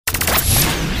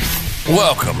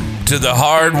Welcome to the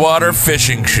Hard Water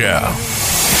Fishing Show.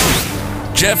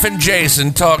 Jeff and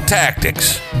Jason talk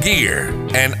tactics, gear,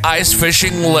 and ice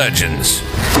fishing legends.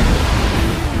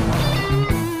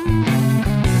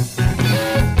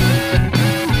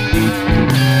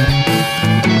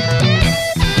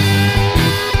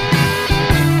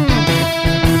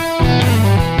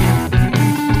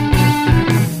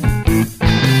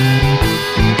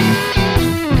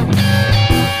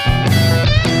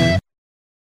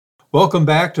 Welcome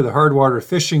back to the Hard Water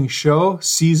Fishing Show,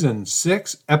 Season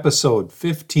 6, Episode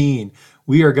 15.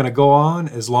 We are going to go on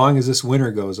as long as this winter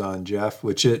goes on, Jeff,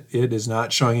 which it is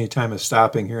not showing any time of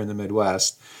stopping here in the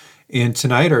Midwest. And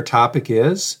tonight our topic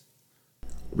is?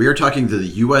 We are talking to the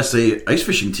USA ice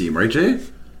fishing team, right, Jay?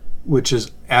 Which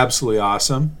is absolutely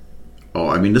awesome. Oh,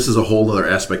 I mean, this is a whole other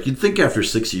aspect. You'd think after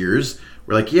 6 years,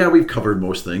 we're like, yeah, we've covered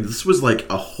most things. This was like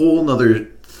a whole nother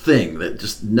thing that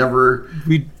just never...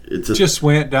 just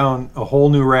went down a whole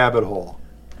new rabbit hole.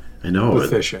 I know. With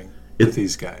fishing with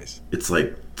these guys. It's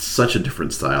like such a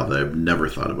different style that I've never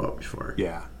thought about before.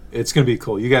 Yeah. It's going to be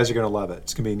cool. You guys are going to love it.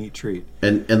 It's going to be a neat treat.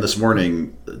 And this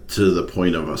morning, to the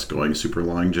point of us going super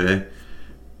long, Jay,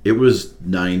 it was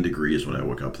 9 degrees when I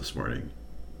woke up this morning.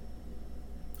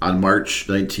 On March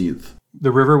 19th.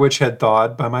 The river, which had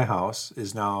thawed by my house,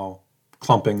 is now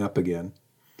clumping up again.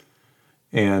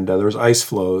 And there was ice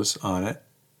flows on it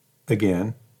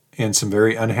again. And some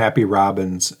very unhappy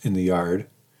robins in the yard.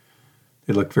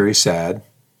 They looked very sad.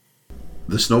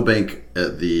 The snowbank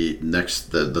at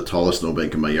the tallest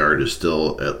snowbank in my yard is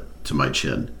still to my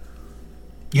chin.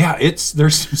 Yeah,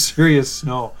 there's some serious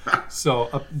snow. So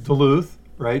up Duluth,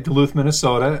 right? Duluth,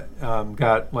 Minnesota,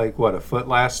 got like a foot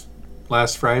last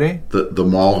Friday. The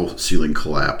mall ceiling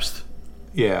collapsed.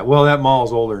 Yeah, well, that mall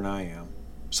is older than I am,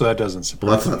 so that doesn't surprise me.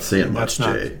 Well, that's not saying much,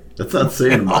 Jay. That's not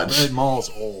saying much. That mall's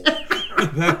old.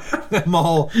 that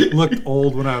mall looked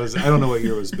old when I don't know what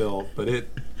year it was built, but it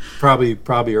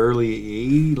probably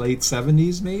early late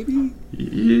 70s maybe.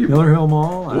 Miller Hill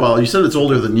Mall. Well, you said it's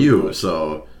older than you,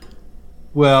 so.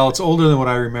 Well, it's older than what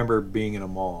I remember being in a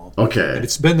mall. Okay. And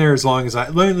it's been there as long as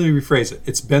let me rephrase it.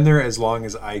 It's been there as long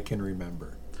as I can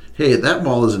remember. Hey, that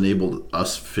mall has enabled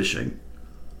us fishing.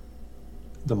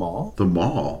 The mall? The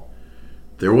mall.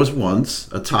 There was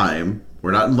once a time,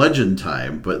 we're not in legend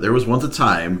time, but there was once a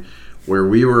time where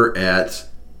we were at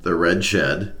the Red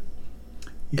Shed,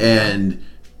 and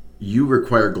you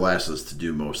require glasses to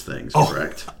do most things,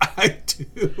 correct? I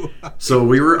do. So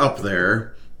we were up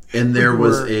there, and there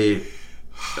was a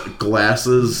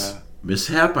glasses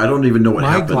mishap. I don't even know what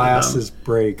happened. My glasses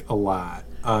break a lot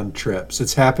on trips.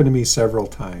 It's happened to me several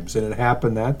times, and it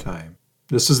happened that time.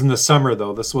 This was in the summer,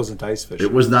 though. This wasn't ice fishing.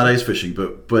 It was not ice fishing,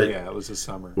 but yeah, it was the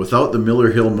summer. Without the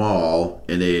Miller Hill Mall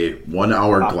in a 1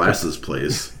 hour glasses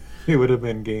place, it would have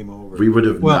been game over. We would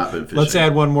have not been fishing. Let's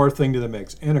add one more thing to the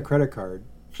mix, and a credit card.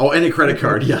 Oh, and a credit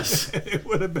card, yes. It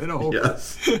would have been over.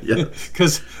 Yes.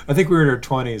 Because I think we were in our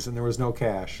 20s, and there was no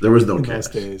cash. There was no cash. Those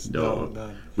days. No,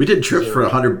 none. We did trips for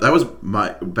 $100. That was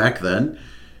back then.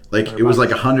 Like it was like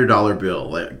 $100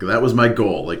 bill. Like that was my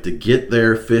goal. Like to get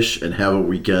there, fish, and have a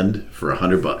weekend for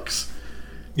 $100.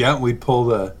 Yeah, we'd pull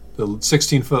the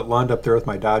 16-foot Lund up there with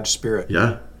my Dodge Spirit.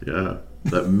 Yeah.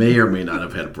 That may or may not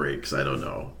have had brakes. I don't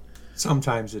know.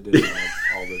 Sometimes it didn't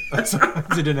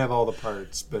have all the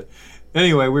parts. But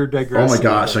anyway, we're digressing. Oh my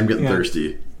gosh, I'm getting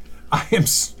thirsty. I am.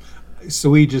 So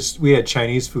we had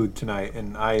Chinese food tonight,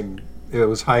 and it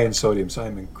was high in sodium, so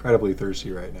I'm incredibly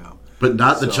thirsty right now. But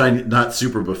not the Chinese, not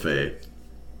Super Buffet.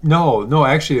 No,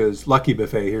 actually it was Lucky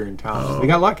Buffet here in town. We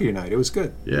got lucky tonight. It was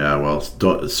good. Yeah, well,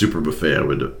 Super Buffet,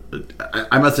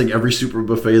 I'm not saying every Super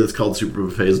Buffet that's called Super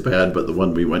Buffet is bad, but the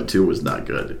one we went to was not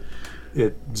good.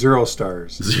 0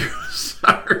 stars. 0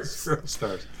 stars. 0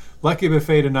 stars. Lucky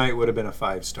Buffet tonight would have been a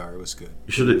 5-star. It was good.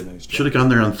 You should have gone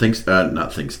there on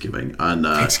Thanksgiving.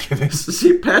 On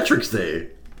St. Patrick's Day.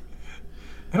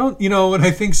 I don't, when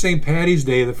I think St. Patty's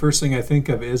Day, the first thing I think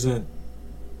of isn't,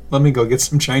 let me go get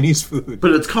some Chinese food.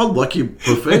 But it's called Lucky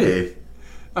Buffet.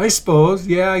 I suppose.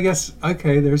 Yeah, I guess.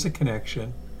 Okay, there's a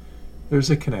connection.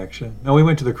 No, we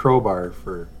went to the Crowbar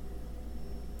for...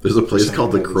 There's a place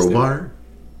called the Crowbar?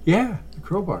 Yeah, the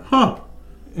Crowbar. Huh.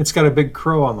 It's got a big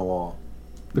crow on the wall.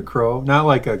 The crow. Not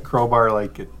like a crowbar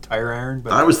like a tire iron,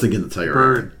 but... I was thinking the tire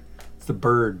iron. It's the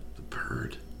bird. The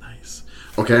bird. Nice.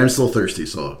 Okay, I'm still thirsty,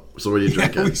 so what are you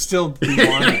drinking? Yeah, we still want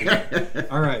it.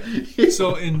 All right.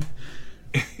 So in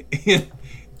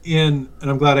and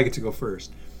I'm glad I get to go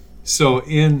first. So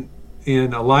in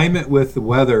alignment with the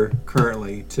weather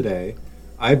currently today,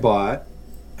 I bought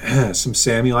some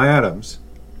Samuel Adams,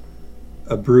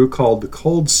 a brew called the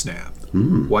Cold Snap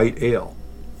White Ale,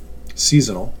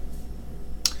 seasonal.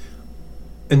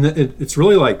 And it's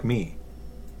really like me.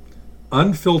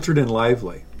 Unfiltered and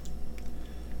lively.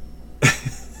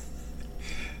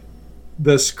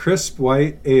 This crisp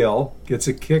white ale gets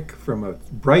a kick from a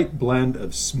bright blend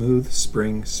of smooth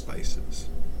spring spices.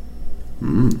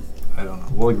 I don't know.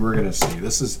 Well, we're going to see.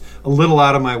 This is a little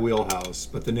out of my wheelhouse,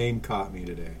 but the name caught me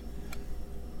today.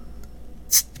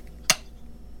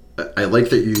 I like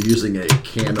that you're using a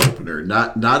can opener,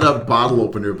 not a bottle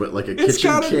opener, but like a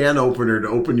kitchen can opener to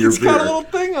open your beer. It's got a little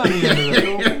thing on the end of it.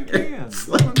 Open cans.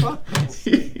 Open bottles.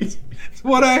 It's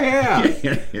what I have.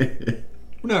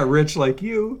 We're not rich like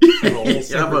you. I have a whole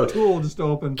separate tool just to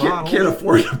open bottles. Can't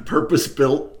afford a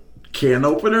purpose-built can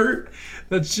opener?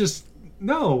 That's just...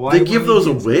 No. Why they give those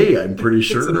away, I'm pretty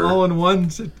sure. It's an all-in-one.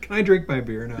 Can I drink my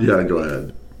beer now? Yeah, go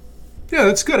ahead. Yeah,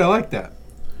 that's good. I like that.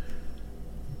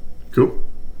 Cool.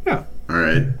 Yeah. All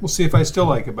right. We'll see if I still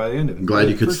like it by the end of it. I'm glad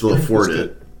you could still afford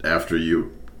it after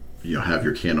you have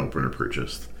your can opener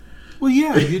purchased. Well,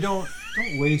 yeah, you don't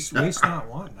waste not,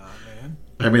 want not, man.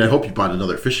 I mean, I hope you bought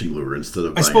another fishing lure instead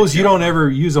of. I suppose you don't ever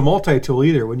use a multi-tool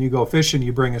either. When you go fishing,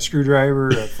 you bring a screwdriver,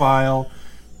 a file,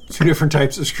 2 different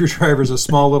types of screwdrivers, a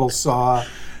small little saw,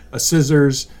 a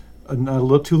scissors,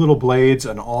 two little blades,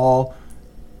 an awl,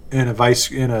 and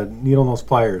a needle nose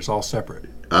pliers, all separate.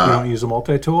 You don't use a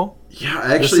multi-tool? Yeah,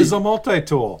 actually. This is a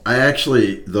multi-tool. I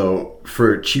actually, though,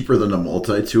 for cheaper than a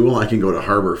multi-tool, I can go to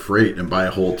Harbor Freight and buy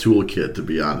a whole tool kit, to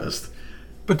be honest.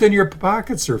 But then your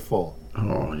pockets are full.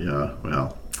 Oh, yeah.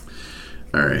 Well,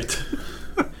 all right.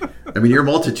 I mean, your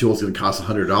multi-tool is going to cost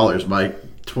 $100. My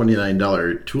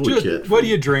 $29 tool kit. What are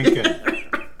you drinking?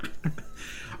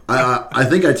 I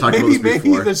think I talked about this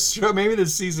before. Maybe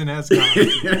this season has gone.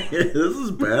 This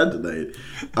is bad tonight.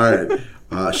 All right.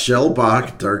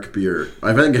 Shellbach dark beer.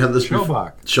 I think I had this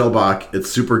before. Shellbach.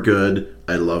 It's super good.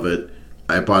 I love it.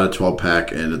 I bought a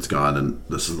 12-pack and it's gone, and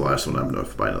this is the last one. I'm going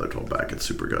to buy another 12-pack. It's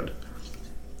super good.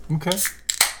 Okay.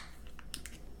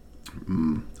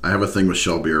 I have a thing with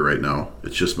Shell beer right now.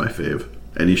 It's just my fave.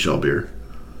 Any Shell beer.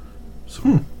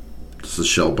 So This is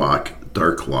Shellbach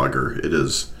dark lager. It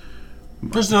is.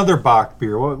 There's another Bach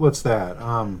beer. What's that?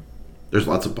 There's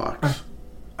lots of Bachs.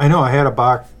 I know. I had a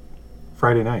Bach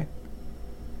Friday night.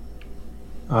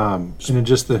 And then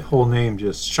just the whole name,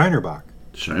 just Shinerbach.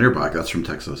 Shinerbach, that's from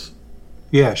Texas.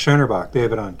 Yeah, Shinerbach. They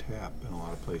have it on tap in a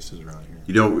lot of places around here.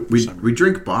 You know, we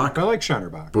drink Bach. I like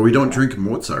Shinerbach. But we don't drink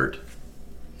Mozart.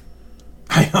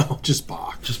 I know, just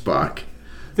Bach. Just Bach.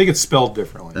 I think it's spelled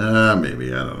differently.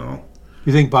 Maybe, I don't know.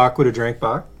 You think Bach would have drank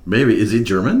Bach? Maybe. Is he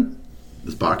German?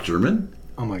 Is Bach German?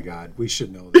 Oh my God, we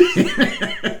should know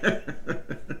this.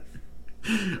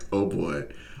 Oh boy.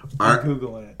 I'm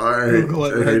Googling it. All right. Google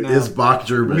it right now. Is Bach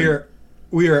German?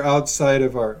 We are outside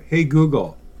of our... Hey,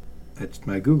 Google.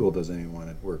 My Google doesn't even want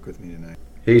to work with me tonight.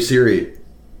 Hey, Siri.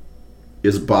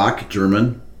 Is Bach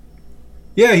German?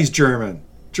 Yeah, he's German.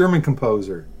 German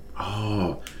composer.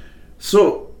 Oh.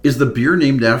 So, is the beer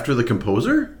named after the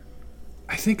composer?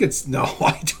 I think it's... No,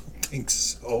 I don't think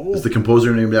so. Is the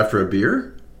composer named after a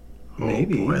beer?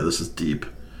 Maybe. Oh, boy, this is deep.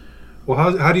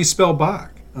 Well, how do you spell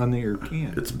Bach on your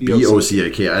can? It's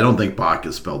B-O-C-A-K. I don't think Bach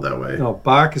is spelled that way. No,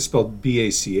 Bach is spelled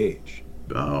B-A-C-H.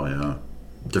 Oh, yeah.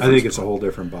 I think it's a whole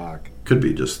different Bach. Could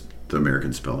be just the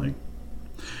American spelling.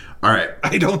 All right.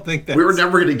 I don't think that. We're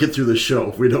never going to get through the show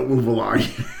if we don't move along.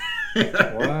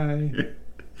 Why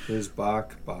is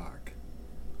Bach?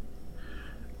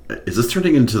 Is this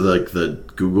turning into like the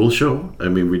Google show? I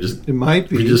mean, it might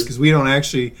be because we don't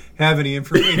actually have any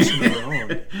information of our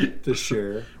own to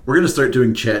share. We're going to start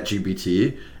doing Chat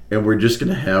GPT, and we're just going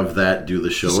to have that do the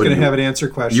show. Just going to have it answer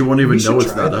questions. You won't even know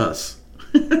it's not us.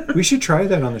 We should try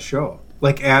that on the show.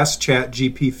 Like, ask Chat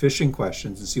GP fishing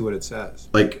questions and see what it says.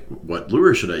 Like, what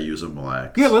lure should I use in Mille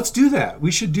Lacs? Yeah, let's do that. We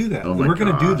should do that. We're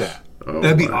going to do that.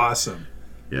 That'd be awesome.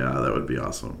 Yeah, that would be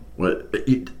awesome.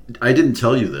 I didn't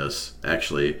tell you this,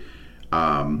 actually.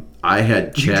 I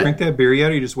had Did you drink that beer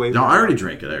yet, or you just waited? No, I already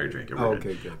drank it. Oh,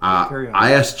 okay, good. Carry on.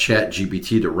 I asked Chat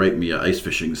GPT to write me an ice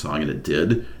fishing song, and it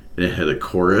did. And it had a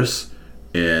chorus,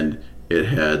 and it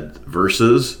had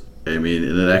verses. I mean,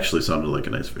 and it actually sounded like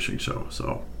an ice fishing show,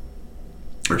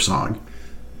 or song.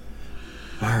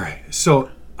 All right. So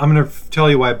I'm going to tell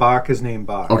you why Bach is named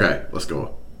Bach. Okay, let's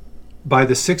go. By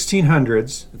the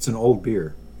 1600s, it's an old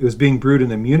beer. It was being brewed in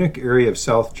the Munich area of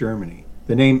South Germany.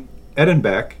 The name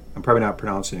Edenbeck, I'm probably not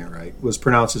pronouncing it right, was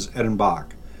pronounced as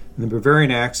Edenbach in the Bavarian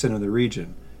accent of the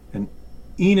region. And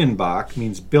Enenbach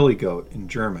means billy goat in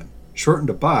German. Shortened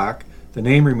to Bach, the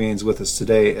name remains with us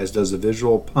today, as does the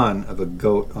visual pun of a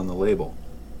goat on the label.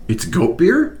 It's goat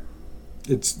beer?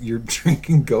 You're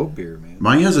drinking goat beer, man.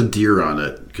 Mine has a deer on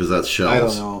it because that's shells. I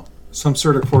don't know. Some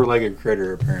sort of four-legged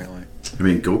critter, apparently. I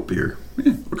mean, goat beer.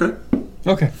 Yeah, okay.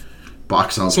 Okay.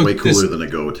 Bach sounds way cooler than a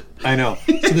goat. I know.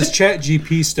 So this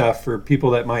ChatGPT stuff, for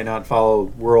people that might not follow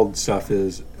world stuff,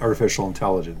 is artificial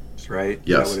intelligence, right?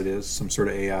 Yes. Is that what it is? Some sort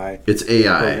of AI? It's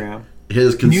AI. Program.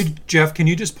 Jeff, can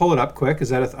you just pull it up quick? Is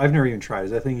that I've never even tried.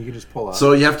 Is that a thing you can just pull up?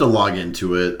 So you have to log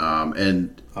into it,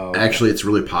 actually it's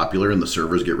really popular, and the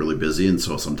servers get really busy, and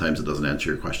so sometimes it doesn't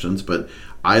answer your questions. But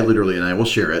I literally, and I will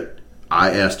share it,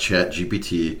 I asked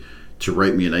ChatGPT to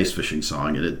write me an ice fishing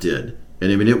song, and it did.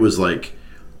 And I mean, it was like,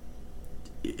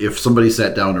 if somebody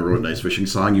sat down and wrote an ice fishing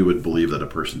song, you would believe that a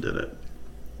person did it.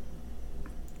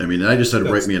 I mean, I just said,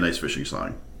 write me an ice fishing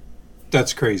song.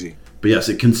 That's crazy. But yes,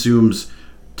 it consumes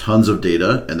tons of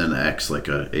data and then acts like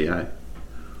a AI.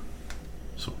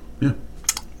 So, yeah.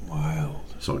 Wild.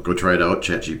 So go try it out,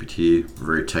 ChatGPT.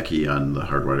 Very techie on the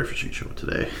Hardwater Fishing Show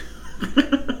today.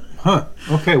 Huh.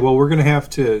 Okay, well, we're going to have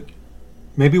to...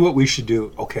 Maybe what we should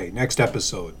do... Okay, next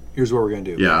episode. Here's what we're going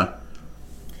to do. Yeah.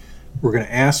 We're going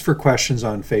to ask for questions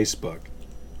on Facebook.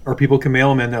 Or people can mail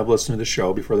them in that have listened to the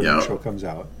show before the next show comes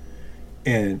out.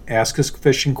 And ask us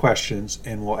fishing questions,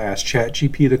 and we'll ask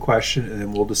ChatGPT the question, and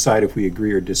then we'll decide if we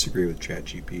agree or disagree with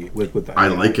ChatGPT, with the I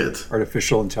like it.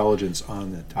 artificial intelligence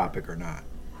on the topic or not.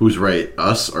 Who's right,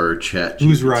 us or ChatGPT?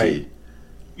 Who's right?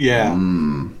 Yeah.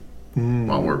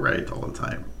 Well, we're right all the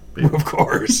time. Baby. Of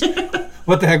course.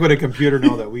 What the heck would a computer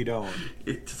know that we don't?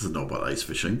 It doesn't know about ice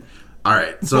fishing. All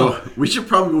right, so we should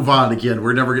probably move on again.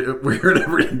 We're never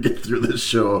gonna get through this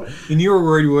show. And you were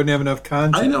worried we wouldn't have enough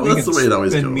content. I know, that's the way it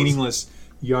always goes. Meaningless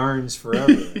yarns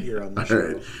forever here on the show. All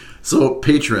right. So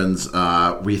patrons,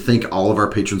 we thank all of our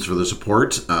patrons for the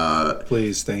support.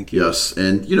 Please, thank you. Yes,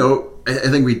 and I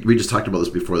think we just talked about this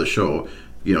before the show.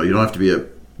 You don't have to be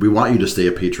we want you to stay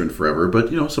a patron forever,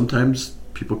 but sometimes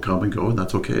people come and go, and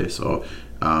that's okay. So.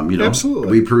 Absolutely.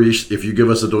 We appreciate if you give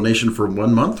us a donation for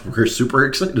 1 month. We're super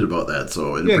excited about that.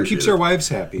 So it keeps our wives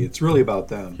happy. It's really about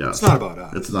them. Yes. It's not about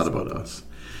us. It's not about us.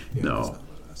 Yeah, no. It's not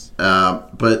about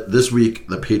us. But this week,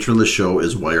 the patron of the show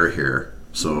is Wire Hair.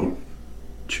 So,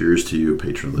 cheers to you,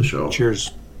 patron of the show. Cheers.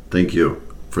 Thank you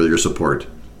for your support.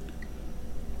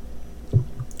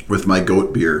 With my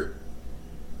goat beer.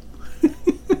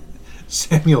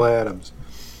 Samuel Adams.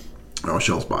 Oh,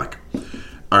 Schellsbach.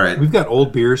 All right. We've got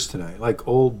old beers tonight, like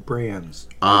old brands.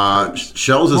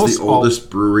 Schell's is the oldest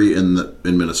brewery in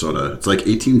Minnesota. It's like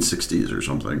 1860s or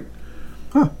something.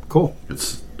 Huh, cool.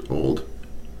 It's old.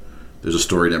 There's a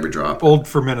story in every drop. Old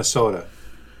for Minnesota.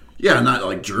 Yeah, not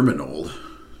like German old.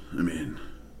 I mean,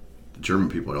 the German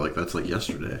people are like, that's like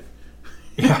yesterday.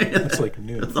 Yeah, it's like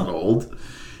new. That's not old.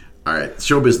 All right,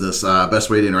 show business. Best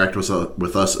way to interact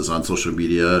with us is on social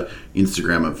media,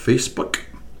 Instagram and Facebook.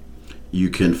 You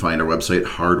can find our website,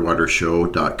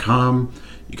 hardwatershow.com.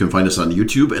 You can find us on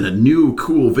YouTube, and a new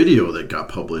cool video that got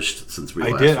published since we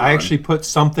last did. I actually put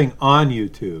something on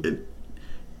YouTube.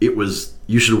 It was,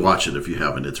 you should watch it if you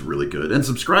haven't. It's really good. And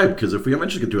subscribe, because if we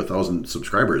eventually get to 1,000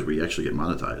 subscribers, we actually get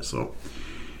monetized. So,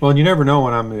 well, you never know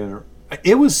when I'm going to...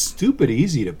 It was stupid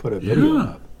easy to put a video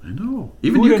up. I know.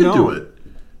 Even you could do it.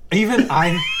 Even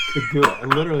I could do it. I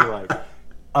literally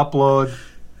upload,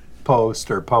 post,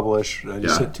 or publish. I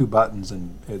just hit two buttons,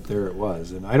 and there it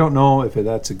was. And I don't know if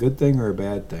that's a good thing or a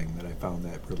bad thing that I found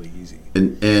that really easy.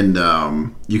 And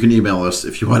you can email us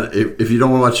if you want. If you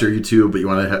don't want to watch your YouTube, but you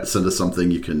want to send us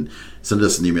something, you can send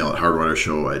us an email at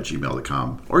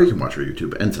hardwatershow@gmail.com, or you can watch our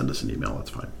YouTube and send us an email. That's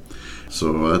fine.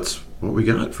 So that's what we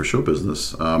got for show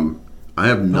business. I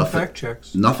have nothing. Fact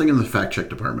checks. Nothing in the fact check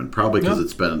department. Probably because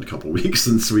it's been a couple weeks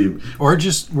since or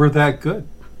just we're that good.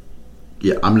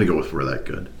 Yeah, I'm gonna go with we're that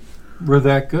good. We're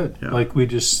that good. Yeah. Like we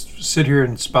just sit here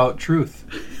and spout truth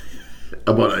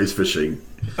about ice fishing.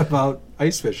 About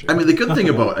ice fishing. I mean, the good thing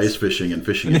about ice fishing and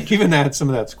fishing, and even that, some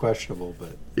of that's questionable.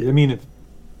 But I mean,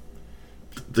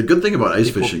 the good thing about ice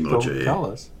fishing, though, Jay,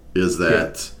 is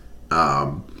that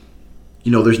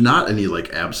there's not any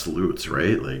absolutes,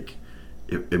 right?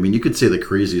 I mean, you could say the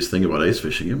craziest thing about ice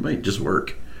fishing, it might just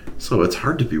work. So it's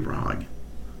hard to be wrong.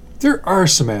 There are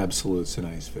some absolutes in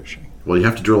ice fishing. Well, you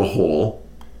have to drill a hole.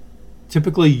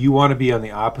 Typically, you want to be on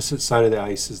the opposite side of the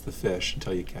ice as the fish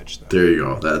until you catch them. There you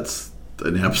go. That's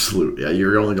an absolute. Yeah,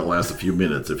 you're only going to last a few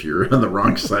minutes if you're on the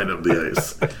wrong side of the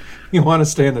ice. You want to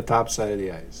stay on the top side of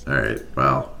the ice. All right.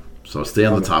 Well, so stay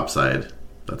on the top side.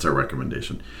 That's our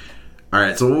recommendation. All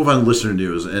right, so we'll move on to listener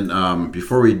news. And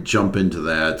before we jump into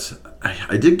that,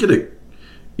 I did get an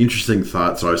interesting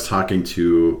thought. So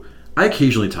I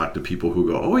occasionally talk to people who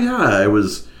go, oh, yeah, I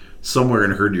was somewhere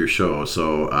and heard your show.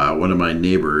 So one of my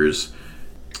neighbors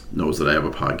knows that I have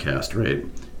a podcast, right?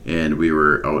 And we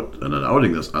were out on an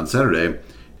outing on Saturday.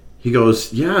 He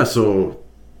goes, yeah, so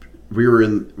we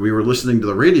were listening to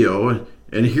the radio,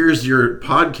 and here's your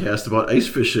podcast about ice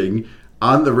fishing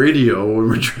on the radio when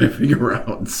we're driving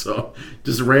around. So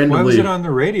just randomly. Why was it on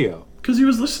the radio? Because he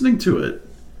was listening to it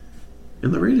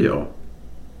in the radio.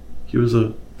 He was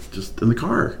just in the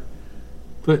car.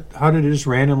 But how did it just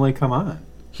randomly come on?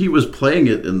 He was playing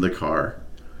it in the car,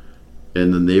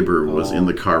 and the neighbor was in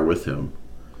the car with him.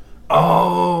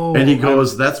 Oh. And he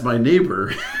goes, "That's my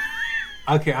neighbor."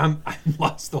 Okay, I'm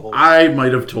lost the whole. I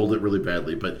might have told it really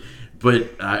badly, but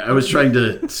I was trying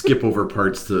to skip over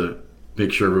parts to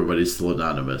make sure everybody's still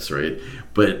anonymous, right?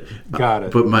 But got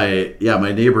it. But my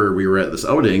neighbor, we were at this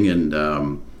outing,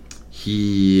 and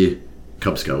he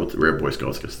Cub Scout. We're at Boy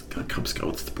Scouts. Cub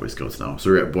Scouts, the Boy Scouts now. So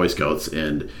we're at Boy Scouts,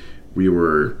 and we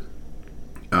were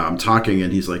talking,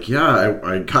 and he's like, "Yeah,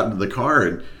 I got into the car,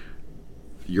 and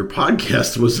your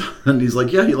podcast was on." He's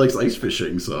like, "Yeah, he likes ice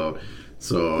fishing, so."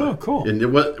 Oh, cool.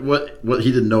 And what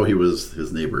he didn't know, he was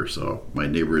his neighbor. So my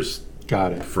neighbor's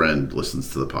friend listens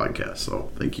to the podcast.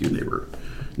 So thank you,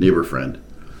 neighbor friend.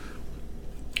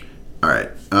 All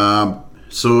right.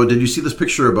 So did you see this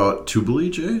picture about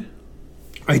Tubuli, Jay?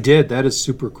 I did. That is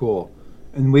super cool.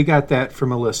 And we got that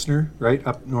from a listener, right?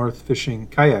 Up north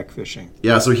kayak fishing.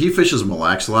 Yeah, so he fishes Mille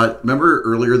Lacs a lot. Remember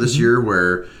earlier this year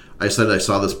where I said I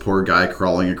saw this poor guy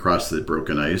crawling across the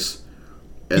broken ice?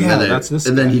 And that's this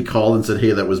guy. Then he called and said,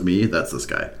 "Hey, that was me. That's this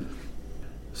guy."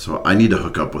 So I need to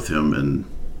hook up with him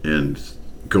and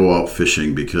go out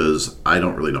fishing, because I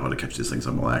don't really know how to catch these things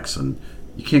on Mille Lacs, and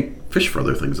you can't fish for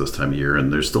other things this time of year,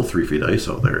 and there's still 3 feet ice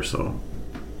out there. So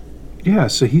yeah,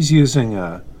 so he's using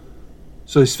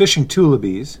so he's fishing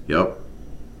tullibees. Yep.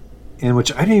 And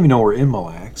which I didn't even know were in Mille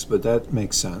Lacs, but that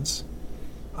makes sense.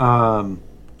 I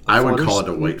would call it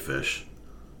a whitefish.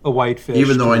 A whitefish.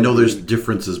 Even though I know there's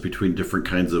differences between different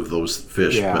kinds of those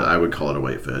fish, but I would call it a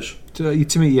whitefish.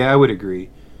 To me, yeah, I would agree.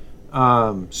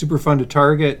 Super fun to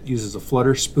target. Uses a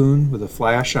flutter spoon with a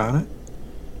flash on it.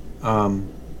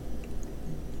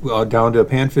 Well, down to a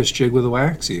panfish jig with a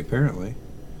waxy, apparently.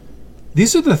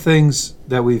 These are the things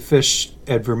that we fished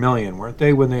at Vermilion, weren't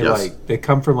they? When they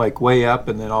come from way up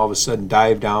and then all of a sudden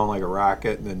dive down like a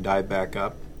rocket and then dive back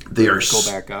up. They are go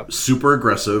back up. Super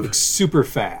aggressive. Super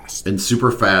fast. And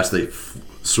super fast. They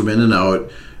swim in and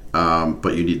out,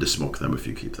 but you need to smoke them if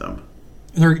you keep them.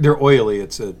 They're oily.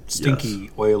 It's a stinky,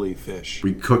 oily fish.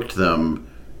 We cooked them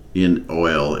in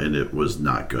oil, and it was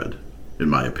not good, in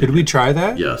my opinion. Did we try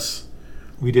that? Yes.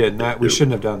 We did. We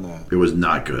shouldn't have done that. It was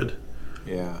not good.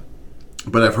 Yeah.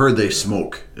 But I've heard they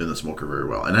smoke in the smoker very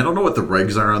well. And I don't know what the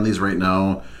regs are on these right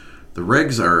now. The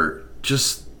regs are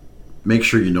just... make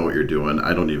sure you know what you're doing.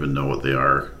 I don't even know what they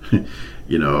are.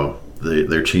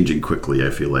 They're changing quickly, I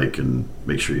feel like, and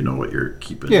make sure you know what you're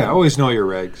keeping. Yeah, always know your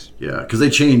regs. Yeah, because they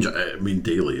change,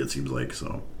 daily, it seems like.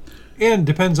 So. And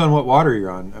depends on what water you're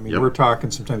on. We're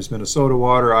talking sometimes Minnesota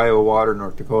water, Iowa water,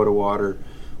 North Dakota water,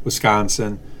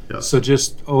 Wisconsin. Yes. So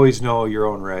just always know your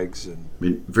own regs. And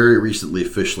very recently,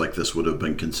 fish like this would have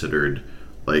been considered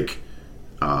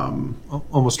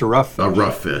almost a rough fish. A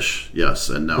rough fish, yes.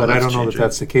 And now, but I don't know that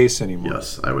that's the case anymore.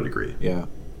 Yes, I would agree. Yeah.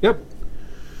 Yep.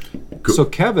 Cool. So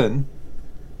Kevin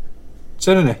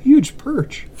sent in a huge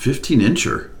perch.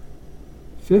 15-incher.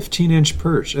 15-inch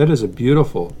perch. That is a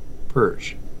beautiful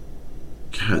perch.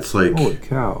 Yeah, it's like... holy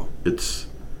cow. It's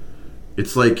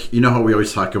like, you know how we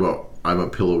always talk about, I'm a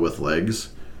pillow with legs?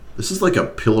 This is like a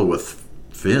pillow with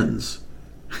fins.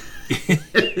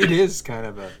 It is kind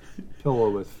of a pillow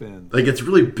with fins. Like, it's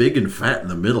really big and fat in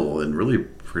the middle and really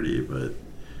pretty, but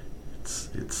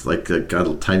it's like got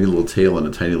a tiny little tail and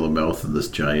a tiny little mouth and this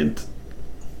giant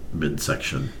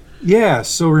midsection. Yeah,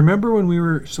 so remember when we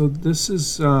were... so this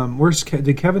is...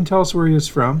 did Kevin tell us where he was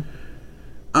from?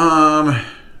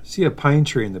 See a pine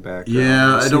tree in the background.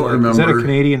 Yeah, I don't remember. Is that a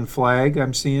Canadian flag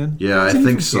I'm seeing? Yeah, I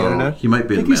think so. Canada? He might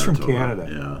be in Manitoba. He's from Canada.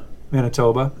 Yeah.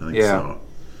 Manitoba? I think so.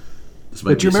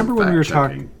 But do you remember when we were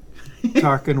talking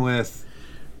with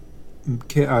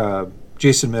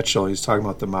Jason Mitchell? He was talking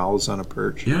about the mouths on a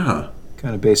perch. Yeah.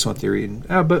 Kind of based on what they're eating.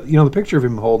 But, the picture of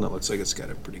him holding it looks like it's got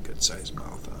a pretty good sized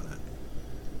mouth on it.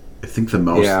 I think the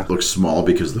mouth looks small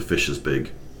because the fish is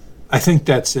big. I think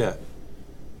that's it.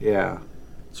 Yeah.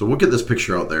 So we'll get this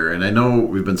picture out there, and I know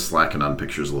we've been slacking on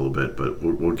pictures a little bit, but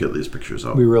we'll get these pictures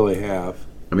out. We really have.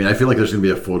 I feel like there's going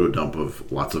to be a photo dump of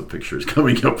lots of pictures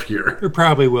coming up here. There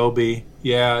probably will be.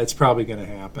 Yeah, it's probably going to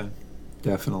happen.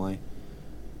 Definitely.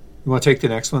 You want to take the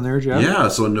next one there, Jeff? Yeah,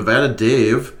 so Nevada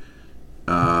Dave,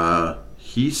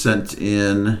 he sent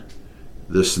in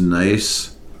this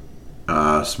nice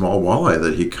small walleye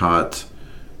that he caught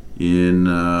in...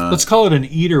 let's call it an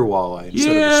eater walleye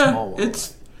instead of a small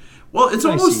walleye. Well, it's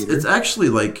Nice almost, eater. it's actually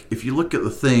like, if you look at the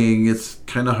thing, it's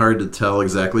kind of hard to tell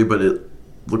exactly, but it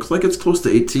looks like it's close to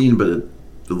 18, but it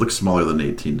looks smaller than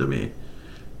 18 to me.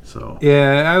 So,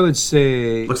 Yeah, I would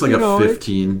say... looks like a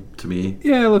 15 to me.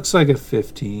 Yeah, it looks like a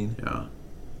 15. Yeah.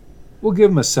 We'll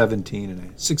give him a 16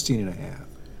 and a half.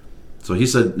 So he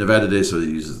said Nevada Day, so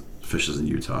he fishes in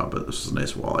Utah, but this is a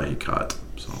nice walleye he caught.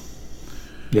 So,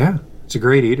 Yeah, it's a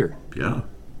great eater. yeah.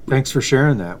 Thanks for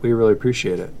sharing that. We really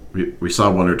appreciate it. We saw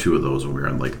one or two of those when we were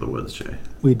on Lake of the Woods, Jay.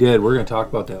 We did. We're going to talk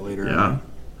about that later. Yeah.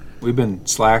 We've been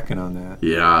slacking on that.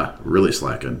 Yeah, really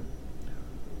slacking.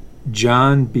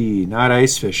 John B. Not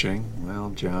ice fishing. Well,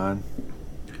 John.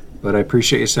 But I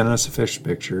appreciate you sending us a fish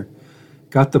picture.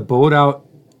 Got the boat out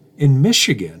in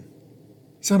Michigan.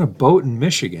 He's on a boat in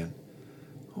Michigan.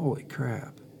 Holy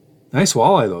crap. Nice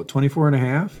walleye, though. 24 and a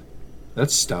half.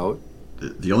 That's stout.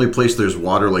 The only place there's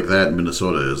water like that in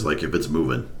Minnesota is like if it's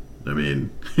moving. I mean,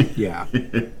 Yeah.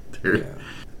 Did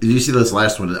you see this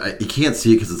last one? You can't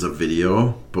see it because it's a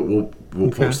video, but we'll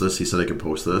Okay. post this. He said I could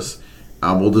post this.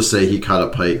 We'll just say he caught a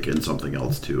pike and something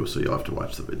else too, so you'll have to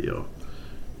watch the video.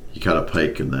 He caught a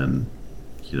pike and then,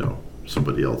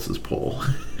 somebody else's pole.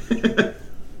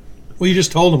 Well, you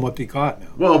just told them what they caught now.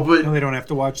 Well, but Now they don't have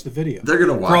to watch the video. they're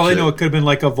gonna watch For all I know, it. it could have been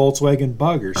like a Volkswagen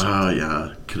Bug or something. Oh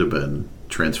yeah, could have been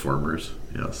Transformers.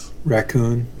 Yes.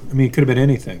 Raccoon. I mean, it could have been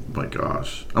anything. My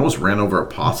gosh, I almost ran over a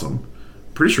possum.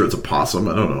 Pretty sure it's a possum.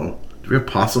 I don't know. Do we have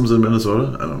possums in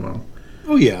Minnesota? I don't know.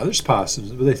 Oh, yeah, there's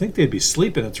possums, but they think they'd be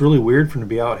sleeping. It's really weird for them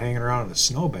to be out hanging around in a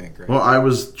snowbank, right? Well, I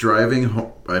was driving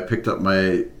home. I picked up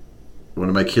one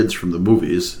of my kids from the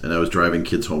movies, and I was driving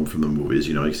kids home from the movies.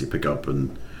 You usually pick up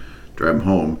and drive them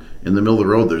home. In the middle of the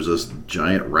road, there's this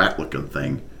giant rat-looking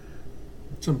thing,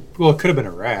 Well, it could have been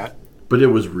a rat. but it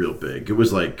was real big. It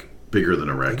was like bigger than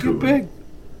a They raccoon. get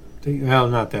big. Well,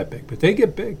 not that big, but they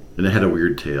get big. And it had a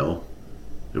weird tail.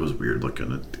 It was weird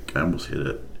looking. I almost hit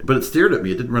it, but it stared at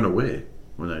me. It didn't run away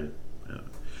when I.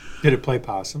 Did it play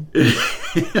possum?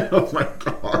 Oh my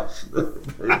gosh!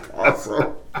 Very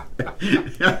possum.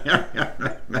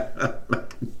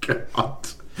 God.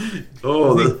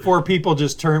 Oh, I think 4 people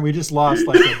just turned. We just lost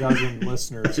like a dozen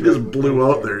listeners. I just blew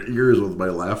out their ears with my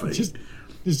laughing.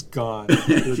 Just gone.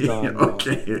 They're gone now.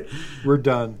 Okay. We're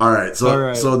done. All right. So All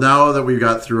right. so now that we've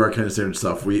got through our kind of standard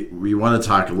stuff, we want to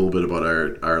talk a little bit about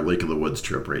our Lake of the Woods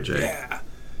trip, right, Jay? Yeah.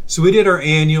 So we did our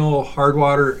annual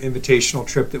Hardwater Invitational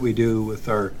trip that we do with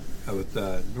our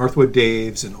Northwood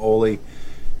Daves and Ole,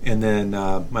 and then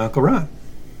my Uncle Ron.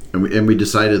 And we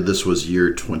decided this was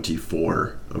year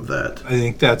 24 of that. I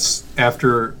think that's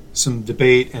after some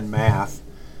debate and math.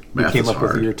 Math we came is up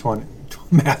hard. with year 20.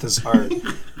 Math is hard.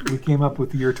 We came up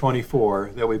with year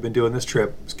 24 that we've been doing this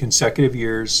trip consecutive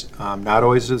years, not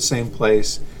always at the same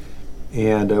place,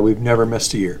 and we've never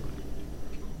missed a year,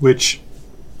 which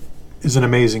is an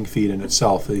amazing feat in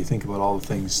itself. If you think about all the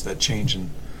things that change in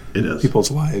It is.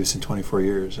 people's lives in 24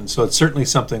 years, and so it's certainly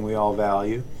something we all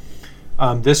value.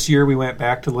 This year we went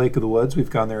back to Lake of the Woods. We've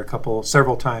gone there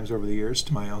several times over the years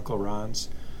to my Uncle Ron's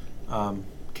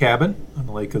cabin on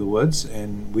the Lake of the Woods,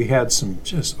 and we had some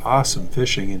just awesome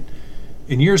fishing. And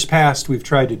in years past, we've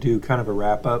tried to do kind of a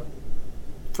wrap up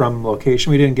from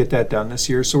location. We didn't get that done this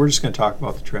year, so we're just going to talk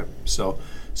about the trip. So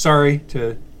sorry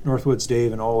to Northwoods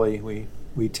Dave and Ole. We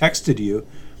texted you,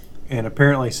 and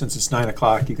apparently since it's 9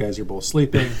 o'clock, you guys are both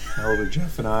sleeping. However,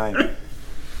 Jeff and I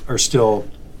are still,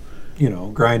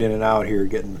 grinding it out here,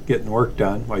 getting work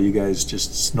done while you guys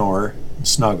just snore and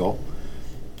snuggle.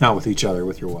 Not with each other,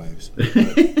 with your wives. But,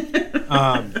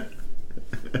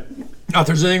 not that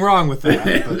there's anything wrong with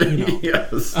that, but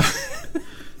Yes.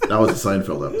 That was a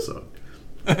Seinfeld episode.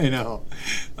 I know.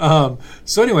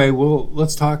 So anyway,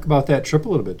 let's talk about that trip a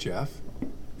little bit, Jeff.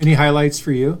 Any highlights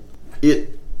for you?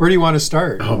 Where do you want to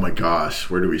start? Oh my gosh,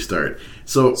 where do we start?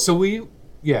 So go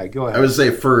ahead. I would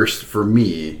say first for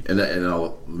me, and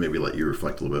I'll maybe let you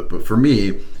reflect a little bit, but for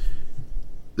me,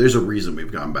 there's a reason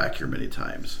we've gone back here many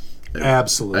times.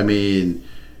 Absolutely. I mean,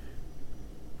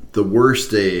 the worst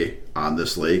day on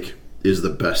this lake is the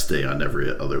best day on every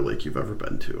other lake you've ever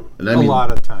been to. And I mean, a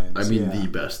lot of times. I mean, yeah. the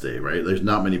best day, right? There's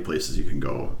not many places you can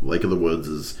go. Lake of the Woods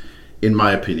is, in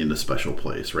my opinion, a special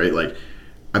place, right? Like,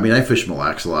 I mean, I fish Mille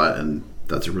Lacs a lot, and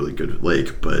that's a really good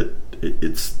lake, but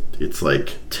it's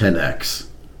like 10x.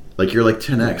 Like, you're like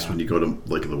 10x when you go to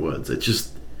Lake of the Woods. It's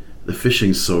just, the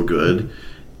fishing's so good.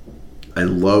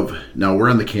 Now we're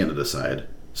on the Canada side,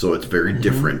 so it's very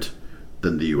different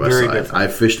than the U.S. Very side. different.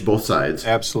 I've fished both sides.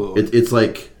 Absolutely.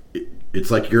 It's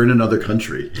like you're in another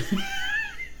country.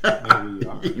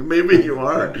 Maybe you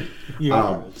are.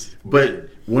 Yeah. But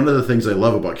one of the things I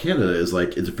love about Canada is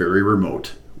like it's very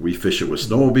remote. We fish it with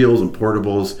snowmobiles and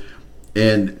portables,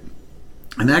 and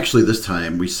And actually, this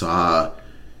time we saw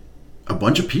a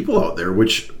bunch of people out there,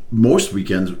 which most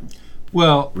weekends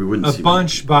we wouldn't see. A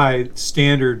bunch by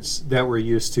standards that we're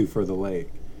used to for the lake.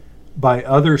 By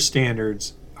other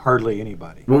standards, hardly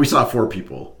anybody. Well, we saw 4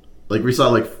 people. Like, we saw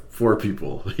like 4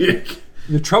 people.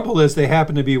 The trouble is they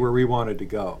happen to be where we wanted to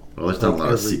go. Well, there's not a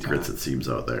lot of secrets, it seems,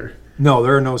 out there. No,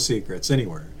 there are no secrets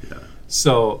anywhere. Yeah.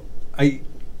 So,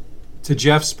 to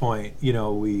Jeff's point,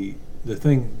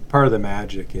 part of the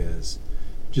magic is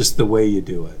just the way you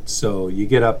do it. So you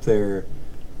get up there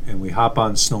and we hop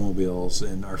on snowmobiles,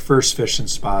 and our first fishing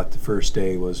spot the first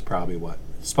day was probably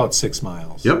it's about 6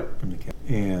 miles from the camp.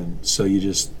 And so you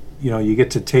just, you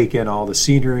get to take in all the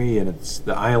scenery, and it's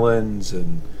the islands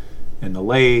and the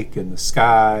lake and the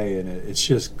sky, and it's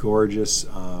just gorgeous.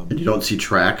 And you don't see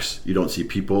tracks, you don't see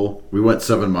people. We went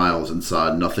 7 miles and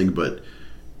saw nothing but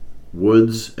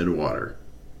woods and water.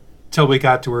 Till we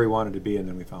got to where we wanted to be, and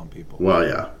then we found people. Well,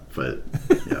 yeah, but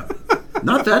yeah.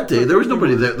 Not that day. There was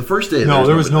nobody there. The first day. No,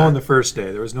 there was no one the first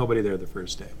day. There was nobody there the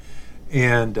first day.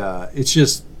 And it's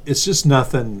just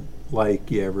nothing like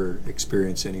you ever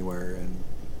experience anywhere.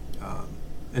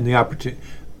 And the opportunity.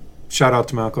 Shout out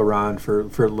to my Uncle Ron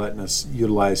for letting us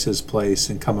utilize his place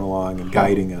and coming along and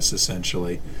guiding us,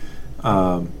 essentially.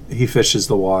 He fishes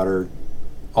the water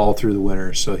all through the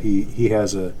winter, so he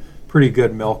has a pretty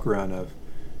good milk run of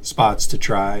spots to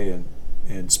try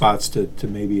and spots to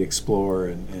maybe explore,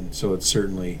 and so it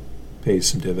certainly pays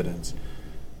some dividends.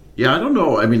 Yeah, I don't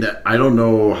know. I mean, I don't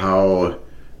know how,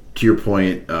 to your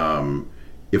point,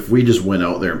 if we just went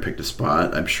out there and picked a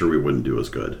spot, I'm sure we wouldn't do as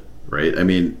good, right? I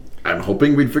mean, I'm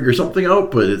hoping we'd figure something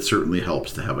out, but it certainly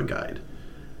helps to have a guide.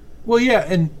 Well, yeah,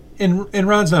 and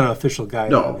Ron's not an official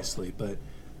guide, obviously, but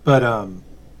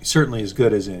certainly as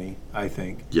good as any, I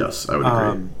think. Yes, I would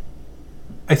agree.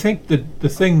 I think the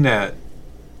thing that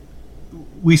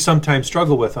we sometimes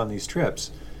struggle with on these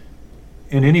trips,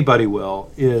 and anybody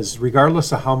will, is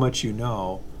regardless of how much you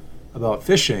know about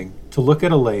fishing, to look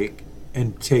at a lake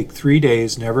and take 3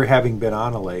 days never having been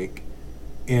on a lake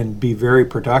and be very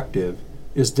productive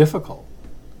is difficult.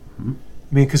 Mm-hmm.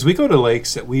 I mean, because we go to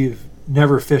lakes that we've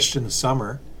never fished in the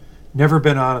summer, never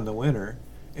been on in the winter,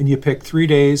 and you pick 3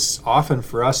 days, often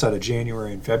for us out of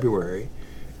January and February,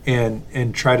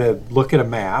 and try to look at a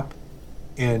map,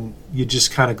 and you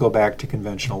just kind of go back to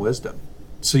conventional wisdom.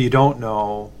 So you don't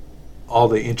know all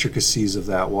the intricacies of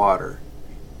that water.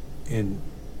 And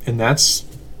that's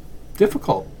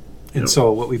difficult. And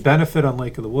so what we benefit on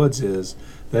Lake of the Woods is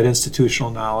that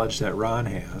institutional knowledge that Ron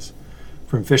has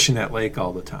from fishing that lake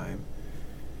all the time.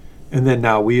 And then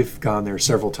now we've gone there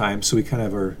several times, so we kind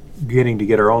of are getting to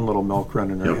get our own little milk run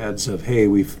in our heads of, hey,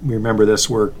 we remember this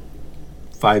work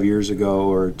 5 years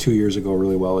ago or 2 years ago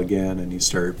really well again, and you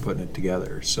start putting it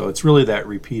together. So it's really that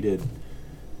repeated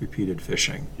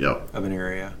fishing of an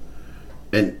area.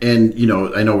 And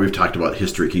I know we've talked about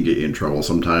history can get you in trouble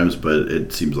sometimes, but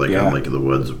it seems like on Lake of the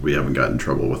Woods we haven't gotten in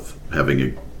trouble with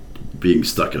being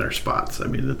stuck in our spots. I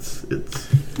mean, it's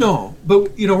no,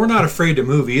 but we're not afraid to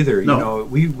move either. No.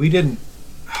 We didn't.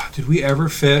 Did we ever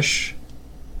fish?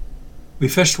 We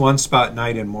fished one spot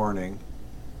night and morning.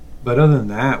 But other than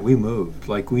that, we moved.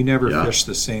 Like, we never fished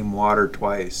the same water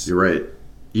twice. You're right.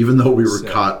 Even though we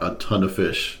caught a ton of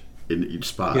fish in each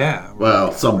spot. Yeah.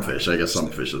 Well, some fish. I guess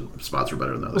some fish spots were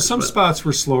better than others. Well, some spots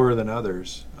were slower than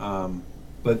others.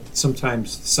 But sometimes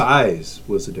size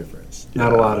was the difference. Yeah.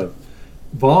 Not a lot of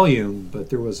volume, but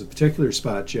there was a particular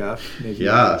spot, Jeff, maybe you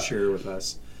can share with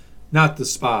us. Not the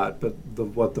spot, but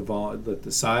what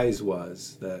the size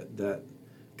was. That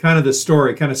kind of the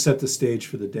story kind of set the stage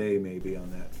for the day, maybe,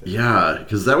 on that fish. Yeah,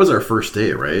 because that was our first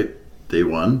day, right? Day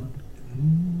one?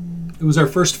 It was our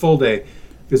first full day,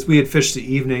 because we had fished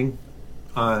the evening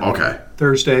on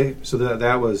Thursday, so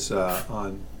that was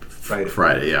on Friday.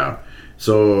 Friday, yeah.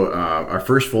 So our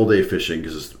first full day fishing,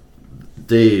 because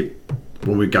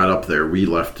when we got up there, we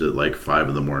left at like 5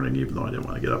 in the morning, even though I didn't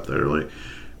want to get up there early.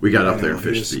 We got up there and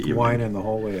fished the evening. Whining the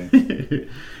whole way.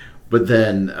 But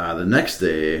then the next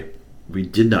day, we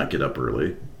did not get up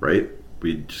early, right?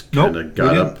 We just kind of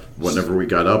got up whenever we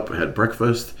got up, had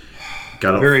breakfast,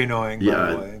 got up. Very annoying,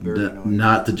 by the way. Very annoying.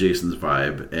 Not to Jason's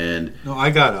vibe. And no, I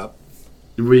got up.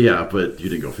 Well, yeah, but you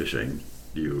didn't go fishing.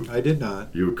 I did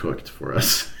not. You cooked for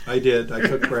us. I did. I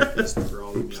cooked breakfast for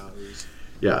all the others.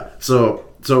 Yeah. So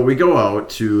we go out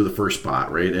to the first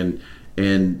spot, right?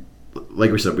 And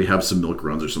like we said, we have some milk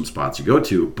runs or some spots you go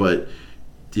to, but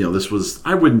this was,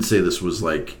 I wouldn't say this was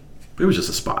like, it was just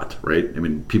a spot, right? I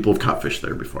mean, people have caught fish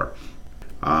there before.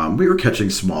 We were catching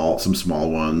some small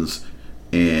ones,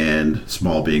 and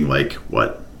small being like,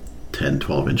 what, 10,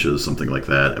 12 inches, something like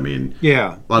that. I mean,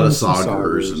 yeah, a lot of some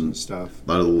saugers and stuff.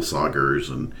 A lot of little saugers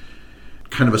and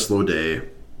kind of a slow day.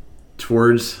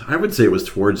 I would say it was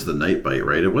towards the night bite,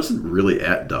 right? It wasn't really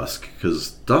at dusk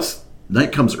because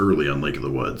night comes early on Lake of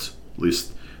the Woods. At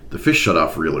least the fish shut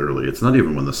off real early. It's not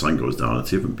even when the sun goes down.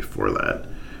 It's even before that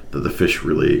the fish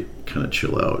really kind of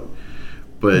chill out.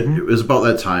 But it was about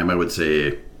that time, I would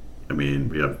say. I mean,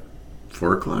 we have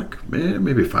 4 o'clock,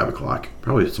 maybe 5 o'clock,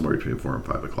 probably somewhere between 4 and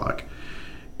 5 o'clock.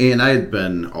 And I had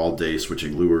been all day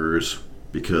switching lures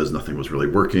because nothing was really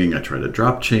working. I tried a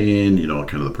drop chain,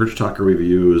 kind of the perch talker we've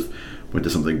used, went to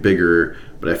something bigger,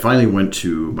 but I finally went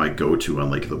to my go-to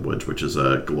on Lake of the Woods, which is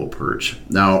a glow perch.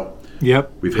 Now,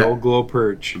 we've had glow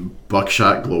perch,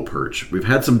 buckshot glow perch. We've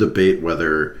had some debate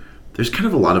whether there's kind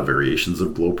of a lot of variations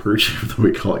of glow perch, even though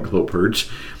we call it glow perch.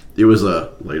 It was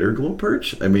a lighter glow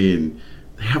perch. I mean,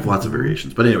 they have lots of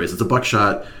variations, but anyways, it's a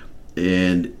buckshot,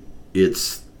 and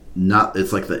it's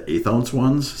like the 1/8 ounce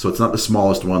ones, so it's not the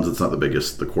smallest ones, it's not the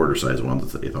biggest, the quarter size ones,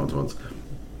 it's the 1/8 ounce ones,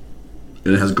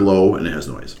 and it has glow and it has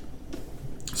noise.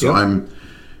 So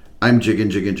I'm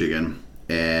jigging,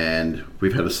 and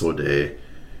we've had a slow day,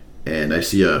 and I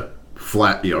see a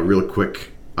flat, real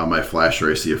quick on my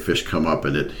flasher, I see a fish come up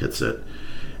and it hits it,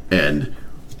 and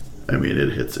I mean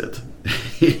it hits it.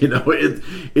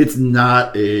 It's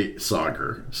not a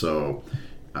sauger. So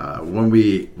when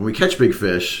we catch big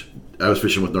fish, I was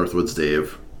fishing with Northwoods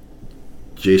Dave.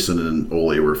 Jason and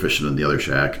Ole were fishing in the other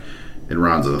shack, and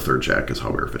Ron's in the third shack is how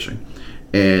we were fishing.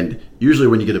 And usually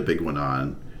when you get a big one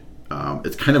on,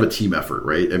 it's kind of a team effort,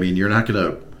 right? I mean,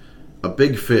 a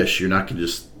big fish, you're not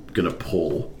just going to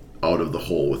pull out of the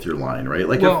hole with your line, right?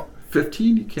 Like a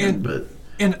 15 you can, but...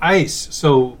 And ice.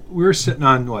 So we were sitting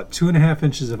on 2.5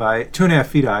 inches of ice, 2.5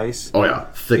 feet of ice. Oh yeah,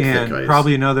 thick ice.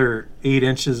 Probably another 8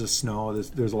 inches of snow.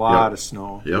 There's a lot of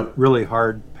snow. Yep. Really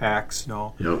hard packed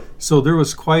snow. Yep. So there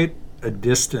was quite a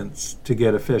distance to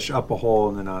get a fish up a hole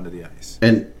and then onto the ice.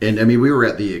 And I mean, we were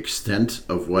at the extent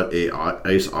of what a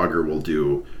ice auger will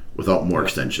do without more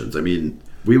extensions. I mean,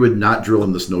 we would not drill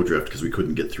in the snowdrift because we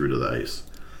couldn't get through to the ice.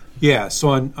 Yeah, so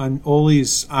on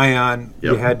Ole's Ion,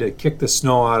 you had to kick the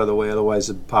snow out of the way, otherwise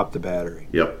it'd pop the battery.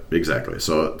 Yep, exactly.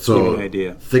 So give you an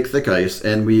idea. Thick ice,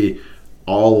 and we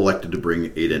all elected to bring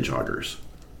 8-inch augers.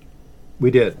 We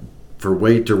did. For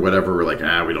weight or whatever, we're like,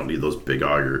 we don't need those big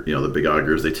auger. The big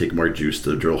augers, they take more juice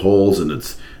to drill holes, and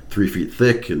it's 3 feet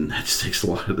thick, and that just takes a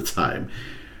lot of the time.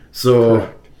 So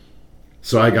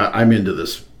I'm into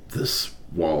this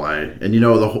walleye,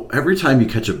 and every time you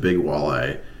catch a big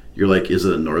walleye, you're like, is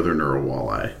it a northern or a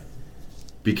walleye?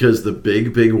 Because the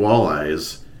big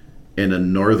walleyes and a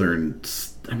northern,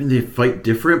 I mean, they fight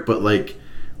different, but like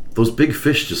those big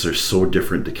fish just are so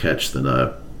different to catch than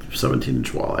a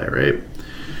 17-inch walleye, right?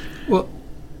 Well,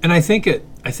 and I think it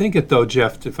though,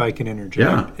 Jeff, if I can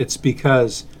interject, it's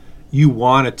because you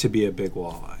want it to be a big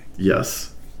walleye.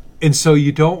 Yes. And so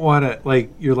you don't want to,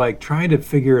 you're trying to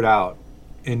figure it out.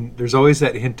 And there's always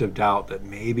that hint of doubt that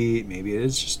maybe it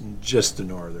is just a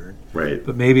northern, right?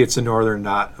 But maybe it's a northern,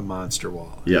 not a monster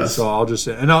walleye. Yes. So I'll just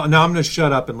now I'm going to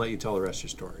shut up and let you tell the rest of your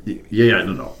story. Maybe.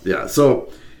 Yeah. So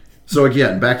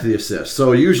again, back to the assist.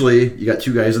 So usually you got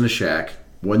 2 guys in a shack.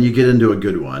 When you get into a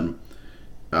good one,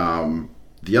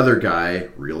 the other guy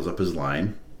reels up his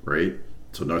line, right?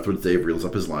 So Northwoods Dave reels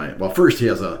up his line. Well, first he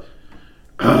has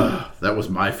that was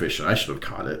my fish and I should have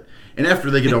caught it. And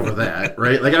after they get over that,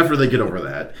 right?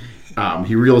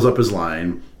 He reels up his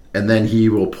line, and then he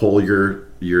will pull your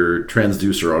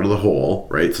transducer out of the hole,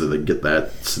 right? So they get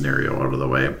that scenario out of the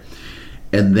way,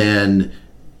 and then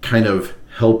kind of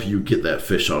help you get that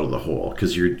fish out of the hole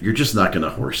because you're just not going to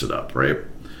horse it up, right?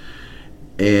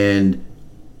 And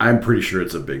I'm pretty sure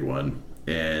it's a big one.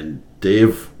 And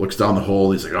Dave looks down the hole.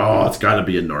 And he's like, "Oh, it's got to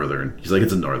be a northern." He's like,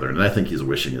 "It's a northern," and I think he's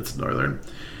wishing it's a northern.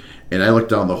 And I look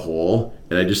down the hole,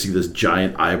 and I just see this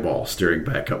giant eyeball staring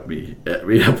back at me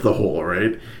up the hole,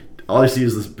 right? All I see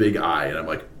is this big eye, and I'm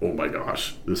like, oh my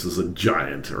gosh, this is a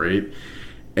giant, right?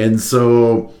 And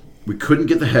so we couldn't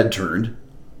get the head turned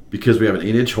because we have an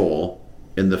 8-inch hole,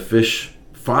 and the fish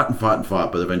fought,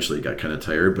 but eventually it got kind of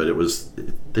tired, but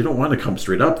they don't want to come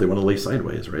straight up, they want to lay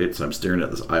sideways, right? So I'm staring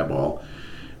at this eyeball,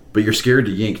 but you're scared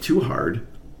to yank too hard,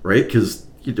 right? Because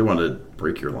you don't want to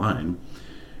break your line.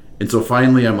 And so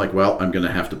finally I'm like, well, I'm going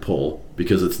to have to pull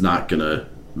because it's not going to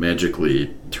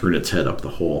magically turn its head up the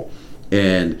hole.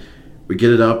 And we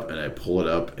get it up, and I pull it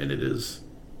up, and it is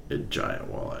a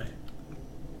giant walleye.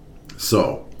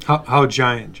 So how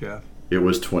giant, Jeff? It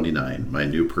was 29, my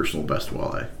new personal best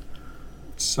walleye.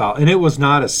 Solid. And it was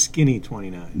not a skinny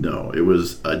 29. No, it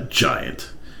was a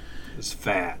giant. It was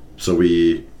fat. So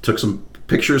we took some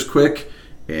pictures quick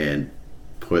and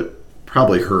put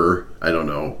probably her. I don't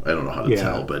know how to Yeah.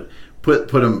 tell, but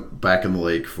put them back in the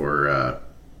lake for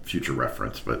future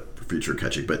reference, but for future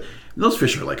catching. But those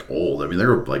fish are like old. I mean,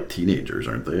 they're like teenagers,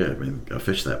 aren't they? I mean, a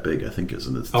fish that big, I think, is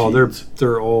in its teens.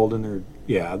 They're old and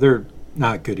they're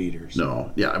not good eaters.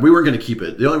 No, yeah, we weren't going to keep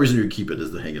it. The only reason you would keep it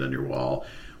is to hang it on your wall.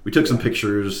 We took some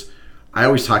pictures. I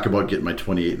always talk about getting my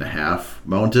 28.5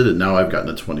 mounted, and now I've gotten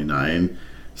a 29.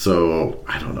 So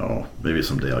I don't know. Maybe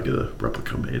someday I'll get a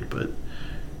replica made, but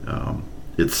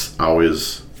it's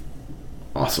always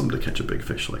awesome to catch a big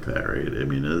fish like that, right? I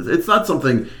mean, it's not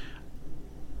something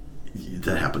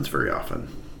that happens very often,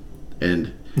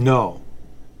 and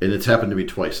it's happened to me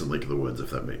twice in Lake of the Woods. If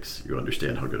that makes you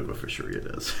understand how good of a fishery it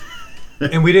is.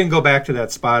 And we didn't go back to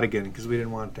that spot again because we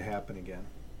didn't want it to happen again.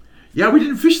 Yeah, we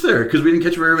didn't fish there because we didn't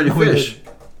catch very many fish.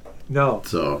 No.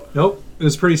 So nope, it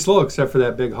was pretty slow except for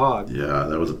that big hog. Yeah,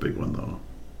 that was a big one though.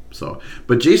 So,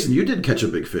 but Jason, you did catch a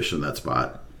big fish in that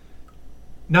spot.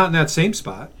 Not in that same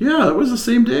spot. Yeah, it was the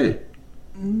same day.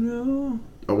 No.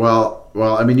 Well,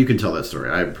 I mean, you can tell that story.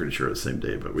 I'm pretty sure it was the same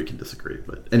day, but we can disagree.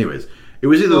 But anyways, it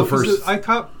was either the first. I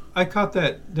caught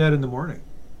that in the morning.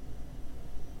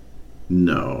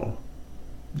 No.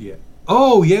 Yeah.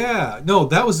 Oh yeah. No,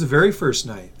 that was the very first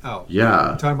night out. Yeah.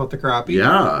 You're talking about the crappie.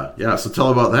 Yeah. So tell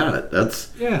about that.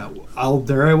 That's. Yeah.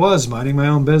 There I was minding my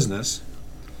own business,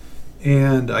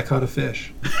 and I caught a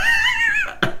fish.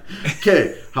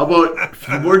 Okay. How about a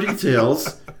few more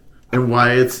details and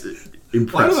why it's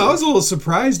impressive? I don't know. I was a little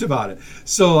surprised about it.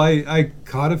 So I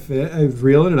caught a fish. I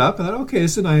reeled it up. And I thought, okay,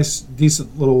 it's a nice,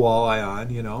 decent little walleye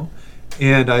on,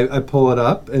 and I pull it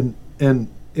up, and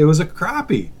it was a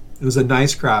crappie. It was a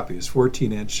nice crappie. It was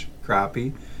 14-inch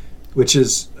crappie, which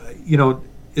is,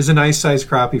 is a nice size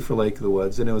crappie for Lake of the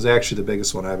Woods. And it was actually the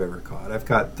biggest one I've ever caught. I've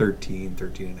caught 13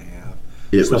 and a half.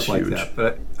 It stuff was like huge. that.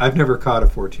 But I've never caught a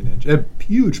 14-inch. It had a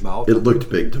huge mouth. It looked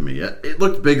big to me. It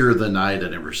looked bigger than I'd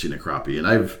ever seen a crappie.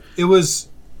 And It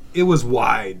was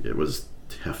wide. It was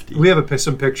hefty. We have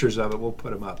some pictures of it. We'll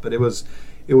put them up. But it was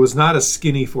not a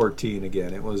skinny 14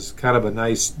 again. It was kind of a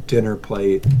nice dinner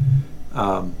plate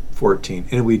 14.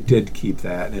 And we did keep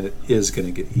that, and it is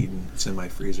going to get eaten. It's in my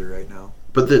freezer right now.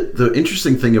 But the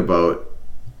interesting thing about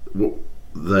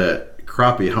the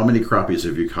crappie, how many crappies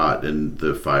have you caught in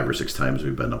the 5 or 6 times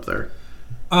we've been up there?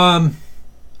 I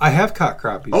have caught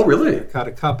crappies. Oh, really? I caught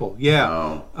a couple.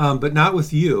 Yeah. Oh. But not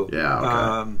with you.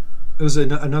 Yeah, okay. It was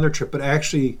another trip, but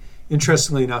actually,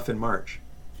 interestingly enough, in March.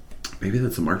 Maybe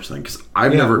that's a March thing, because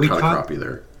I've never caught a crappie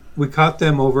there. We caught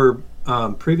them over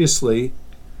previously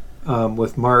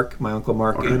with Mark, my Uncle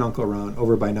Mark, and Uncle Ron,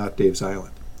 over by Not Dave's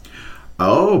Island.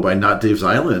 Oh, by Not Dave's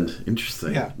Island.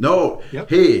 Interesting. Yeah. No. Yep.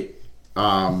 Hey.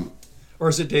 Or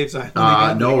is it Dave's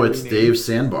Island? No, it's Dave's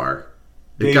Sandbar.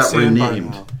 It got Sandbar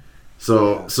renamed. now.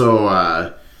 So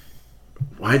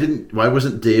why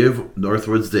wasn't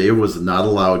Northwoods Dave was not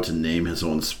allowed to name his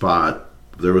own spot?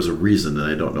 There was a reason,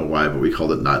 and I don't know why, but we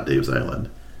called it Not Dave's Island.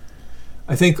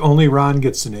 I think only Ron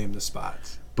gets to name the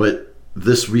spots. But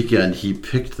this weekend he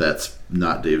picked that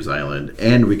Not Dave's Island,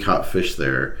 and we caught fish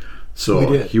there.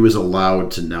 So he was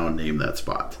allowed to now name that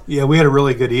spot. Yeah, we had a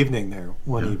really good evening there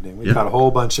one evening. We caught a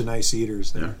whole bunch of nice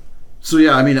eaters there. Yeah. So,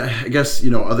 yeah, I mean, I guess,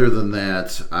 other than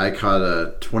that, I caught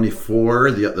a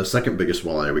 24, the second biggest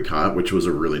walleye we caught, which was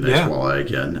a really nice walleye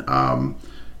again.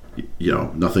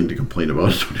 Nothing to complain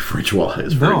about. A 24-inch walleye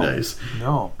is very nice.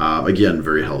 No. Again,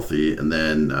 very healthy. And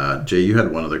then, Jay, you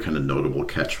had one other kind of notable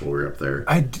catch while we were up there.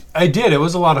 I did. It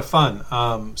was a lot of fun.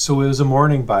 So it was a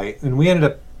morning bite, and we ended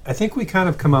up, I think we kind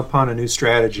of come upon a new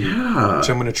strategy, which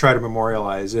I'm going to try to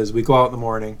memorialize, is we go out in the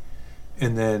morning,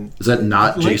 and then... Is that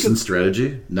not Jason's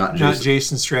strategy? Not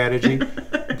Jason's strategy.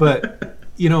 But,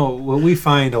 what we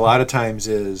find a lot of times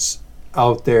is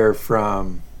out there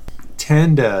from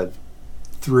 10 to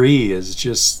 3 is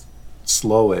just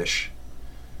slowish.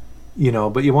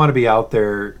 But you want to be out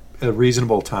there a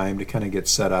reasonable time to kind of get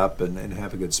set up and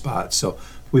have a good spot. So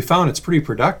we found it's pretty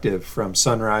productive from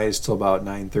sunrise till about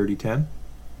 9:30, 10.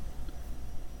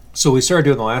 So we started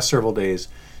doing the last several days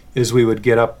is we would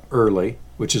get up early,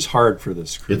 which is hard for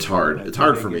this crew. It's hard. It's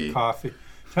hard for me. By the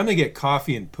time they get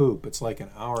coffee and poop, it's like an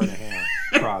hour and a half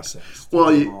process.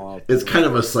 Well, it's kind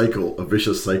of a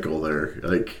vicious cycle there.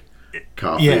 Like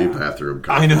coffee, bathroom,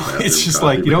 coffee, I know. Bathroom, it's just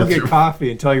coffee, like you don't bathroom. get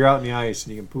coffee until you're out in the ice,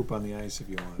 and you can poop on the ice if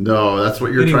you want. No, that's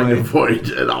what you're trying to avoid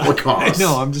at all costs. I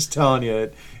know. I'm just telling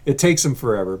you, it takes them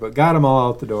forever, but got them all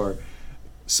out the door.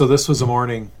 So this was a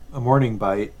morning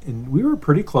bite, and we were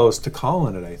pretty close to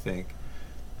calling it, I think.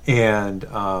 And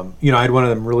I had one of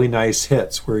them really nice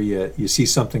hits where you see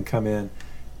something come in,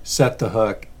 set the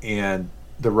hook, and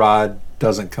the rod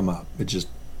doesn't come up. It just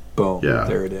boom,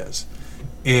 there it is.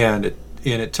 And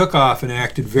and it took off and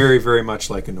acted very, very much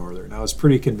like a northern. I was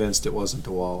pretty convinced it wasn't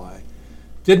the walleye.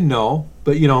 Didn't know,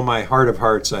 but my heart of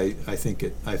hearts, I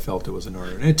felt it was a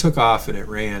northern. And it took off and it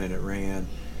ran,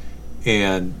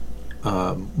 and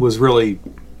was really,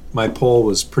 my pole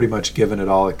was pretty much giving it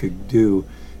all it could do.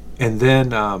 And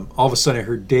then all of a sudden I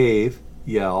heard Dave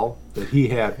yell that he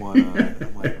had one on it.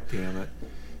 I'm like, damn it.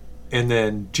 And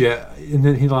then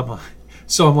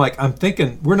I'm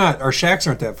thinking, our shacks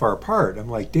aren't that far apart. I'm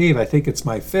like, Dave, I think it's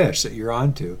my fish that you're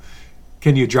onto.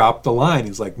 Can you drop the line?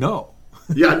 He's like, no.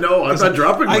 Yeah, no, I'm not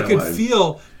dropping my line.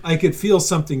 I could feel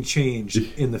something change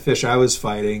in the fish I was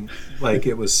fighting, like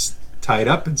it was tied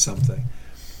up in something.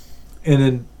 And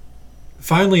then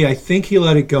finally, I think he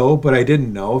let it go, but I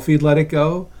didn't know if he'd let it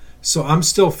go. So I'm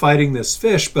still fighting this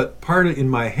fish, but in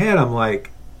my head, I'm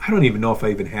like, I don't even know if I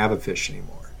even have a fish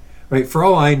anymore. Right? For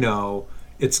all I know,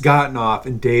 it's gotten off,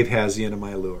 and Dave has the end of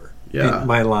my lure,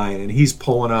 my line, and he's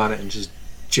pulling on it and just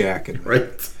jacking me.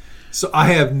 Right. So I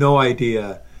have no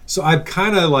idea. So I'm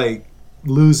kind of like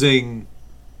losing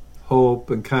hope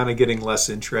and kind of getting less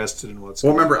interested in what's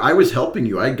going on. Well, remember, I was helping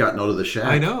you. I had gotten out of the shack.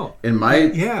 I know. And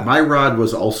my rod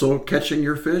was also catching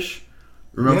your fish.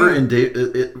 Remember? Yeah. And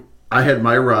Dave, I had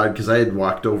my rod because I had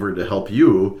walked over to help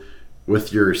you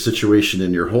with your situation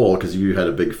in your hole because you had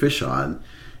a big fish on.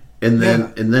 And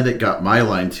then it got my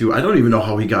line too. I don't even know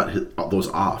how he got those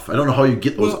off. I don't know how you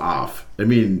get those off. I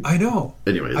mean, I know.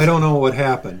 Anyways, I don't know what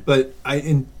happened, but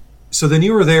so then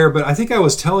you were there. But I think I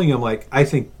was telling him, like, I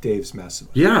think Dave's messing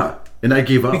with me. Yeah, and I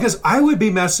gave up because I would be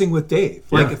messing with Dave.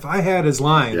 Like if I had his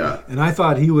line and I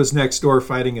thought he was next door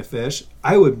fighting a fish,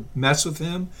 I would mess with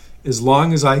him as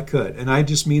long as I could, and I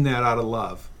just mean that out of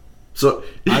love. So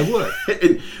I would,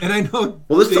 and I know.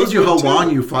 Well, this tells you how long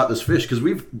you fought this fish because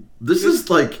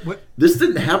this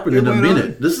didn't happen in a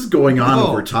minute. This is going on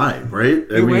over time, right?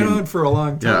 It went on for a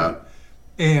long time.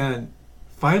 Yeah. And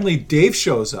finally, Dave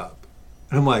shows up,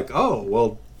 and I'm like, oh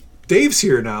well, Dave's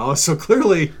here now, so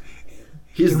clearly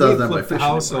he's not my fish. The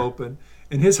house anymore. Open,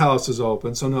 and his house is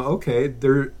open. So no, okay,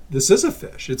 this is a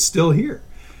fish. It's still here.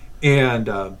 And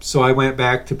so I went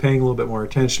back to paying a little bit more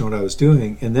attention to what I was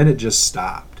doing, and then it just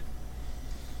stopped.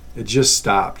 It just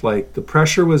stopped. Like the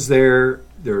pressure was there.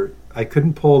 I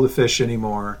couldn't pull the fish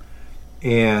anymore,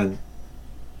 and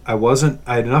I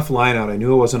had enough line out. I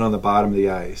knew it wasn't on the bottom of the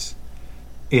ice,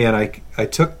 and I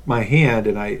took my hand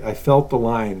and I felt the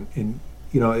line in,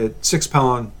 it's 6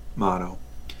 pound mono,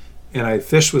 and I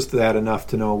fished with that enough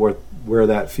to know where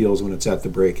that feels when it's at the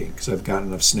breaking because I've gotten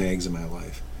enough snags in my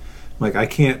life. I'm like, I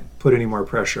can't put any more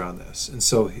pressure on this, and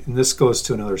this goes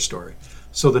to another story.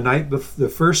 So the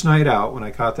first night out when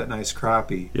I caught that nice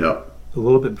crappie, a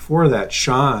little bit before that,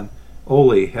 Sean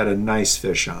Ole had a nice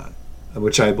fish on,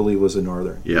 which I believe was a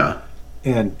northern. Yeah.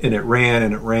 And it ran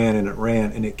and it ran and it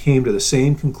ran, and it came to the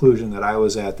same conclusion that I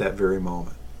was at that very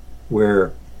moment,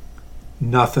 where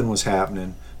nothing was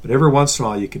happening. But every once in a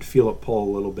while you could feel it pull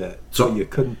a little bit, but you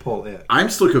couldn't pull it. I'm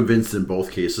still convinced in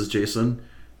both cases, Jason.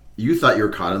 You thought you were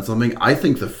caught on something. I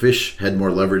think the fish had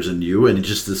more leverage than you, and it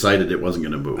just decided it wasn't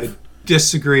going to move. I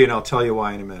disagree, and I'll tell you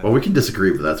why in a minute. Well, we can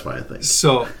disagree, but that's why I think.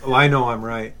 So, I know I'm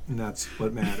right, and that's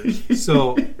what matters.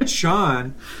 So,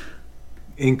 Sean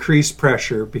increased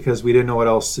pressure because we didn't know what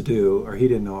else to do, or he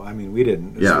didn't know. I mean, we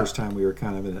didn't. It was the first time we were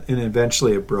kind of in it. And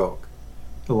eventually it broke.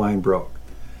 The line broke.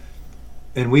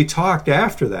 And we talked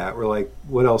after that. We're like,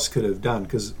 what else could have done?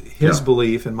 Because his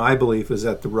belief and my belief is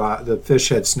that the fish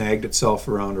had snagged itself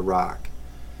around a rock.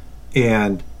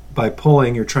 And by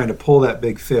pulling, you're trying to pull that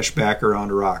big fish back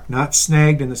around a rock. Not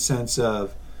snagged in the sense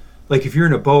of, like if you're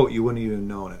in a boat, you wouldn't even have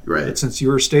known it. Right. But since you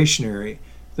were stationary,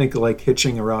 think of like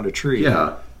hitching around a tree.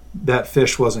 Yeah. That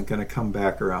fish wasn't going to come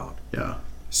back around. Yeah.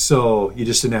 So you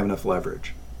just didn't have enough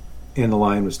leverage. And the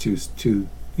line was too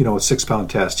a 6 pound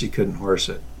test, you couldn't horse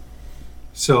it.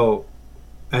 So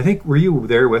I think, were you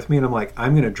there with me? And I'm like,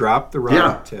 I'm going to drop the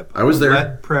rod tip. I was there.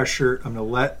 Let pressure. I'm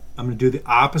going to do the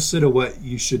opposite of what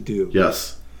you should do.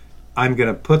 Yes. I'm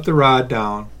going to put the rod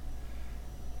down,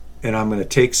 and I'm going to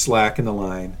take slack in the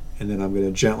line, and then I'm going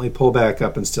to gently pull back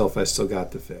up and still if I still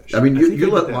got the fish. I mean,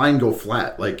 you let line go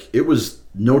flat. Like, it was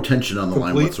no tension on the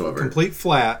line whatsoever. Complete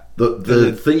flat.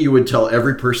 The thing you would tell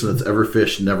every person that's ever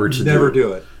fished never to do. Never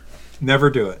do it. Never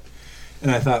do it. And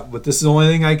I thought, but this is the only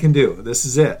thing I can do. This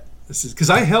is it. This is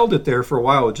because I held it there for a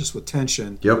while just with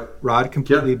tension. Yep. Rod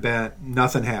completely bent.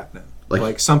 Nothing happening.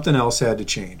 Like something else had to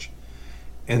change.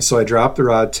 And so I dropped the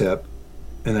rod tip,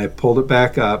 and I pulled it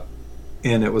back up,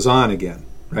 and it was on again,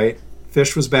 right?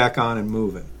 Fish was back on and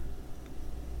moving.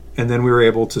 And then we were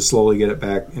able to slowly get it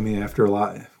back. I mean, after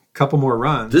a couple more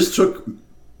runs. This took,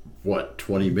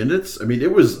 20 minutes? I mean,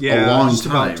 it was a long just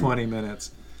time. about 20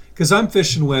 minutes. because I'm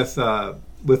fishing with a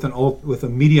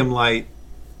medium light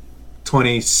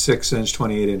 26-inch,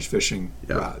 28-inch fishing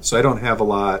rod, so I don't have a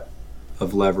lot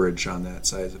of leverage on that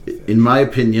size of a fish. In my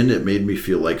opinion, it made me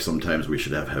feel like sometimes we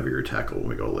should have heavier tackle when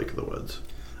we go Lake of the Woods.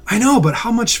 I know, but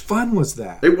how much fun was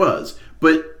that? It was,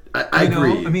 but I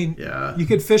agree. I mean, you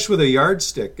could fish with a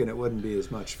yardstick and it wouldn't be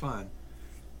as much fun.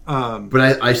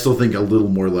 But I still think a little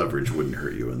more leverage wouldn't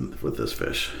hurt you with this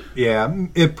fish. Yeah,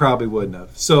 it probably wouldn't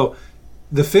have. So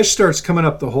the fish starts coming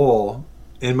up the hole,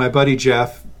 and my buddy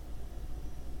Jeff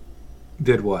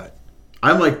did what?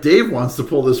 I'm like, Dave wants to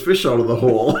pull this fish out of the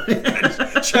hole.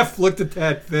 Jeff looked at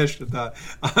that fish and thought,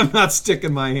 I'm not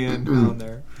sticking my hand down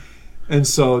there. And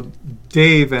so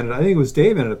Dave ended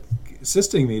up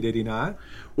assisting me, did he not?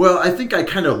 Well, I think I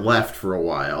kind of left for a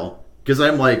while because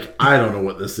I'm like, I don't know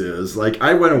what this is. Like,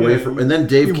 I went away and then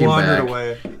Dave came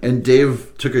back, and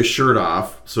Dave took his shirt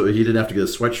off so he didn't have to get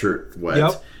his sweatshirt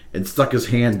wet, and stuck his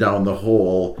hand down the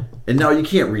hole. And now you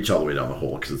can't reach all the way down the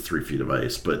hole because it's 3 feet of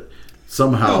ice, but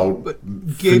somehow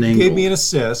gave me an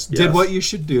assist, did what you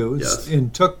should do,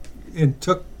 and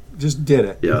just did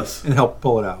it, and helped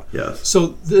pull it out. Yes. So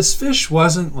this fish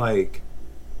wasn't like,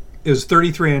 it was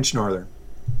 33-inch northern,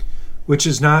 which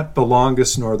is not the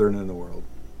longest northern in the world.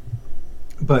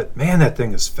 But man, that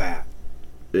thing is fat.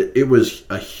 It was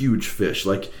a huge fish.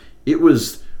 Like, it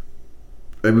was,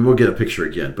 I mean, we'll get a picture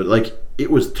again, but like, it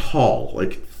was tall,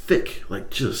 like thick, like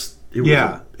just, it was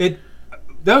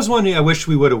that was one I wish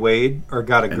we would have weighed or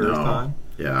got a girth on.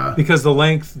 Yeah. Because the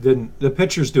length didn't, the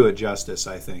pictures do it justice,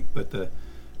 I think, but the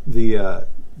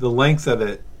length of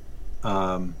it,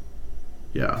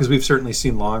 because we've certainly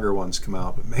seen longer ones come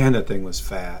out, but man, that thing was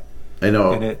fat. I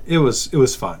know. And it was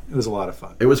fun. It was a lot of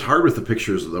fun. It was hard with the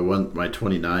pictures of my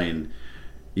 29.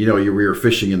 We were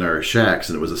fishing in our shacks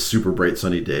and it was a super bright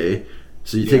sunny day.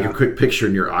 So you take a quick picture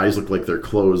and your eyes look like they're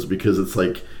closed because it's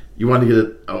like you want to get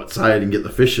it outside and get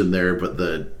the fish in there, but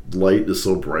the light is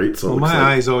so bright. So my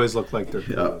eyes always look like they're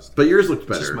closed. But yours looked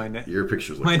better. Your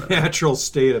pictures look better. My natural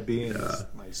state of being is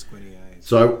my squinty eyes.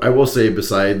 So I will say,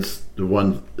 besides the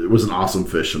one, it was an awesome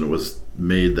fish and it was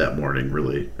made that morning,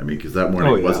 really. I mean, because that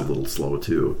morning was a little slow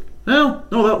too. Well,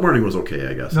 no, that morning was okay,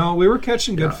 I guess. No, we were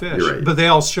catching good fish, you're right. But they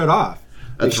all shut off.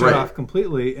 That's shut off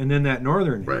completely, and then that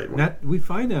northern, we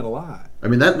find that a lot. I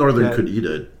mean, that northern could eat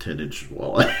a 10-inch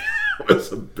walleye. It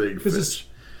was a big fish.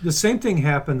 The same thing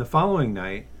happened the following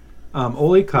night.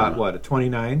 Ole caught a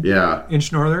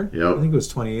 29-inch northern? Yep. I think it was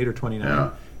 28 or 29.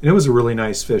 Yeah. And it was a really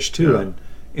nice fish too.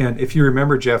 Yeah. And if you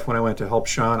remember, Jeff, when I went to help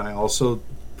Sean, I also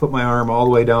put my arm all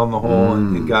the way down the hole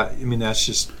and got. I mean, that's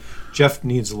just Jeff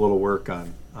needs a little work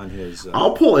on his.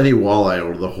 I'll pull any walleye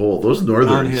out of the hole. Those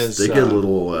northerns, they get a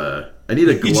little. I need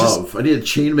a glove. I need a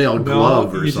chainmail glove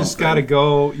or something. You just got to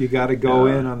go. You got to go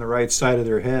in on the right side of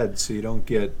their head so you don't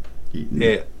get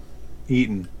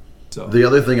eaten. So the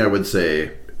other thing I would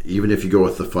say, even if you go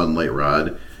with the fun light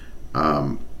rod,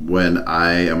 when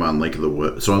I am on Lake of the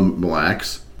Woods, so I'm Mille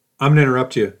Lacs. I'm going to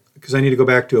interrupt you because I need to go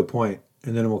back to a point,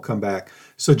 and then we'll come back.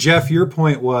 So Jeff, your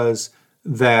point was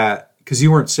that because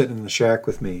you weren't sitting in the shack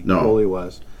with me, Ole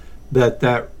was,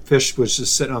 that fish was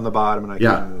just sitting on the bottom and I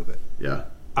couldn't move it. Yeah.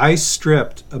 I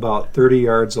stripped about 30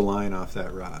 yards of line off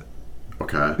that rod.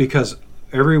 Okay. Because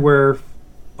everywhere,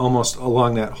 almost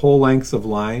along that whole length of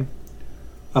line,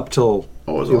 up till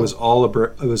it was all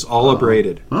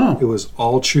abraded. Oh. It was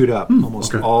all chewed up,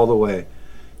 almost all the way.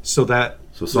 So that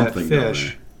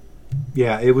fish,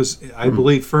 it was. I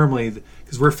believe firmly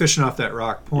because we're fishing off that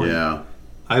rock point. Yeah.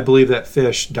 I believe that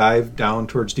fish dived down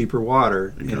towards deeper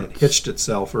water and it hitched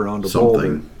itself around a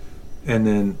boulder, and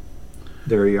then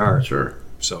there you are. Sure.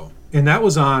 So, and that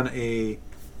was on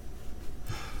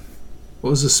what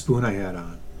was the spoon I had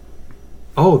on?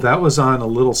 Oh, that was on a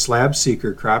little Slab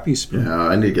Seeker crappie spoon. Yeah,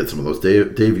 I need to get some of those.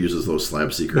 Dave uses those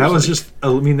Slab Seekers. That was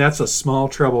that's a small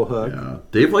treble hook. Yeah,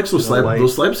 Dave likes those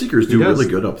those Slab Seekers. Do really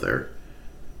good up there.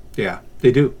 Yeah,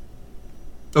 they do.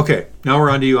 Okay, now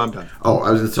we're on to you. I'm done. Oh,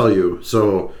 I was going to tell you.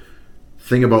 So,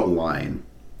 thing about line,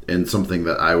 and something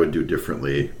that I would do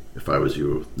differently if I was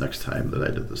you next time that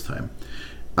I did this time.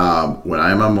 When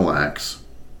I'm on Mille Lacs,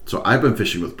 so I've been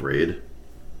fishing with braid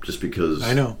just because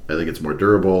I think it's more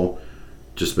durable.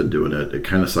 Just been doing it. It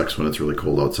kind of sucks when it's really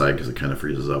cold outside because it kind of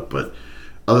freezes up. But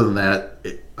other than that,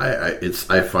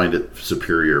 I find it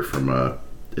superior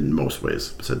in most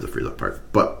ways besides the freeze up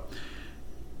part. But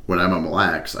when I'm on Mille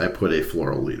Lacs, I put a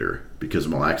floral leader because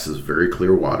Mille Lacs is very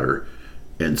clear water,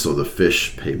 and so the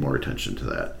fish pay more attention to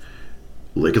that.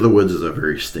 Lake of the Woods is a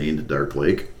very stained, dark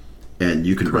lake, and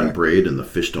you can run braid and the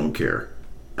fish don't care.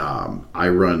 I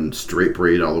run straight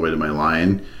braid all the way to my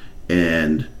line,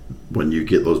 and when you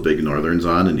get those big northerns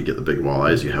on and you get the big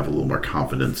walleyes, you have a little more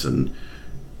confidence in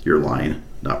your line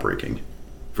not breaking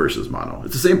versus mono.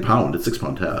 It's the same pound. It's 6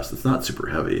 pound test. It's not super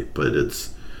heavy, but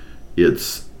it's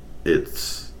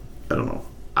I don't know.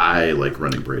 I like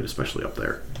running braid, especially up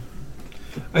there.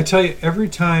 I tell you, every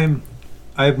time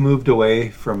I've moved away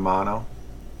from mono,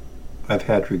 I've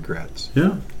had regrets.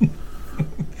 Yeah.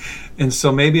 And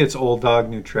so maybe it's old dog,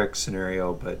 new trick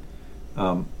scenario, but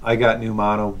I got new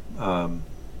mono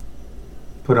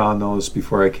put on those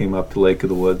before I came up to Lake of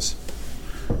the Woods,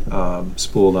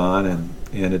 spooled on,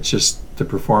 and it's just the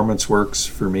performance works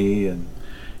for me. And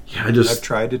yeah, I've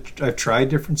tried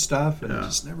different stuff, and it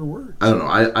just never worked. I don't know.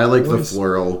 I like the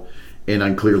floral, and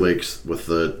on Clear Lakes with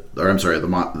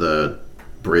the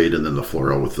braid and then the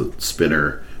floral with the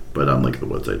spinner. But on Lake of the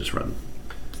Woods, I just run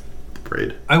the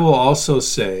braid. I will also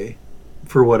say,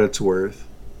 for what it's worth,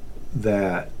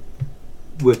 that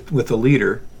with the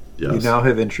leader, you now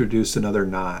have introduced another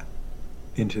knot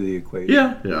into the equation.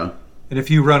 Yeah. And if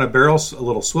you run a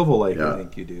little swivel like I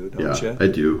think you do, don't you? I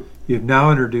do. You've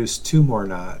now introduced 2 more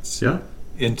knots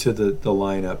into the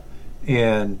lineup.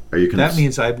 And that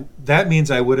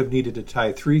means I would have needed to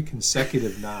tie 3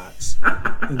 consecutive knots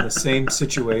in the same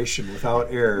situation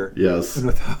without error. Yes. And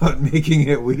without making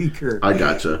it weaker. I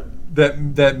gotcha.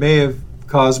 That may have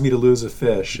caused me to lose a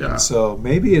fish. Yeah. And so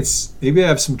maybe I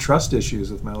have some trust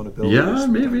issues with my own abilities. Yeah,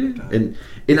 maybe.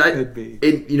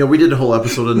 And we did a whole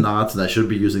episode of knots, and I should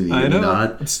be using the uni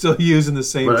knot. I'm still using the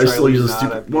same. But I still use a knot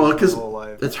stupid. Well, because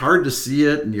it's hard to see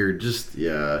it, and you're just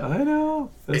I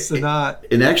know that's the knot.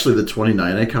 And actually, the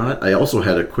 29 I caught, I also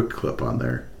had a quick clip on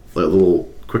there, like little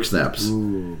quick snaps.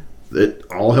 Ooh. It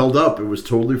all held up. It was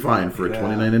totally fine for a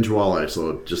 29-inch walleye.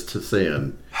 So just to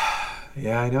saying.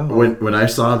 Yeah, I know. When I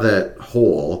saw that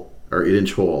hole, or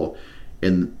 8-inch hole,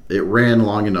 and it ran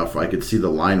long enough, I could see the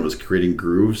line was creating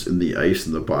grooves in the ice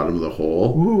in the bottom of the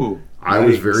hole. Ooh, I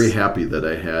was very happy that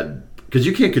I had, because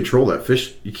you can't control that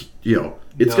fish. It's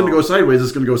going to go sideways.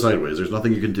 It's going to go sideways. There's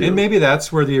nothing you can do. And maybe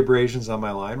that's where the abrasions on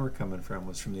my line were coming from,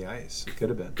 was from the ice. It could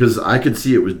have been. Because I could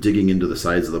see it was digging into the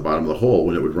sides of the bottom of the hole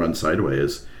when it would run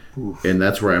sideways. Oof. And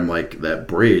that's where I'm like, that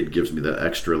braid gives me that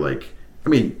extra, like, I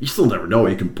mean, you still never know.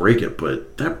 You can break it,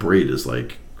 but that braid is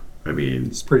like, I mean...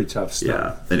 It's pretty tough stuff.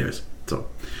 Yeah. Anyways,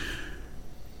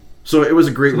 so it was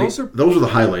a great week. Those were the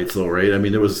highlights, though, right? I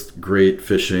mean, it was great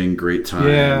fishing, great time.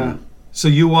 Yeah. So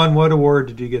you won. What award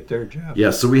did you get there, Jeff?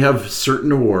 Yeah, so we have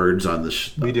certain awards on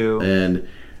the we do. And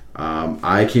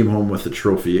I came home with a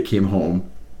trophy. It came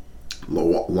home,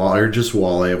 largest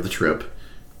walleye of the trip,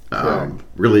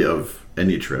 really of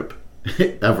any trip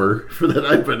ever that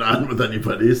I've been on with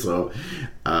anybody. So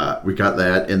we got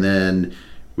that. And then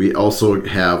we also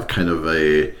have kind of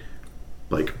a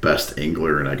best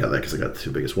angler, and I got that because I got the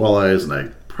 2 biggest walleyes, and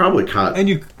I probably caught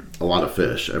a lot of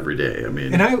fish every day. I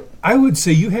mean, and I would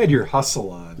say you had your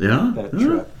hustle on that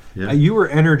trip. Yeah. You were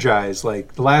energized.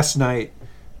 Like last night,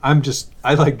 I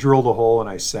drilled a hole and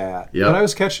I sat. Yep. But I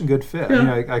was catching good fish.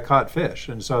 Yeah. I caught fish,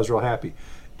 and so I was real happy.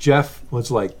 Jeff was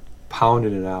like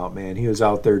pounding it out, man. He was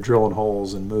out there drilling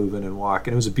holes and moving and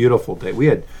walking. It was a beautiful day. We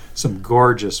had some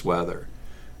gorgeous weather.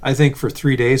 I think for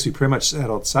 3 days we pretty much sat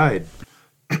outside.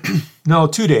 No,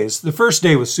 2 days. The first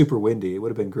day was super windy. It would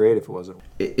have been great if it wasn't.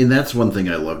 And that's one thing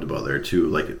I loved about there too.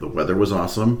 Like, the weather was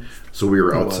awesome, so we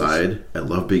were outside. I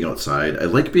love being outside. I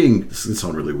like being, this is going to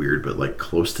sound really weird, but like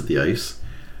close to the ice.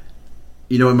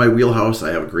 In my wheelhouse,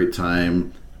 I have a great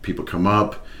time. People come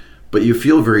up, but you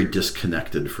feel very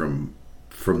disconnected from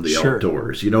the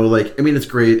outdoors. It's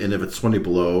great, and if it's 20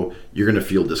 below, you're going to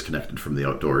feel disconnected from the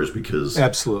outdoors because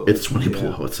absolutely it's 20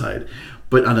 below outside.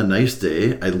 But on a nice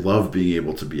day, I love being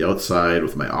able to be outside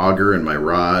with my auger and my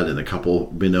rod and a couple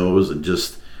minnows and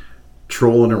just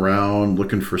trolling around,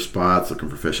 looking for spots, looking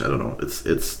for fish. I don't know.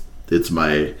 It's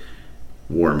my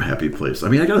warm, happy place. I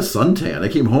mean, I got a suntan. I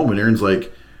came home and Aaron's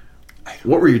like,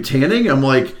 "What were you tanning?" I'm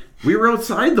like, "We were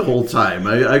outside the whole time."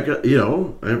 I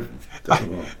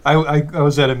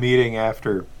was at a meeting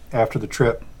after the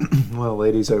trip. One of the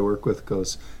ladies I work with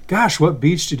goes, "Gosh, what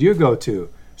beach did you go to?"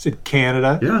 I said,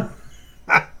 "Canada." Yeah.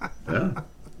 Yeah.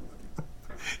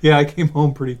 Yeah, I came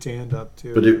home pretty tanned up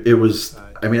too. But it was,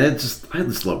 I mean, I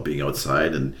just love being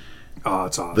outside, and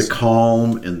it's awesome. The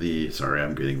calm and sorry,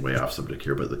 I'm getting way off subject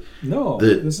here, but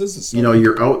this is a subject.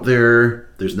 You're out there,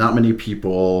 there's not many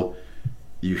people,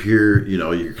 you hear,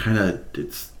 you're kind of,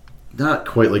 it's not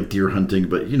quite like deer hunting,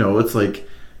 but it's like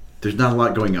there's not a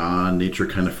lot going on. Nature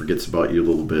kind of forgets about you a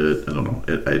little bit. I don't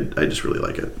know. I just really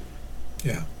like it.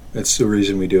 Yeah, that's the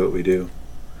reason we do what we do.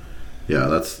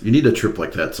 Yeah, you need a trip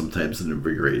like that sometimes to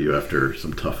invigorate you after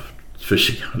some tough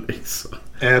fishing outings. So.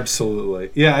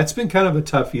 Absolutely. Yeah, it's been kind of a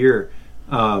tough year.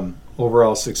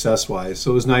 overall success wise.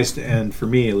 So it was nice to end, for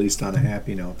me at least, on a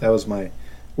happy note. That was my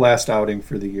last outing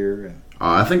for the year.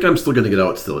 I think I'm still going to get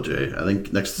out still, Jay. I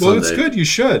think next Sunday. Well, it's good. You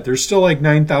should. There's still like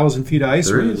 9,000 feet of ice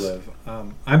There where you is. live.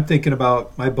 I'm thinking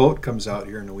about my boat comes out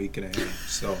here in a week and a half,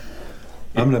 so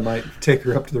I'm gonna might take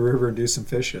her up to the river and do some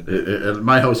fishing. At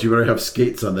my house, you better have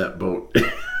skates on that boat.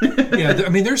 Yeah, I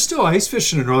mean, there's still ice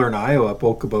fishing in northern Iowa, up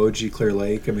Okoboji, Clear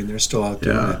Lake. I mean, they're still out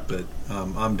doing Yeah. it, but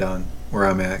I'm done where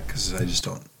I'm at because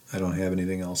I don't have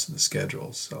anything else in the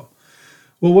schedule. So,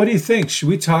 well, what do you think? Should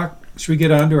we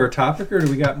get on to our topic, or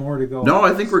do we got more to go? No,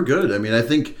 I think we're good. I mean, I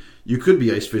think you could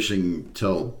be ice fishing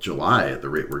till July at the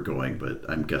rate we're going, but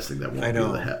I'm guessing that won't be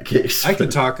the case. I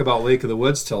could talk about Lake of the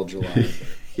Woods till July.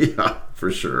 Yeah,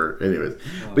 for sure. Anyways,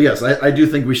 but yes, I do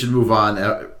think we should move on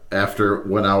after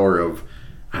 1 hour of,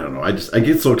 I don't know. I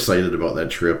get so excited about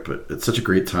that trip. It's such a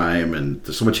great time, and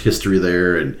there's so much history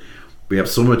there, and we have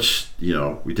so much.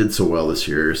 We did so well this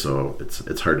year, so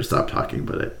it's hard to stop talking.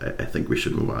 But I think we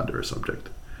should move on to our subject.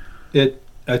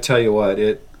 I tell you what,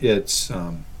 it's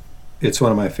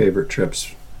one of my favorite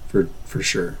trips for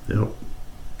sure. Yep.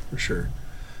 For sure.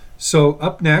 So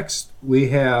up next we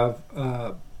have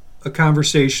a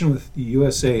conversation with the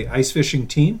USA ice fishing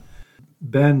team,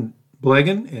 Ben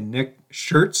Blegan and Nick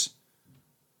Schertz.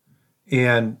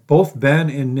 And both Ben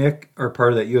and Nick are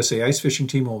part of that USA ice fishing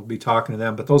team. We'll be talking to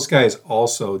them, but those guys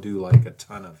also do like a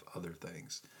ton of other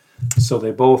things. So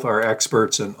they both are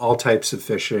experts in all types of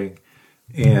fishing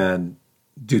and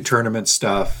do tournament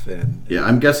stuff. And yeah,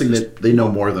 I'm guessing that they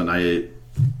know more than I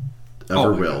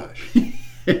ever will.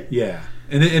 Yeah.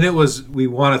 And it was, we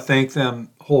want to thank them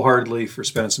wholeheartedly for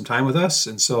spending some time with us.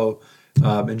 And so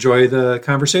enjoy the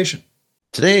conversation.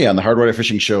 Today on the Hardwater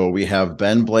Fishing Show, we have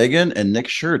Ben Blegan and Nick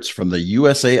Schertz from the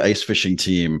USA Ice Fishing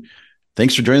Team.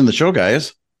 Thanks for joining the show,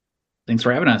 guys. Thanks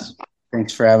for having us.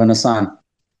 Thanks for having us on.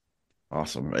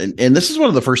 Awesome. And this is one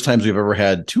of the first times we've ever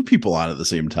had two people on at the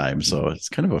same time. So it's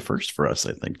kind of a first for us,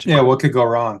 I think, too. Yeah, what could go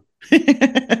wrong? All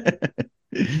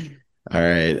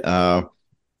right.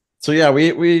 So yeah,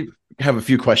 we have a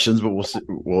few questions, but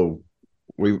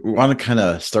we want to kind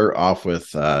of start off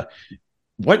with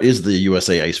what is the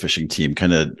USA Ice Fishing Team?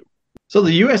 So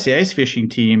the USA Ice Fishing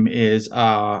Team is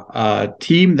a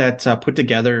team that's put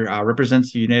together,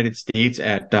 represents the United States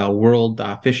at world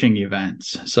fishing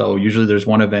events. So usually there's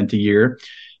one event a year.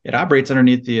 It operates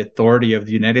underneath the authority of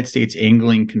the United States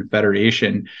Angling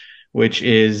Confederation, which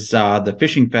is the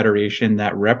fishing federation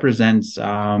that represents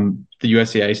the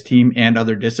USA Ice Team and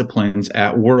other disciplines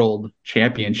at world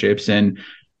championships. And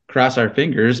cross our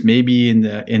fingers, maybe in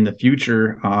the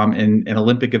future in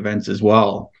Olympic events as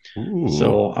well. Ooh.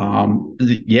 So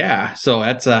so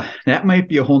that might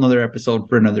be a whole nother episode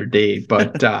for another day,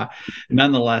 but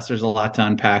nonetheless there's a lot to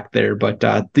unpack there. But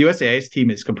the USA Ice Team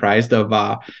is comprised of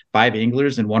 5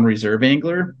 anglers and 1 reserve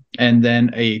angler, and then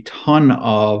a ton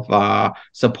of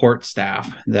support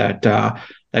staff that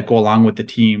go along with the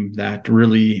team that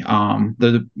really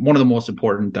they're one of the most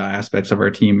important aspects of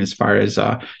our team as far as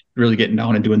really getting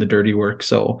down and doing the dirty work.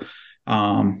 So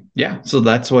so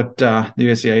that's what the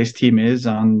USA Ice Team is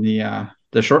on the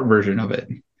short version of it.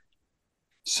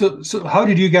 So how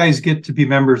did you guys get to be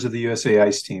members of the USA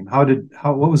Ice Team?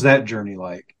 What was that journey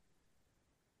like?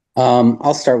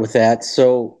 I'll start with that.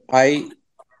 So I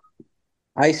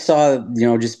saw,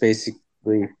 just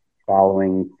basically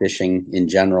following fishing in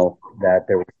general, that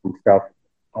there was some stuff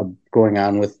going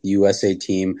on with the USA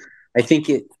Team. I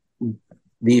think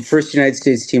the first United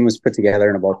States team was put together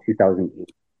in about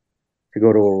 2008 to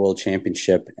go to a world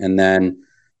championship. And then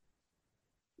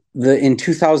in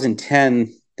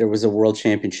 2010, there was a world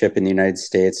championship in the United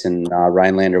States in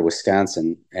Rhinelander,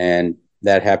 Wisconsin. And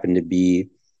that happened to be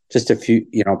just a few,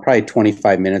 probably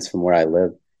 25 minutes from where I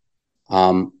live.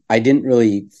 I didn't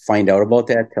really find out about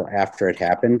that till after it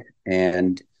happened.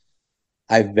 And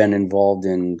I've been involved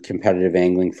in competitive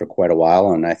angling for quite a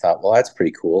while. And I thought, well, that's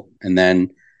pretty cool. And then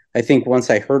I think once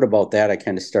I heard about that, I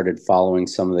kind of started following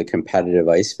some of the competitive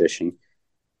ice fishing,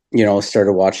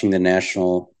 started watching the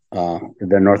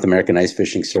North American ice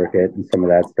fishing circuit and some of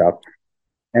that stuff.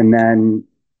 And then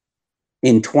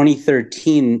in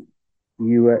 2013,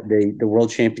 the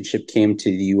World Championship came to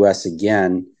the U.S.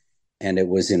 again, and it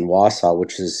was in Wausau,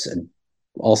 which is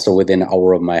also within an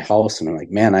hour of my house. And I'm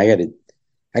like, man, I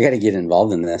got to get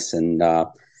involved in this. And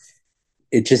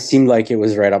it just seemed like it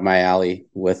was right up my alley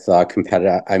with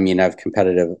competitive. I mean, I've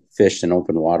competitive fished in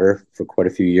open water for quite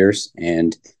a few years,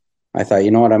 and I thought,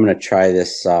 you know what, I'm going to try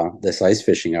this ice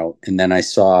fishing out. And then I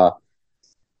saw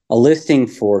a listing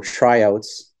for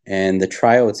tryouts, and the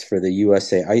tryouts for the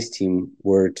USA Ice team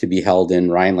were to be held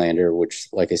in Rhinelander, which,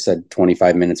 like I said,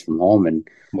 25 minutes from home. And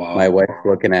my wife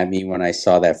looking at me when I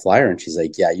saw that flyer, and she's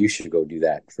like, "Yeah, you should go do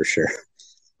that for sure."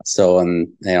 So,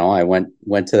 and I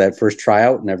went to that first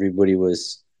tryout, and everybody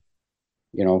was,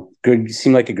 good.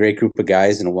 Seemed like a great group of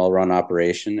guys and a well-run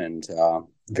operation, and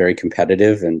very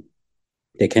competitive. And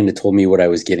they kind of told me what I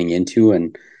was getting into,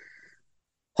 and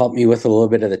helped me with a little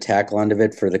bit of the tackle end of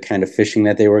it for the kind of fishing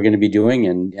that they were going to be doing.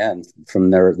 And yeah, and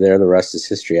from there, the rest is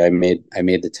history. I made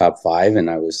the top 5, and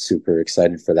I was super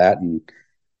excited for that. And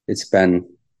it's been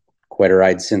quite a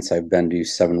ride since. I've been to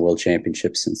 7 world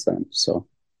championships since then. So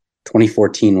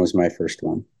 2014 was my first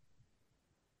one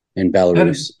in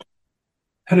Belarus.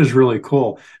 That is really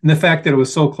cool. And the fact that it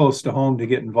was so close to home to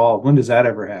get involved, when does that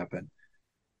ever happen?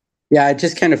 Yeah, it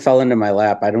just kind of fell into my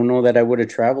lap. I don't know that I would have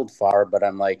traveled far, but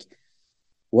I'm like,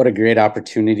 what a great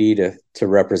opportunity to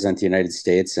represent the United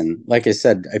States. And like I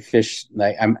said, I fish.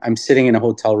 Like I'm sitting in a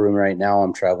hotel room right now.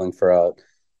 I'm traveling for a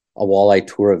walleye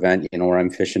tour event, where I'm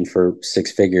fishing for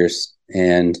 6 figures.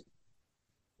 And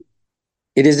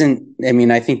it isn't. I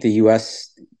mean, I think the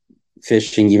U.S.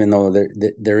 fishing, even though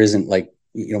there isn't like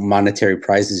monetary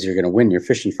prizes you're going to win, you're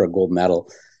fishing for a gold medal.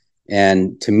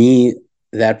 And to me,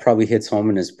 that probably hits home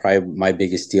and is probably my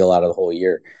biggest deal out of the whole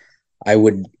year. I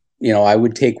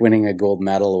would take winning a gold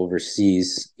medal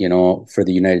overseas, for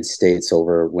the United States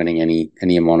over winning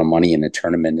any amount of money in a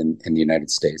tournament in the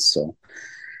United States. So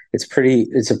it's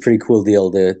a pretty cool deal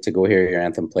to go hear your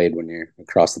anthem played when you're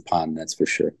across the pond. That's for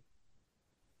sure.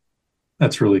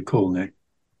 That's really cool, Nick.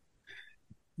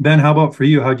 Ben, how about for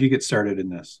you? How'd you get started in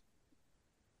this?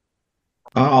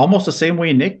 Almost the same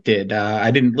way Nick did.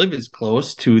 I didn't live as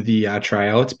close to the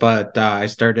tryouts, but I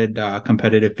started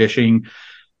competitive fishing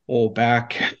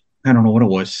back, I don't know what it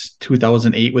was,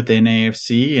 2008 with the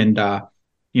NAFC,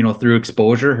 and through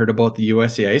exposure, heard about the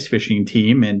USA ice fishing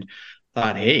team and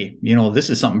thought, hey, this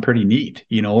is something pretty neat.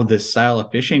 This style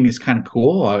of fishing is kind of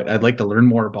cool. I'd like to learn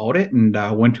more about it, and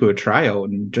went to a tryout.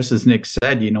 And just as Nick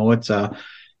said, it's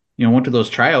went to those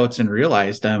tryouts and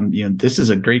realized, this is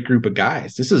a great group of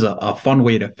guys. This is a fun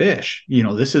way to fish.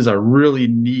 This is a really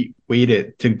neat way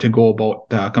to go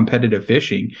about competitive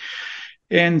fishing.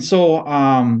 And so,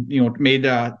 made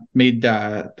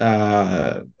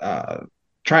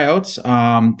tryouts.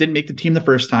 Didn't make the team the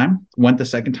first time. Went the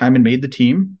second time and made the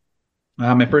team.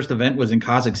 My first event was in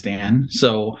Kazakhstan,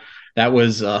 so that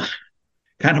was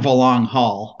kind of a long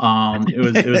haul. It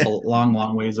was a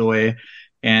long ways away,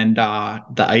 and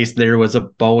the ice there was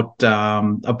about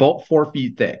 4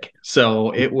 feet thick.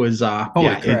 So it was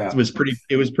it was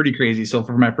pretty crazy. So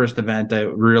for my first event,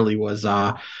 it really was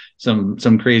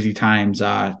some crazy times.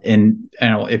 And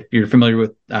if you're familiar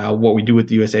with what we do with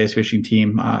the USA Ice fishing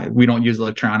team, we don't use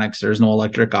electronics. There's no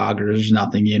electric augers. There's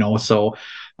nothing. So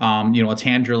it's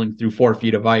hand drilling through 4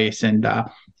 feet of ice, and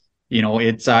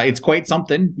it's quite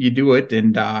something. You do it,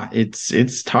 and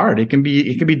it's hard. It can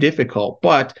be difficult,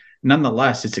 but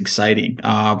nonetheless, it's exciting.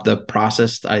 The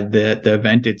process, the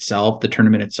event itself, the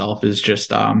tournament itself is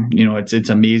just it's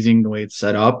amazing the way it's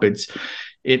set up.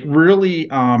 It really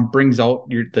brings out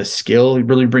the skill. It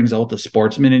really brings out the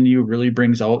sportsman in you. Really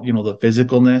brings out the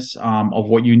physicalness of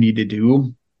what you need to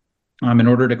do in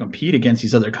order to compete against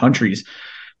these other countries.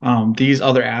 These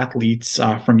other athletes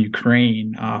from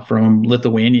Ukraine, from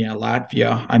Lithuania,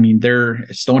 Latvia, they're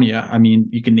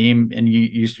Estonia. You can name any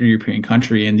Eastern European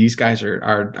country, and these guys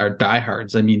are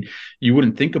diehards. You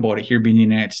wouldn't think about it here being the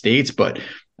United States, but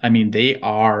they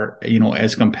are,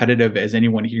 as competitive as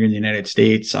anyone here in the United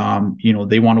States.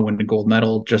 They want to win the gold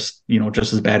medal just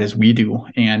as bad as we do.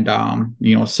 And,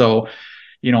 so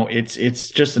it's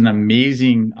just an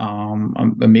amazing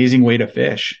way to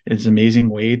fish. It's an amazing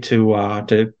way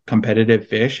to competitive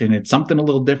fish, and it's something a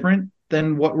little different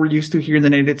than what we're used to here in the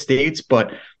United States.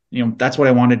 But that's what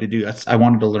I wanted to do. I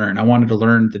wanted to learn. I wanted to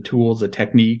learn the tools, the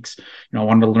techniques. I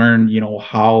wanted to learn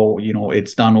how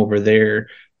it's done over there.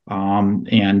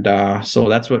 So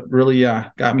that's what really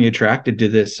got me attracted to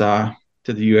this to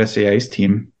the USA Ice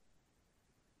team.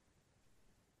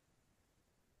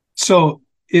 So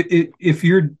if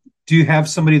do you have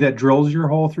somebody that drills your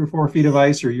hole through 4 feet of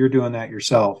ice, or you're doing that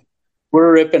yourself?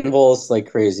 We're ripping holes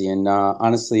like crazy. And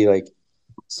honestly, like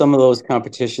some of those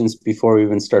competitions before we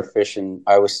even start fishing,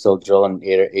 I was still drilling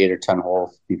eight or 10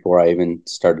 holes before I even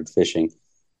started fishing.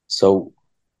 So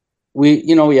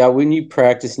when you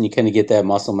practice and you kind of get that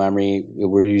muscle memory,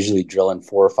 we're usually drilling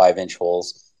 4 or 5 inch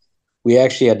holes. We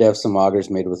actually had to have some augers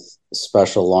made with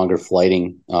special longer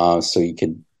flighting, so you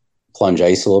could plunge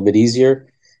ice a little bit easier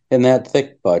and that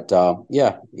thick. But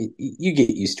you get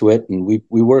used to it, and we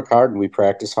work hard and we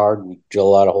practice hard and we drill a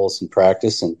lot of holes in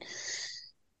practice. And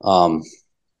Um,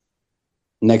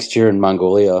 Next year in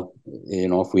Mongolia,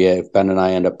 if Ben and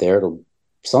I end up there, it'll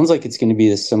sounds like it's going to be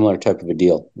a similar type of a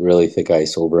deal. Really thick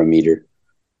ice over a meter.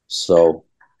 So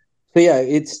yeah,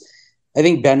 I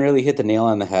think Ben really hit the nail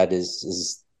on the head.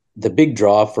 Is the big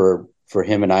draw for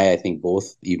him and I think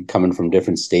both, even coming from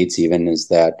different states, even is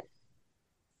that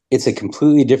it's a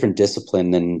completely different discipline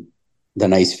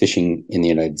than ice fishing in the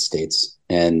United States,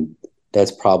 and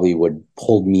that's probably what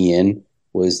pulled me in,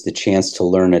 was the chance to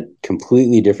learn a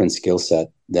completely different skill set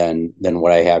than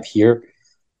what I have here.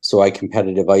 So I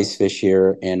competitive ice fish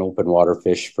here and open water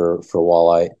fish for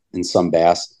walleye and some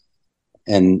bass,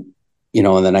 and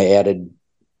and then I added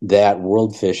that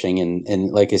world fishing,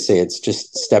 and like I say, it's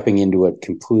just stepping into a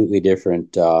completely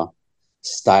different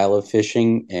style of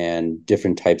fishing and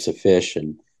different types of fish,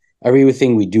 and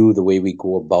everything we do, the way we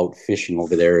go about fishing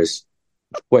over there is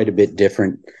quite a bit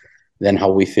different than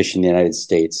how we fish in the United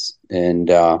States.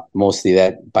 And mostly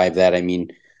that, by that I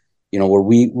mean, where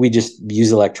we just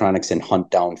use electronics and hunt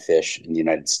down fish in the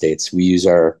United States. We use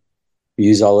all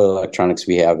the electronics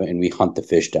we have and we hunt the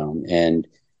fish down. And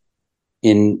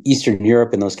in Eastern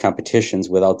Europe, in those competitions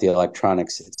without the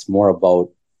electronics, it's more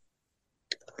about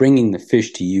bringing the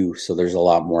fish to you. So there's a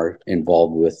lot more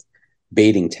involved with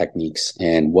baiting techniques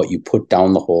and what you put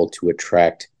down the hole to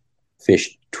attract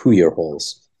fish to your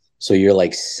holes. So you're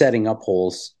like setting up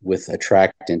holes with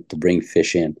attractant to bring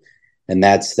fish in. And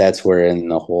that's where in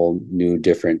the whole new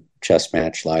different chess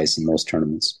match lies in those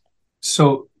tournaments.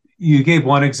 So you gave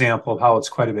one example of how it's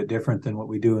quite a bit different than what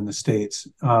we do in the States.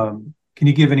 Can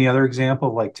you give any other example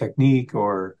of like technique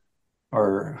or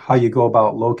how you go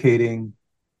about locating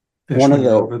fish when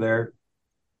you're over there?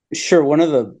 Sure. One of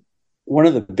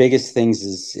the biggest things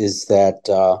is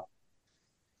that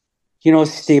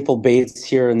staple baits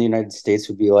here in the United States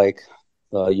would be like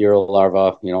Euro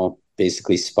larva,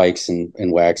 basically spikes and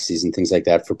waxies and things like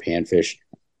that for panfish.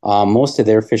 Most of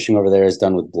their fishing over there is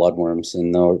done with bloodworms,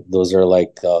 and those are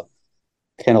like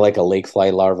kind of like a lake fly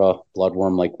larva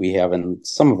bloodworm like we have in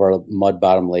some of our mud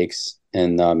bottom lakes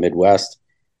in the Midwest.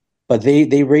 But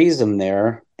they raise them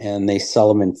there and they sell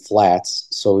them in flats.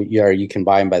 So you can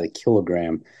buy them by the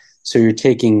kilogram. So you're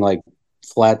taking like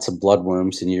flats of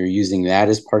bloodworms and you're using that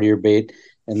as part of your bait.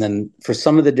 And then for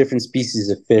some of the different species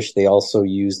of fish, they also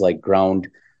use like ground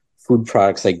food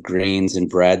products like grains and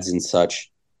breads and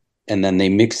such. And then they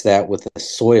mix that with the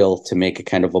soil to make a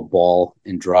kind of a ball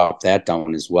and drop that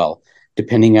down as well.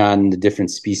 Depending on the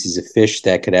different species of fish,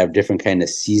 that could have different kind of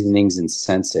seasonings and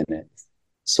scents in it.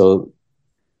 So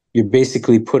you're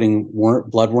basically putting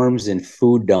bloodworms and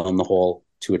food down the hole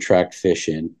to attract fish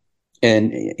in.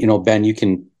 And, Ben, you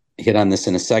can hit on this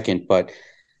in a second, but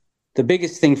the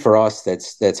biggest thing for us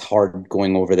that's hard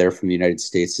going over there from the United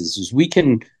States is we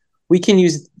can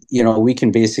use, we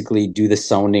can basically do the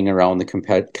sounding around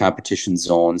the competition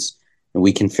zones, and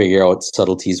we can figure out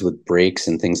subtleties with breaks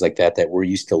and things like that we're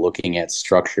used to looking at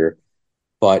structure.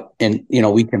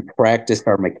 We can practice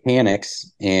our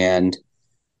mechanics and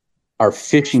our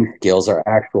fishing skills, our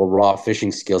actual raw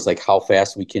fishing skills, like how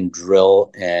fast we can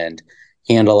drill and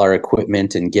handle our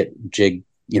equipment and get jig,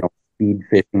 speed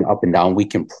fishing up and down. We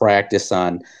can practice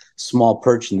on small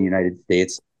perch in the United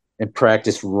States and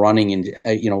practice running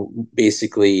and,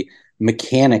 basically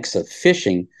mechanics of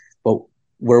fishing. But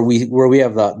where we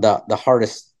have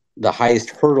the highest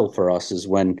hurdle for us is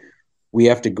when we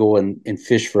have to go and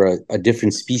fish for a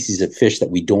different species of fish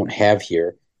that we don't have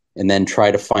here, and then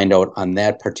try to find out on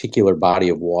that particular body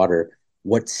of water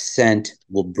what scent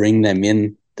will bring them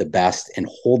in the best and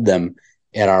hold them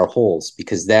at our holes,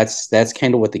 because that's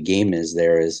kind of what the game is.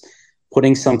 There is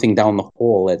putting something down the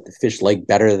hole that the fish like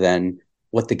better than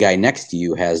what the guy next to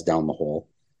you has down the hole.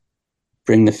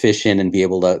 Bring the fish in and be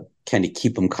able to kind of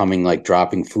keep them coming, like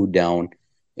dropping food down.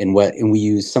 And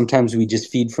sometimes we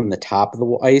just feed from the top of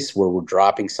the ice where we're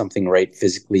dropping something right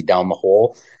physically down the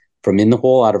hole from in the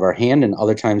hole out of our hand. And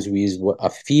other times we use a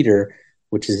feeder,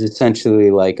 which is essentially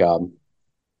like,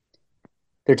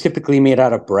 they're typically made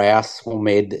out of brass,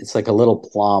 homemade. It's like a little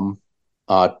plum,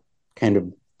 kind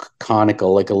of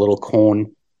conical, like a little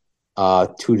cone,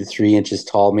 2 to 3 inches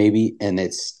tall, maybe. And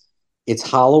it's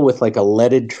hollow with like a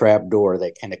leaded trap door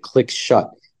that kind of clicks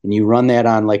shut. And you run that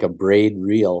on like a braid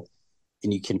reel,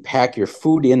 and you can pack your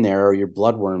food in there or your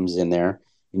bloodworms in there,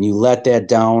 and you let that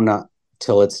down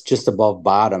till it's just above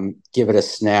bottom, give it a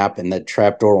snap, and the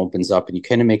trap door opens up, and you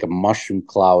kind of make a mushroom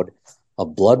cloud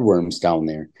of bloodworms down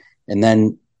there. And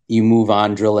then you move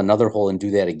on, drill another hole, and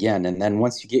do that again. And then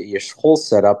once you get your hole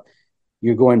set up,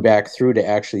 you're going back through to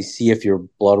actually see if your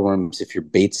bloodworms, if your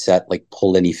bait set, like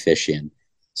pull any fish in.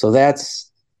 So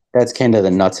that's that's kind of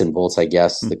the nuts and bolts, I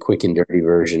guess, the quick and dirty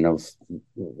version of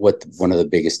what one of the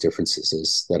biggest differences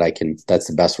is that's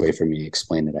the best way for me to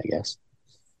explain it, I guess.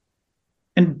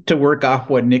 And to work off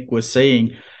what Nick was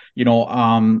saying,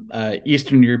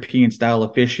 Eastern European style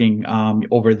of fishing,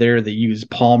 over there, they use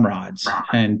palm rods,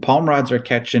 and palm rods are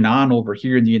catching on over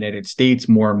here in the United States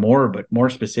more and more, but more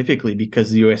specifically because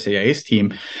the USAIS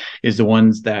team is the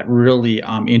ones that really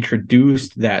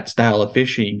introduced that style of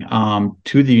fishing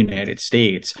to the United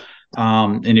States.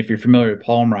 And if you're familiar with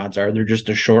palm rods, they're just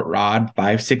a short rod,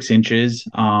 5-6 inches.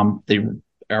 They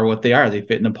are what they are. They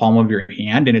fit in the palm of your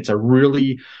hand, and it's a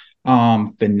really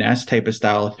finesse type of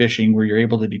style of fishing where you're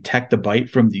able to detect the bite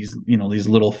from these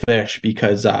little fish,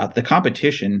 because the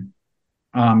competition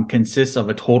consists of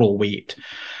a total weight.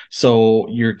 So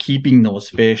you're keeping those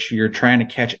fish, you're trying to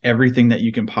catch everything that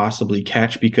you can possibly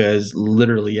catch, because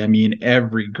literally, I mean,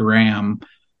 every gram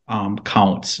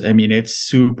counts. I mean, it's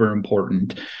super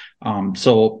important.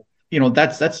 So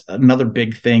that's another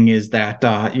big thing, is that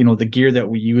the gear that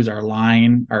we use, our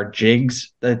line, our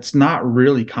jigs, that's not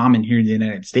really common here in the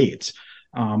United States.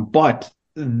 But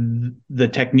the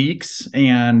techniques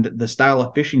and the style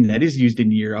of fishing that is used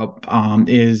in Europe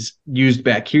is used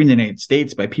back here in the United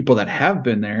States by people that have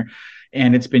been there,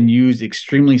 and it's been used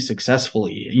extremely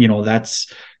successfully.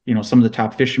 That's some of the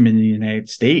top fishermen in the United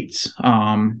States,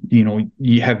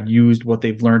 you have used what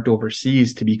they've learned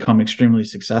overseas to become extremely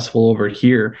successful over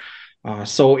here.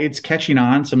 So it's catching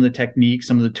on. Some of the techniques,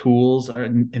 some of the tools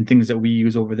and things that we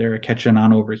use over there are catching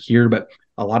on over here. But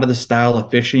a lot of the style of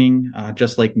fishing,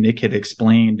 just like Nick had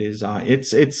explained, is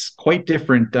it's quite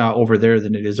different over there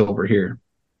than it is over here.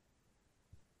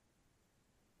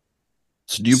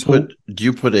 So do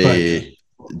you put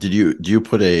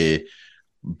a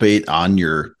bait on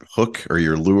your hook or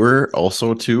your lure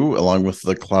also too, along with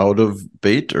the cloud of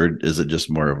bait, or is it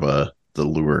just more of the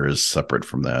lure is separate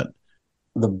from that?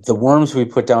 The worms we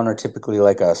put down are typically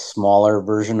like a smaller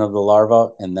version of the larva,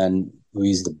 and then we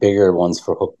use the bigger ones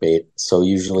for hook bait. So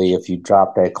usually if you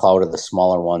drop that cloud of the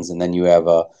smaller ones, and then you have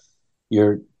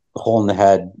you're holding the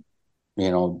head,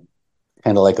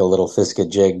 kind of like a little Fiska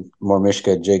jig,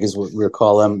 Mormishka jig is what we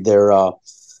call them. They're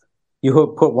you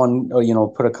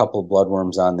put a couple of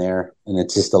bloodworms on there, and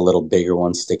it's just a little bigger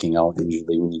one sticking out.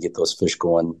 Usually when you get those fish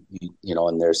going,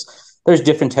 and there's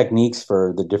different techniques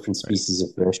for the different species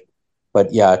of fish.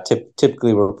 But yeah,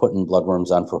 typically we're putting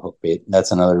bloodworms on for hook bait.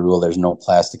 That's another rule. There's no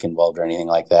plastic involved or anything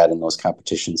like that in those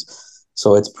competitions.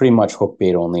 So it's pretty much hook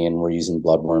bait only, and we're using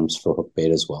bloodworms for hook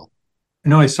bait as well. I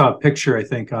know I saw a picture, I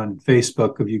think, on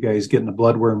Facebook of you guys getting the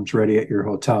bloodworms ready at your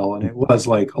hotel, and it was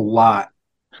like a lot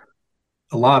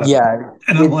of them.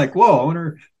 And I'm like, whoa, I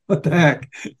wonder what the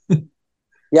heck.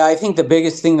 Yeah, I think the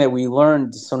biggest thing that we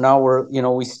learned, so now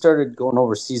we started going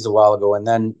overseas a while ago, and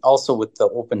then also with the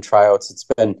open tryouts, it's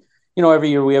been,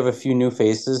 every year we have a few new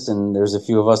faces, and there's a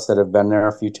few of us that have been there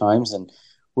a few times, and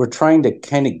we're trying to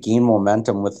kind of gain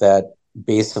momentum with that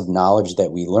base of knowledge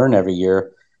that we learn every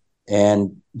year.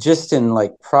 And just in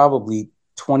like probably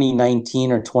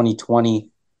 2019 or 2020,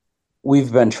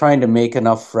 we've been trying to make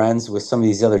enough friends with some of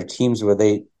these other teams where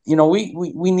they,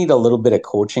 we need a little bit of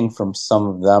coaching from some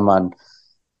of them on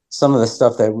some of the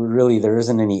stuff that really there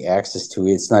isn't any access to.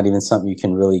 It's not even something you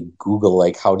can really Google,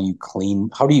 like how do you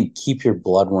keep your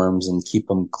bloodworms and keep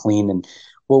them clean. And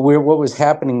what was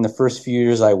happening the first few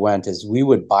years I went is we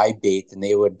would buy bait, and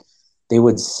they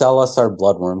would sell us our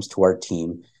bloodworms to our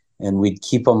team, and we'd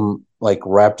keep them like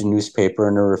wrapped in newspaper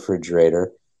in a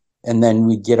refrigerator. And then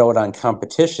we'd get out on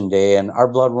competition day, and our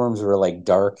bloodworms were like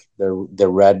dark. They're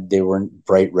red. They weren't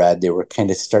bright red. They were kind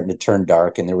of starting to turn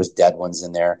dark, and there was dead ones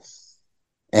in there.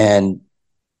 And,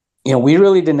 we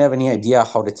really didn't have any idea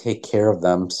how to take care of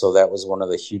them. So that was one of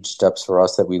the huge steps for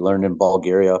us that we learned in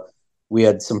Bulgaria. We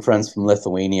had some friends from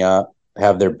Lithuania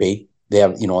have their bait. They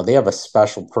have a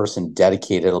special person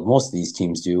dedicated, most of these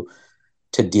teams do,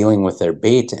 to dealing with their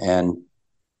bait. And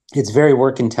it's very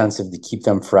work intensive to keep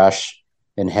them fresh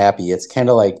and happy. It's kind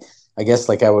of like, I guess,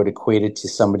 like I would equate it to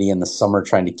somebody in the summer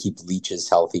trying to keep leeches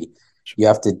healthy. You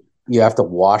have to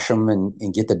wash them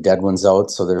and get the dead ones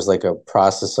out. So there's like a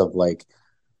process of like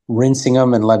rinsing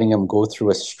them and letting them go through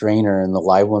a strainer, and the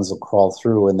live ones will crawl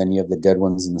through, and then you have the dead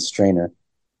ones in the strainer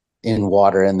in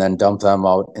water, and then dump them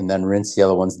out, and then rinse the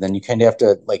other ones. And then you kind of have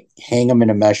to like hang them in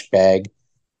a mesh bag,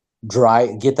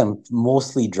 get them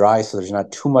mostly dry so there's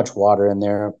not too much water in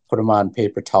there, put them on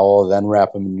paper towel, then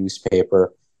wrap them in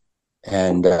newspaper,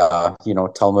 and tell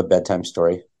them a bedtime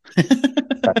story.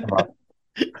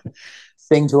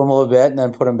 Sing to them a little bit, and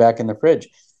then put them back in the fridge.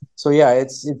 So yeah,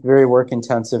 it's very work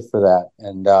intensive for that.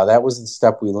 And that was the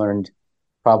step we learned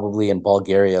probably in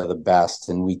Bulgaria the best.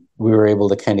 And we were able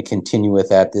to kind of continue with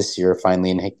that this year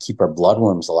finally and keep our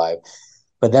bloodworms alive.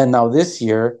 But then now this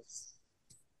year,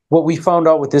 what we found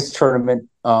out with this tournament,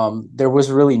 there was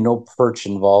really no perch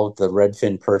involved. The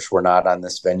redfin perch were not on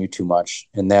this venue too much.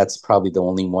 And that's probably the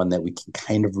only one that we can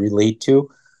kind of relate to.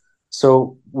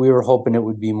 So we were hoping it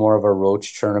would be more of a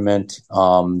roach tournament.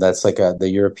 That's like the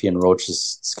European roach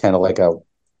is it's kind of like a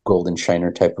golden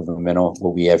shiner type of a minnow.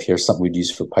 What we have here, something we'd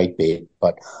use for pike bait,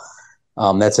 but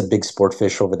that's a big sport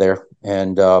fish over there.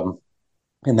 And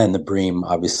then the bream,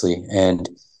 obviously. And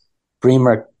bream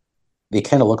they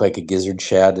kind of look like a gizzard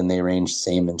shad, and they range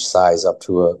same in size up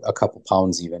to a couple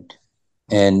pounds even.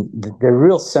 And they're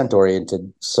real scent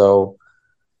oriented. So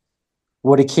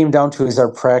what it came down to is our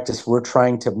practice. We're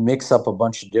trying to mix up a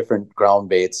bunch of different ground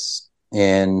baits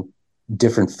and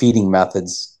different feeding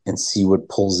methods and see what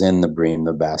pulls in the bream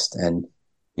the best. And,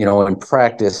 in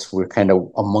practice, we're kind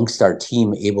of amongst our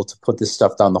team able to put this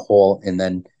stuff down the hole and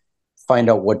then find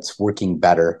out what's working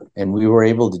better. And we were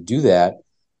able to do that.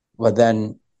 But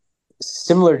then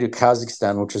similar to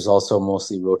Kazakhstan, which is also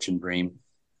mostly roach and bream,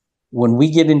 when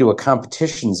we get into a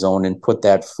competition zone and put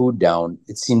that food down,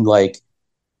 it seemed like,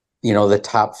 the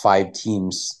top 5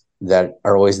 teams that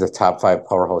are always the top 5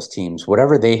 powerhouse teams,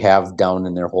 whatever they have down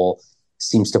in their hole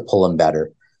seems to pull them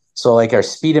better. So like our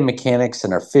speed and mechanics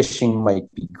and our fishing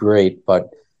might be great,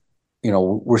 but,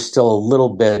 we're still a little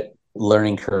bit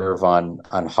learning curve on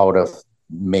how to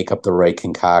make up the right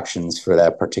concoctions for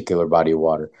that particular body of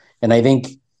water. And I think,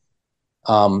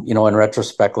 in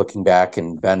retrospect, looking back,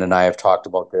 and Ben and I have talked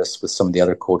about this with some of the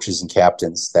other coaches and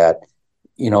captains, that,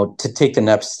 to take the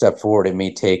next step forward, it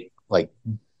may take like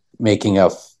making a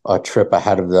trip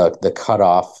ahead of the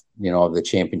cutoff, of the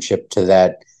championship to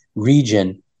that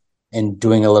region and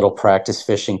doing a little practice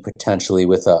fishing potentially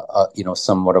with a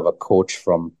somewhat of a coach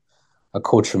from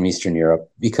Eastern Europe,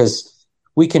 because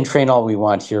we can train all we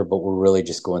want here, but we're really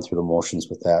just going through the motions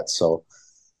with that. So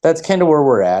that's kind of where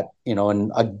we're at,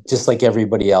 and just like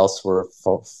everybody else, we're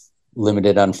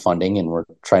limited on funding, and we're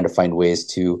trying to find ways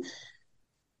to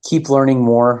keep learning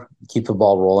more, keep the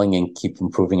ball rolling, and keep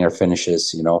improving our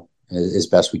finishes, as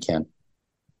best we can.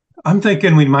 I'm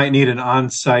thinking we might need an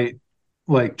on-site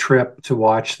trip to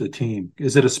watch the team.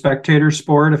 Is it a spectator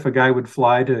sport if a guy would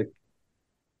fly to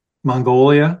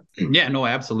Mongolia? Yeah, no,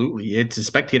 absolutely. It's a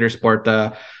spectator sport.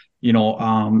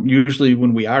 Usually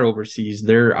when we are overseas,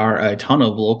 there are a ton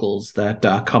of locals that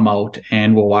come out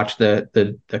and will watch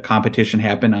the competition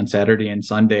happen on Saturday and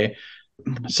Sunday.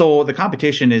 So the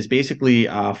competition is basically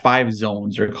 5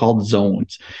 zones. They're called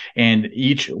zones, and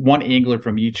one angler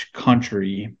from each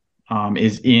country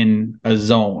is in a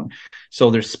zone. So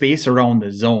there's space around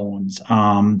the zones.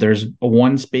 There's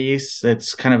one space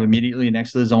that's kind of immediately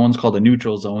next to the zones called a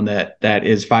neutral zone that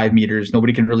is 5 meters.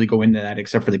 Nobody can really go into that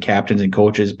except for the captains and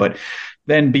coaches. But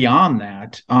then beyond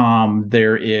that,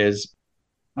 there is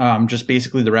just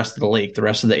basically the rest of the lake, the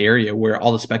rest of the area where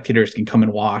all the spectators can come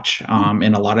and watch.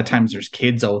 And a lot of times there's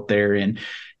kids out there, and,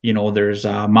 there's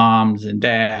moms and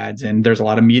dads, and there's a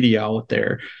lot of media out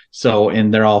there. So,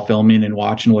 and they're all filming and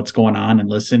watching what's going on and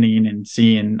listening and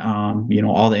seeing,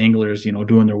 all the anglers,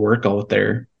 doing their work out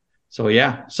there. So,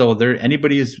 yeah, so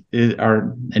anybody's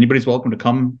welcome to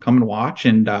come and watch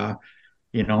and,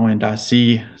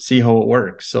 see how it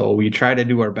works. So we try to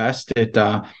do our best at,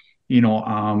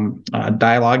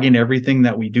 dialoguing everything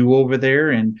that we do over there.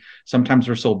 And sometimes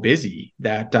we're so busy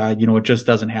that, it just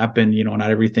doesn't happen, not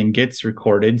everything gets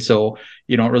recorded. So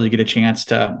you don't really get a chance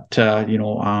to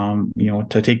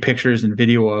take pictures and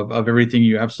video of everything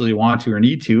you absolutely want to or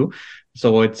need to.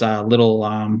 So it's a little,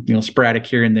 sporadic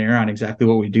here and there on exactly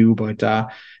what we do. But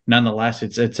nonetheless,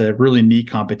 it's a really neat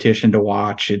competition to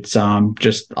watch. It's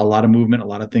just a lot of movement, a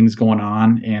lot of things going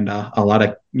on, and a lot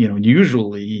of,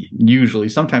 usually,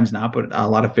 sometimes not, but a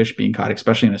lot of fish being caught,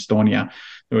 especially in Estonia.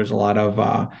 There was a lot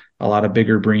of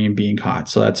bigger bream being caught.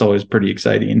 So that's always pretty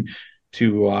exciting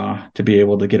to be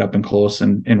able to get up and close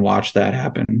and watch that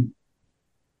happen.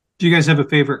 Do you guys have a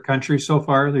favorite country so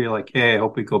far that you're like, hey, I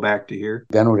hope we go back to here?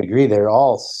 Ben would agree. They're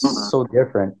all so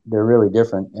different. They're really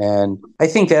different. And I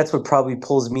think that's what probably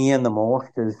pulls me in the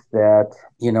most is that,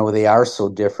 they are so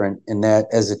different. And that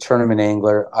as a tournament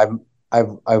angler,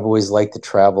 I've always liked to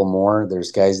travel more.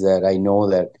 There's guys that I know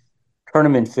that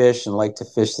tournament fish and like to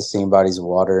fish the same bodies of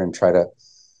water and try to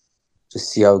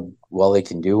just see how well they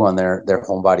can do on their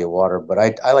home body of water. But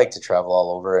I like to travel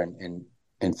all over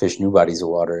and fish new bodies of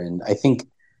water. And I think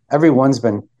everyone's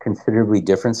been considerably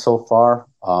different so far.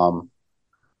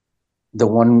 The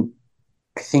one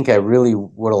I think I really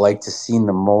would have liked to seen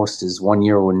the most is one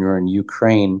year when we were in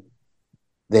Ukraine.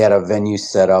 They had a venue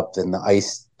set up and the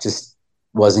ice just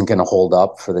wasn't going to hold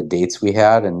up for the dates we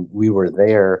had, and we were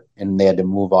there, and they had to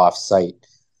move off site.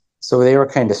 So they were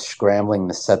kind of scrambling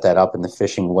to set that up, and the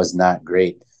fishing was not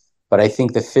great. But I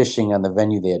think the fishing on the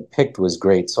venue they had picked was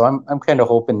great. So I'm kind of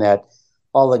hoping that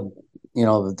all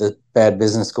the bad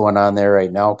business going on there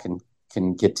right now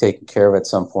can get taken care of at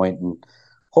some point, and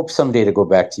hope someday to go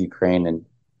back to Ukraine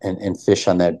and fish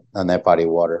on that body of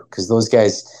water, because those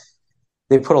guys,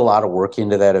 they put a lot of work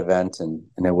into that event, and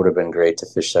it would have been great to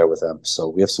fish there with them. So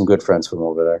we have some good friends from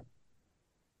over there.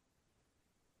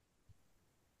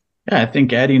 Yeah, I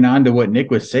think adding on to what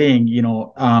Nick was saying,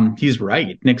 he's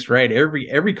right. Nick's right.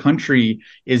 Every country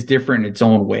is different in its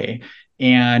own way,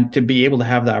 and to be able to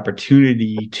have the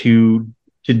opportunity to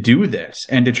do this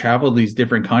and to travel to these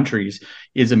different countries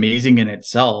is amazing in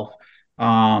itself.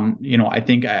 I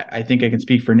think I can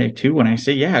speak for Nick too when I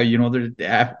say, yeah, there's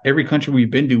every country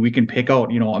we've been to, we can pick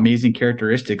out amazing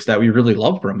characteristics that we really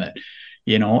love from it.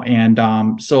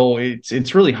 So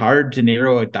it's really hard to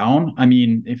narrow it down. I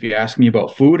mean, if you ask me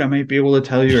about food, I might be able to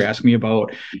tell you, or ask me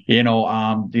about,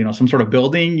 some sort of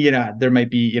building. There might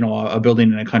be, a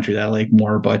building in a country that I like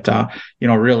more, but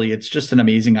really it's just an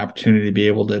amazing opportunity to be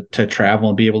able to travel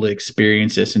and be able to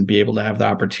experience this and be able to have the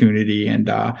opportunity. And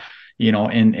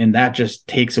that just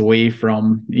takes away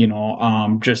from,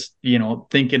 just,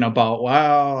 thinking about,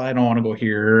 well, I don't want to go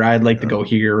here, or I'd like to go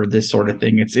here, or this sort of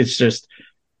thing.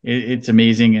 It's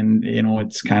amazing, and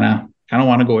it's kind of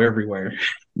want to go everywhere.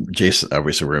 Jason,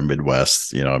 obviously we're in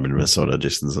Midwest, I'm in Minnesota,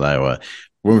 Jason's in Iowa.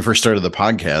 When we first started the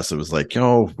podcast, it was like,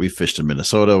 we fished in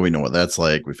Minnesota, we know what that's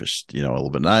like. We fished, a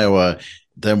little bit in Iowa.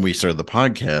 Then we started the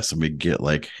podcast and we get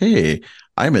like, hey,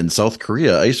 I'm in South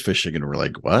Korea ice fishing, and we're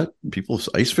like, what? People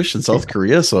ice fish in South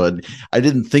Korea? So I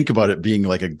didn't think about it being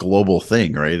like a global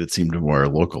thing, right? It seemed more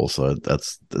local. So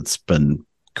it's been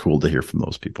cool to hear from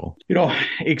those people.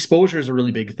 Exposure is a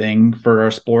really big thing for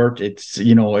our sport. It's,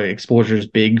 exposure is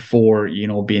big for,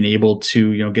 being able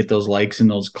to, get those likes and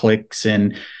those clicks.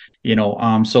 And,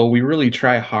 so we really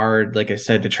try hard, like I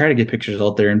said, to try to get pictures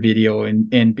out there and video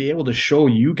and be able to show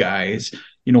you guys,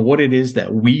 what it is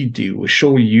that we do,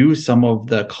 show you some of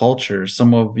the culture,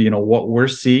 some of, what we're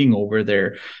seeing over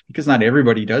there, because not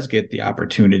everybody does get the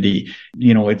opportunity.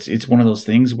 It's one of those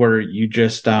things where you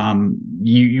just,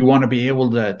 you want to be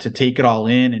able to take it all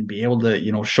in and be able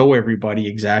to, show everybody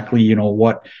exactly,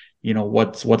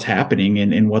 what's happening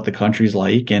and what the country's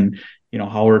like, and,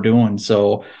 how we're doing.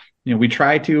 So, we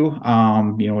try to,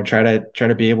 try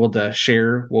to be able to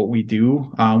share what we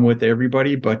do with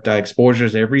everybody, but exposure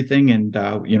is everything. And,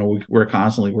 we're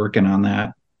constantly working on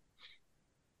that.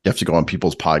 You have to go on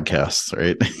people's podcasts,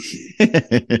 right?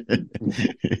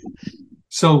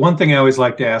 So one thing I always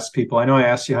like to ask people, I know I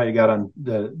asked you how you got on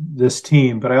this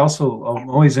team, but I'm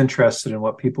always interested in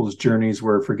what people's journeys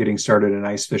were for getting started in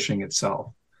ice fishing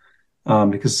itself.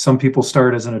 Because some people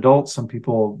start as an adult, some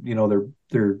people,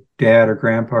 their dad or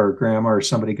grandpa or grandma or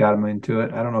somebody got them into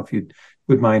it. I don't know if you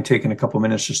would mind taking a couple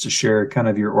minutes just to share kind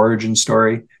of your origin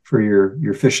story for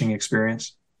your fishing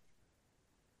experience.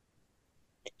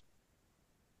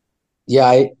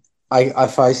 Yeah,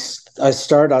 if I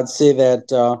start, I'd say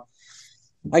that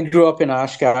I grew up in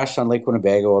Oshkosh on Lake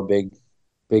Winnebago, a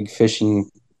big fishing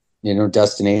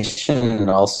destination, and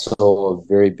also a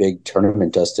very big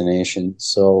tournament destination.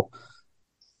 So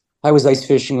I was ice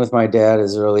fishing with my dad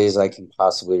as early as I can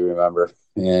possibly remember,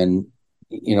 and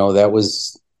that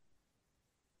was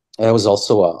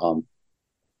also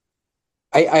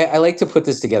I like to put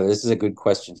this together. This is a good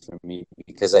question for me,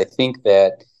 because I think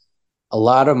that a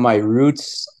lot of my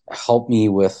roots help me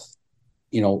with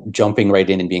jumping right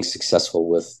in and being successful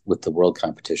with the world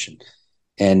competition.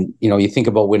 And you think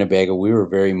about Winnebago, we were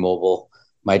very mobile.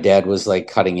 My dad was like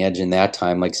cutting edge in that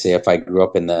time. Like, say, if I grew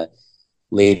up in the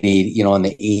late, in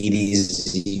the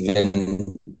 80s,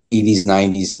 even 80s,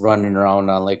 90s, running around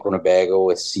on Lake Winnebago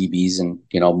with CBs and,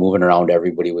 moving around.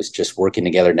 Everybody was just working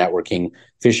together, networking,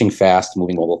 fishing fast,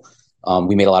 moving mobile.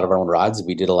 We made a lot of our own rods.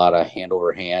 We did a lot of hand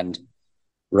over hand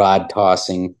rod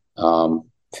tossing,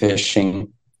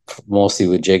 fishing, mostly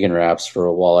with jig and wraps for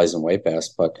walleyes and white bass.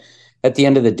 But at the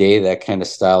end of the day, that kind of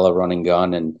style of run and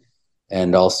gun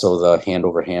and also the hand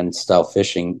over hand style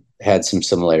fishing had some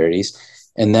similarities.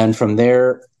 And then from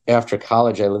there, after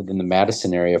college, I lived in the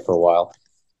Madison area for a while.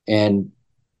 And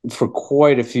for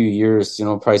quite a few years,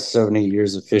 probably 7, 8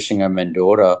 years of fishing on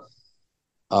Mendota,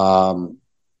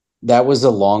 that was a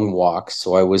long walk.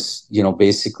 So I was,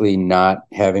 basically not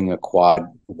having a quad,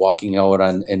 walking out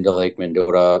into Lake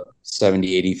Mendota,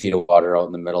 70, 80 feet of water out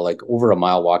in the middle, like over a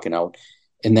mile walking out.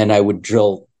 And then I would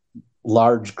drill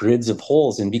large grids of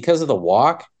holes. And because of the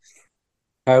walk,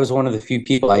 I was one of the few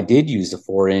people I did use a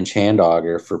 4-inch hand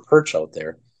auger for perch out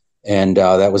there. And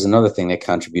that was another thing that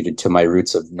contributed to my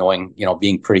roots of knowing,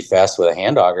 being pretty fast with a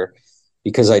hand auger,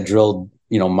 because I drilled,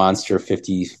 monster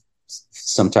 50,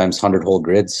 sometimes 100 hole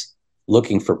grids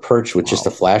looking for perch with just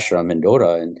a flasher on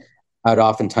Mendota. And I'd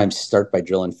oftentimes start by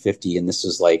drilling 50. And this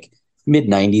was like mid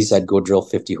 90s. I'd go drill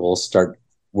 50 holes, start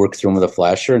work through them with a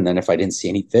flasher. And then if I didn't see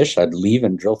any fish, I'd leave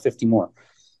and drill 50 more.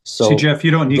 So, see, Jeff,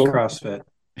 you don't need CrossFit.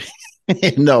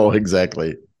 No,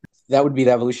 exactly. That would be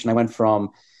the evolution. I went from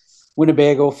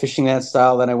Winnebago fishing that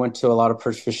style. Then I went to a lot of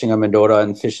perch fishing on Mendota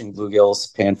and fishing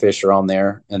bluegills, panfish around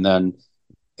there. And then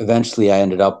eventually I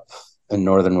ended up in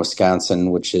northern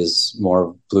Wisconsin, which is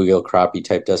more bluegill crappie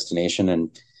type destination, and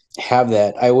have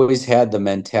that. I always had the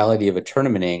mentality of a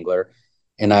tournament angler,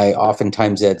 and I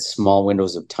oftentimes had small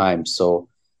windows of time. So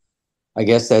I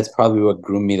guess that's probably what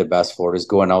groomed me the best for it, is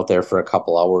going out there for a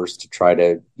couple hours to try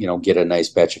to, get a nice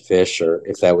batch of fish, or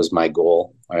if that was my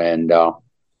goal. And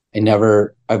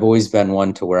I've always been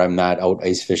one to where I'm not out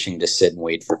ice fishing to sit and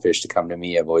wait for fish to come to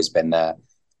me. I've always been that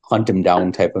hunt them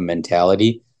down type of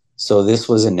mentality. So this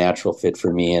was a natural fit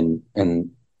for me.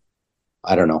 And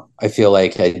I don't know, I feel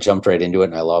like I jumped right into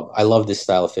it, and I love this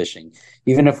style of fishing.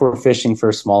 Even if we're fishing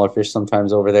for smaller fish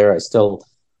sometimes over there, I still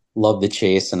love the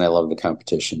chase and I love the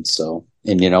competition. So,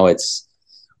 and it's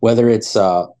whether it's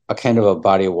a kind of a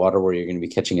body of water where you're going to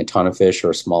be catching a ton of fish or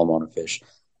a small amount of fish.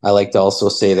 I like to also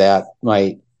say that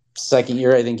my second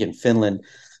year, I think in Finland,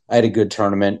 I had a good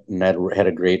tournament and had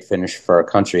a great finish for our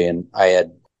country. And I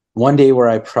had one day where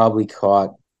I probably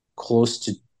caught close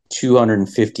to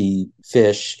 250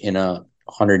 fish in a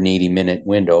 180-minute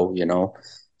window,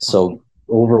 so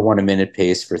over 1 a minute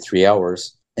pace for 3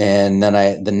 hours. And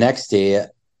then the next day,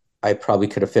 I probably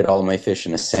could have fit all of my fish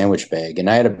in a sandwich bag. And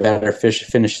I had a better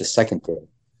finish the second day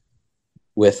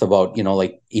with about,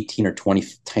 like 18 or 20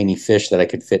 tiny fish that I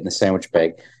could fit in a sandwich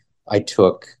bag. I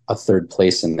took a third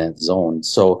place in that zone.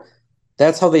 So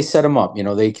that's how they set them up.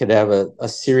 They could have a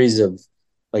series of,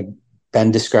 like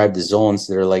Ben described, the zones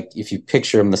that are like, if you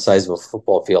picture them the size of a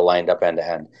football field lined up end to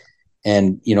end.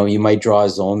 And, you might draw a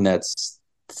zone that's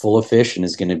full of fish and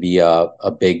is going to be a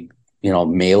big,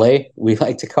 melee, we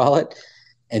like to call it.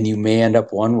 And you may end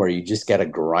up one where you just got to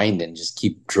grind and just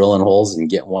keep drilling holes and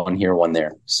get one here, one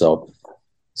there. So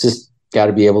it's just got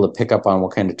to be able to pick up on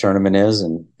what kind of tournament is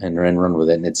and run with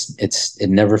it. And it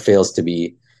never fails to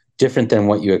be different than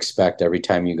what you expect every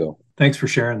time you go. Thanks for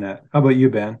sharing that. How about you,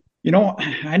 Ben?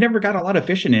 I never got a lot of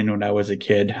fishing in when I was a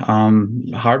kid.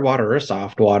 Hard water or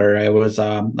soft water.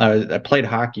 I played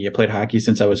hockey. I played hockey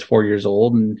since I was 4 years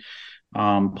old, and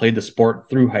played the sport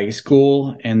through high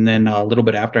school, and then a little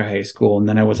bit after high school. And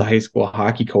then I was a high school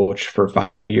hockey coach for 5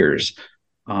 years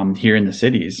here in the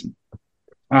cities.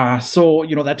 So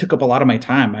that took up a lot of my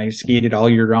time. I skated all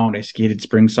year round. I skated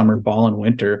spring, summer, fall, and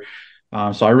winter.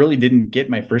 So I really didn't get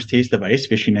my first taste of ice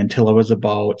fishing until I was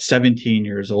about 17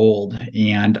 years old.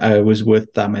 And I was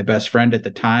with my best friend at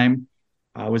the time.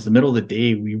 It was the middle of the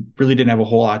day. We really didn't have a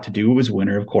whole lot to do. It was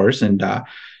winter, of course. And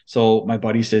so my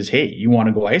buddy says, "Hey, you want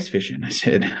to go ice fishing?" I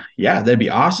said, "Yeah, that'd be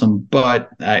awesome. But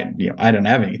I don't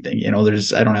have anything. I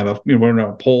don't have we don't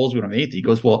have poles. We don't have anything." He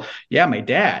goes, "Well, yeah, my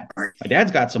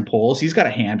dad's got some poles. He's got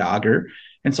a hand auger."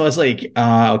 And so I was like,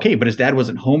 okay, but his dad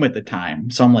wasn't home at the time.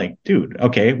 So I'm like, dude,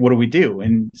 okay, what do we do?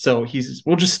 And so he says,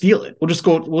 we'll just steal it. We'll just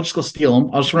go steal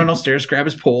him. I'll just run downstairs, grab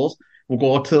his poles. We'll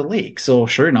go out to the lake. So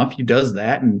sure enough, he does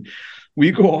that. And we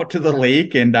go out to the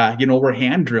lake and, we're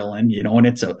hand drilling, and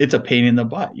it's a pain in the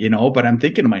butt, but I'm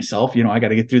thinking to myself, I got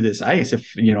to get through this ice.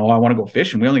 If, I want to go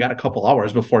fishing, we only got a couple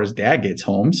hours before his dad gets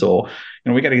home. So,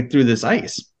 we got to get through this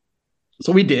ice.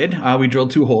 So we did, we drilled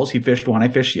 2 holes. He fished one, I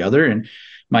fished the other. And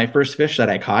my first fish that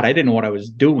I caught, I didn't know what I was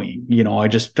doing. I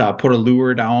just put a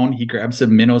lure down. He grabbed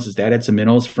some minnows. His dad had some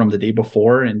minnows from the day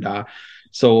before. And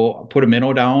so I put a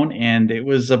minnow down, and it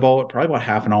was probably about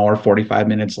half an hour, 45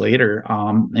 minutes later,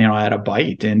 I had a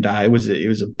bite, and it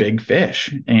was a big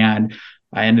fish. And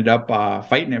I ended up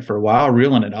fighting it for a while,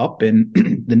 reeling it up. And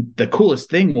the coolest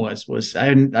thing was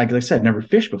like I said, never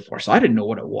fished before. So I didn't know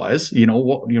what it was.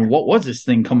 What was this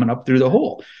thing coming up through the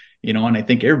hole? And I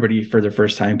think everybody for their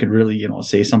first time could really,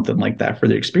 say something like that for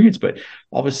their experience. But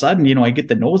all of a sudden, I get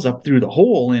the nose up through the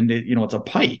hole, and it's a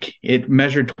pike. It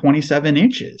measured 27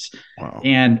 inches. Wow.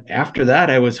 And after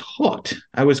that, I was hooked.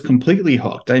 I was completely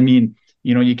hooked. I mean,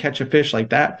 you catch a fish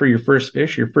like that for your first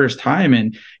fish, your first time,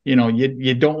 and,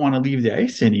 you don't want to leave the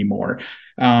ice anymore.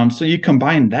 So you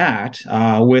combine that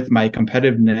with my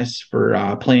competitiveness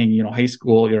for playing, high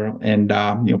school, and,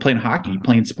 playing hockey,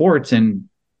 playing sports. And,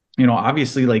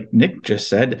 obviously, like Nick just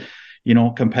said,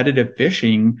 competitive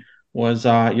fishing was,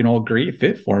 a great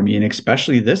fit for me. And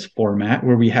especially this format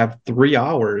where we have 3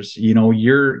 hours,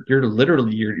 you're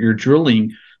literally, you're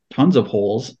drilling tons of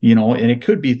holes, and it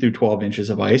could be through 12 inches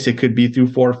of ice. It could be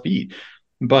through 4 feet.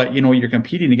 But, you're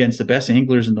competing against the best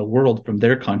anglers in the world from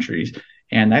their countries.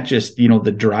 And that just,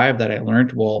 the drive that I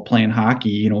learned while playing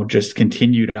hockey, just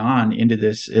continued on into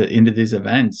into these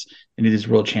events, into these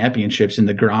world championships, and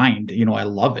the grind. I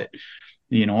love it.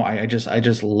 I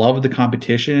just love the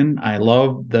competition. I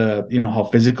love how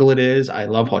physical it is. I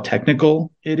love how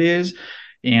technical it is.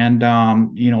 And,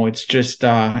 it's just,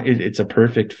 it's a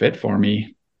perfect fit for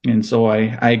me. And so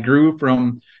I grew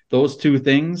from those two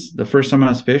things, the first time I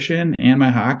was fishing and my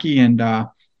hockey. And,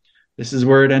 this is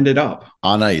where it ended up.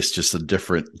 On ice, just a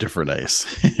different ice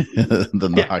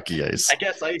than the hockey ice. I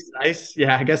guess ice.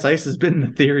 Yeah, I guess ice has been the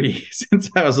theory since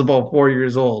I was about 4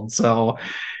 years old. So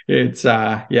it's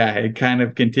it kind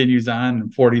of continues on. I'm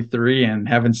 43 and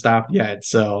haven't stopped yet.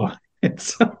 So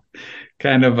it's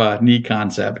kind of a neat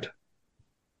concept.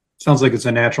 Sounds like it's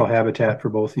a natural habitat for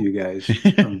both of you guys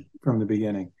from the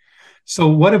beginning. So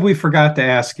what have we forgot to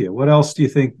ask you? What else do you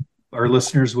think our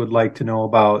listeners would like to know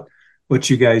about what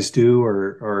you guys do,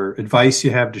 or advice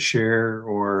you have to share?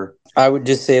 Or I would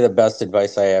just say the best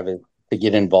advice I have is to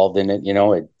get involved in it.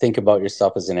 Think about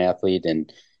yourself as an athlete,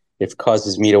 and it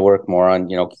causes me to work more on,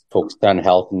 focused on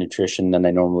health and nutrition than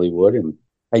I normally would. And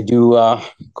I do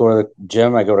go to the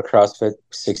gym. I go to CrossFit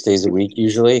 6 days a week,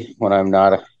 usually when I'm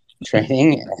not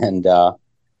training, and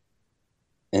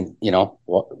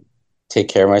take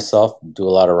care of myself, do a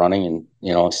lot of running,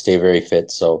 and, stay very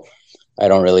fit. So I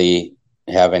don't really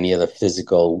have any of the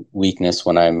physical weakness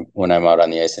when I'm out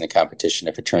on the ice in a competition,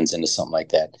 if it turns into something like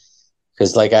that.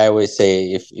 Because like I always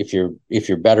say, if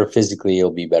you're better physically,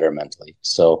 you'll be better mentally.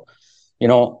 So,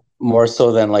 more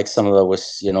so than like some of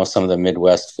the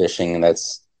Midwest fishing, and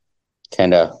that's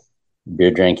kind of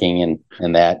beer drinking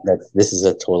and this is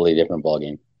a totally different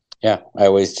ballgame. Yeah, I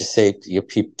always just say you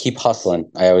keep hustling.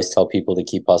 I always tell people to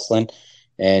keep hustling.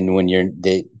 And when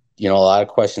a lot of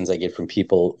questions I get from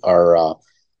people are,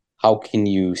 how can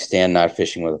you stand not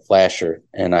fishing with a flasher?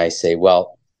 And I say,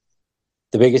 well,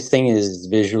 the biggest thing is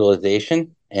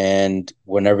visualization. And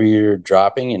whenever you're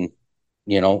dropping and,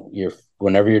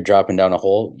 whenever you're dropping down a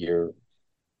hole, you're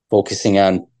focusing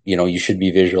on, you should be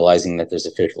visualizing that there's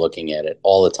a fish looking at it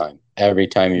all the time. Every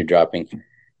time you're dropping,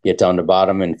 get down to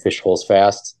bottom and fish holes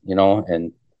fast,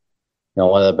 and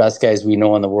one of the best guys we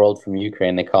know in the world from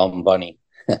Ukraine, they call him Bunny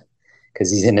because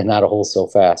he's in and out of holes so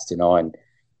fast, and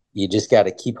you just got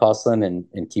to keep hustling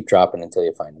and keep dropping until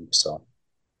you find him. So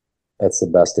that's the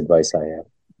best advice I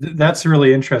have. That's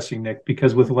really interesting, Nick,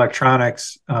 because with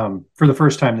electronics, for the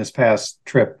first time this past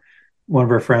trip, one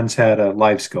of our friends had a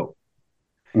live scope.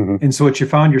 Mm-hmm. And so what you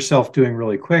found yourself doing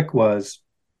really quick was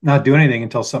not doing anything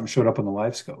until something showed up on the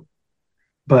live scope.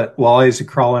 But while he's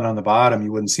crawling on the bottom,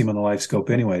 you wouldn't see him on the live scope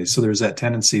anyway. So there's that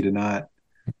tendency to not,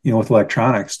 with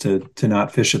electronics, to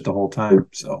not fish it the whole time.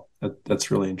 So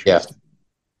that's really interesting.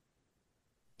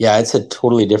 Yeah, it's a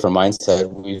totally different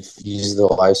mindset. We've used the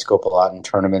live scope a lot in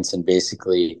tournaments, and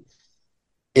basically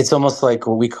it's almost like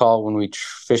what we call when we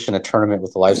fish in a tournament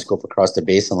with the live scope across the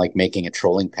basin, like making a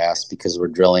trolling pass, because we're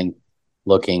drilling,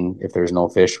 looking. If there's no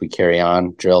fish, we carry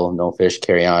on, drill, no fish,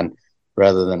 carry on,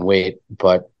 rather than wait.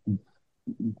 But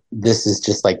this is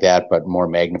just like that, but more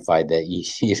magnified, that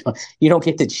you don't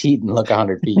get to cheat and look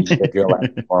 100 feet. You get to drill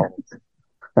more.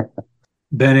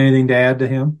 Ben, anything to add to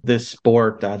him? This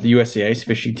sport, the USA ice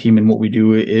fishing team, and what we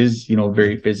do is,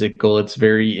 very physical. It's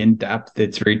very in depth.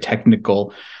 It's very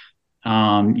technical.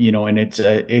 And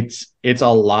it's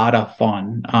a lot of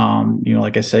fun.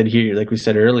 Like I said here, like we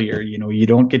said earlier, you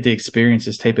don't get to experience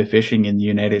this type of fishing in the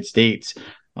United States.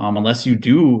 Unless you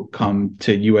do come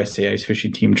to USA ice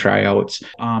fishing team tryouts.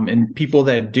 And people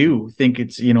that do think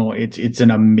it's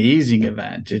an amazing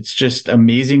event. It's just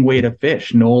amazing way to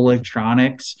fish. No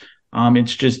electronics.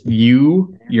 It's just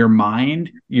you, your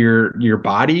mind, your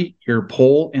body, your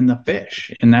pole, and the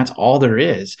fish. And that's all there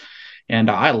is. And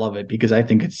I love it because I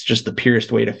think it's just the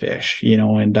purest way to fish,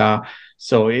 and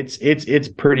so it's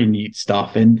pretty neat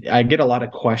stuff. And I get a lot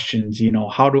of questions,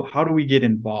 how do we get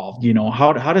involved?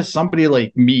 How does somebody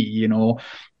like me,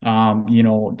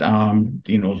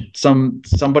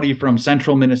 somebody from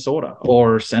central Minnesota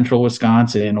or central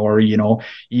Wisconsin, or,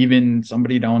 even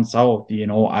somebody down south,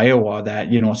 Iowa,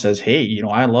 that, says, hey,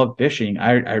 I love fishing.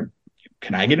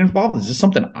 Can I get involved? Is this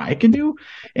something I can do?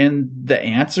 And the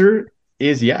answer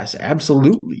is yes,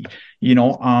 absolutely. You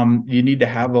need to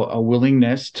have a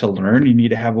willingness to learn. You need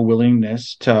to have a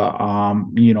willingness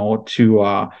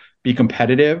to be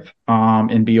competitive,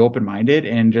 and be open-minded,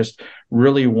 and just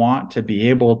really want to be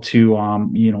able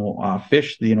to,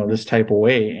 fish, this type of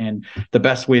way. And the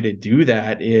best way to do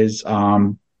that is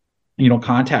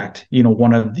contact,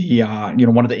 one of the,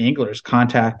 one of the anglers,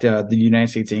 contact the United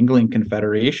States Angling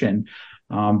Confederation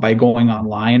by going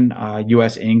online,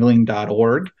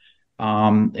 usangling.org,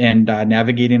 and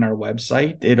navigating our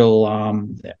website. It'll,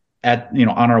 on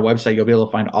our website, you'll be able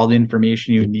to find all the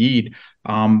information you need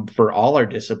for all our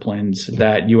disciplines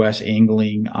that U.S.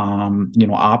 Angling,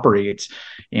 operates.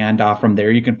 And from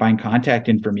there, you can find contact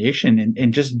information,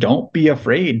 and just don't be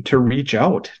afraid to reach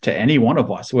out to any one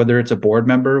of us, whether it's a board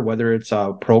member, whether it's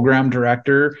a program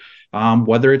director,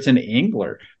 whether it's an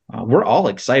angler. We're all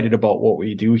excited about what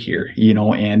we do here,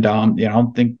 and I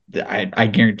don't think I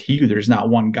guarantee you there's not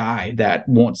one guy that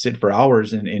won't sit for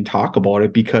hours and talk about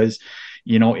it, because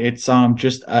it's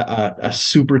just a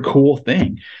super cool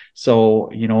thing. So,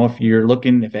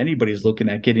 if anybody's looking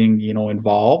at getting,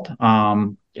 involved,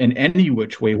 in any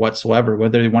which way whatsoever,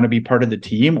 whether they want to be part of the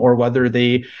team or whether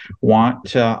they want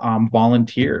to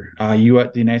volunteer, you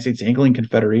at the United States Angling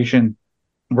Confederation,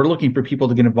 we're looking for people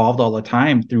to get involved all the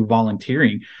time through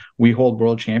volunteering. We hold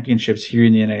world championships here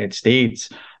in the United States,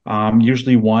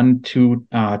 usually 1 to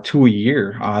 2 a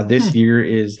year. This year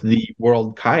is the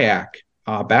World Kayak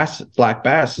Black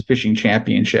Bass Fishing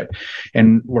Championship,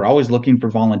 and we're always looking for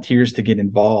volunteers to get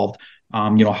involved.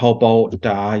 Help out,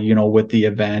 with the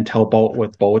event, help out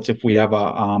with boats. If we have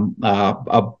a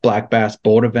black bass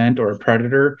boat event or a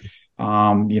predator,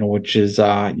 which is,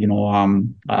 walleye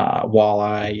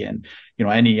and,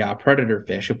 any predator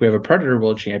fish. If we have a predator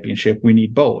world championship, we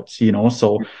need boats,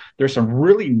 so there's some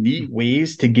really neat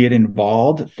ways to get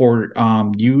involved for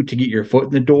you to get your foot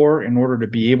in the door in order to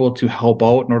be able to help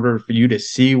out, in order for you to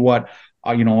see what,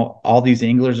 all these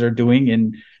anglers are doing.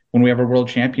 And when we have our world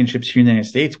championships here in the United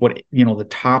States, what, the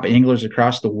top anglers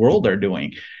across the world are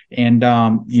doing. And,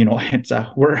 it's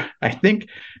I think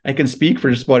I can speak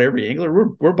for just about every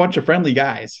angler. We're a bunch of friendly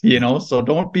guys, so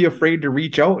don't be afraid to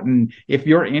reach out. And if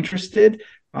you're interested,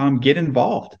 get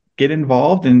involved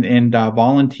and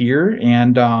volunteer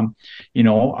and,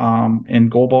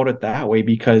 and go about it that way,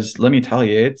 because let me tell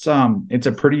you, it's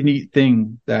a pretty neat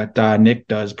thing that Nick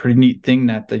does, pretty neat thing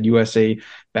that the USA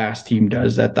Bass team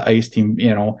does, that the ice team,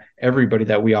 everybody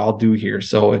that we all do here.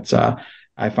 So it's,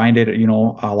 I find it,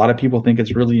 a lot of people think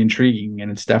it's really intriguing, and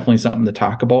it's definitely something to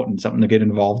talk about and something to get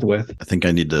involved with. I think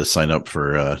I need to sign up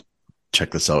for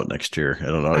check this out next year. I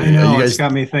don't know. I know, you guys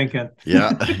got me thinking.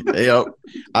 Yeah.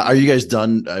 Are you guys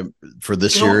done for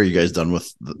this year? Are you guys done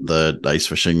with the ice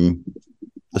fishing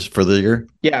for the year?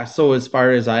 Yeah. So as far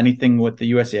as anything with the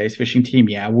USA ice fishing team,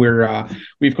 yeah,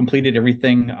 we've completed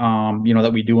everything,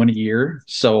 that we do in a year.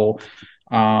 So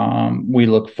we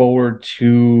look forward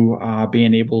to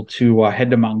being able to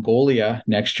head to Mongolia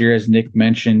next year. As Nick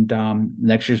mentioned,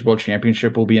 next year's World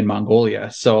Championship will be in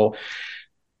Mongolia. So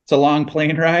it's a long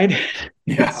plane ride.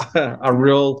 Yeah. It's a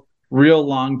real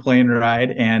long plane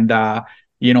ride. And,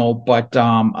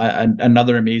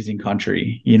 another amazing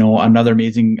country, another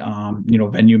amazing,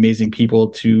 venue, amazing people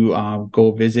to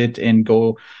go visit and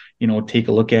go, take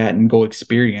a look at and go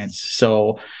experience.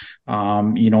 So,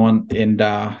 we're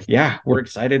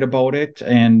excied about it.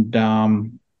 And,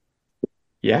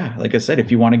 like I said, if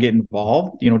you want to get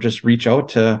involved, just reach out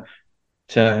to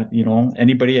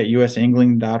anybody at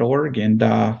usangling.org and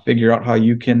figure out how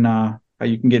you can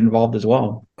get involved as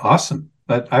well. Awesome.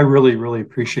 But I really, really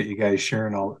appreciate you guys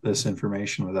sharing all this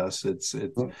information with us.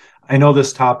 I know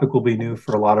this topic will be new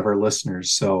for a lot of our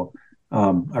listeners. So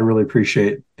I really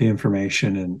appreciate the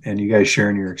information and you guys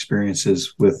sharing your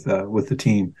experiences with the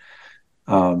team.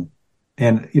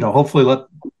 Hopefully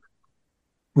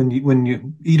when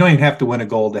you don't even have to win a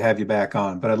gold to have you back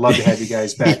on, but I'd love to have you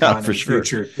guys back on in the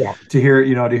future to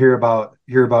hear about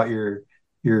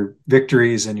your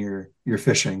victories and your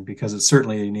fishing, because it's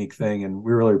certainly a unique thing. And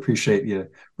we really appreciate you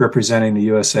representing the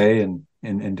USA and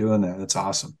doing that. That's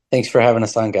awesome. Thanks for having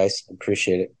us on, guys.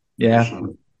 Appreciate it. Yeah,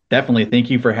 definitely. Thank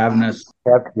you for having us.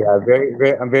 Yeah,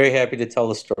 I'm very happy to tell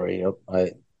the story.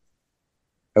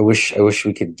 I wish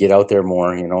we could get out there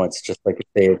more. It's just like I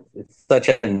say, it's such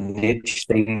a niche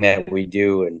thing that we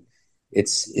do, and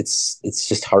it's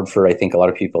just hard for, I think, a lot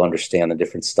of people understand the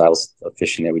different styles of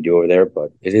fishing that we do over there.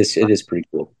 But it is pretty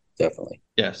cool, definitely.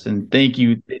 Yes, and thank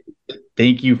you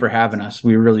for having us.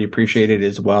 We really appreciate it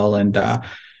as well, and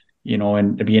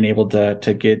and being able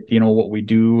to get what we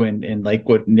do, and like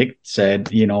what Nick said,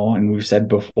 and we've said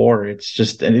before, it's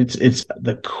just, and it's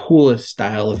the coolest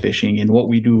style of fishing, and what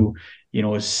we do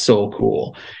is so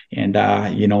cool. And,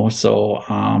 thank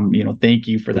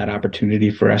you for that opportunity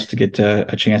for us to get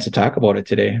a chance to talk about it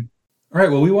today. All right.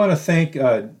 Well, we want to thank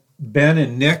Ben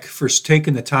and Nick for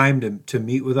taking the time to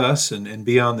meet with us and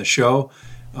be on the show.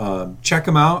 Check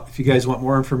them out if you guys want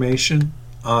more information.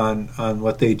 on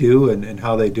what they do and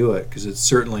how they do it, because it's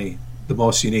certainly the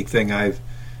most unique thing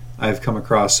I've come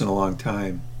across in a long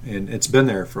time, and it's been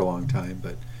there for a long time.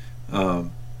 But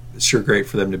it's sure great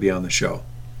for them to be on the show.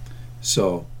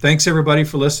 So thanks everybody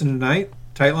for listening tonight.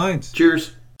 Tight lines.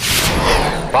 Cheers.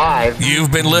 5.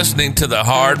 You've been listening to the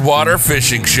Hard Water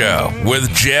Fishing Show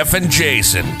with Jeff and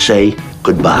Jason. Say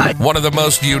goodbye. One of the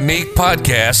most unique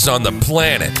podcasts on the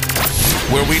planet,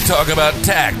 where we talk about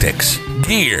tactics,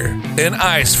 gear, and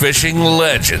ice fishing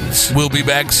legends. We'll be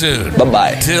back soon.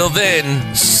 Bye-bye. Till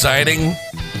then, signing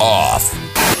off.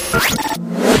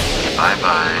 Bye-bye.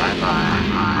 Bye-bye.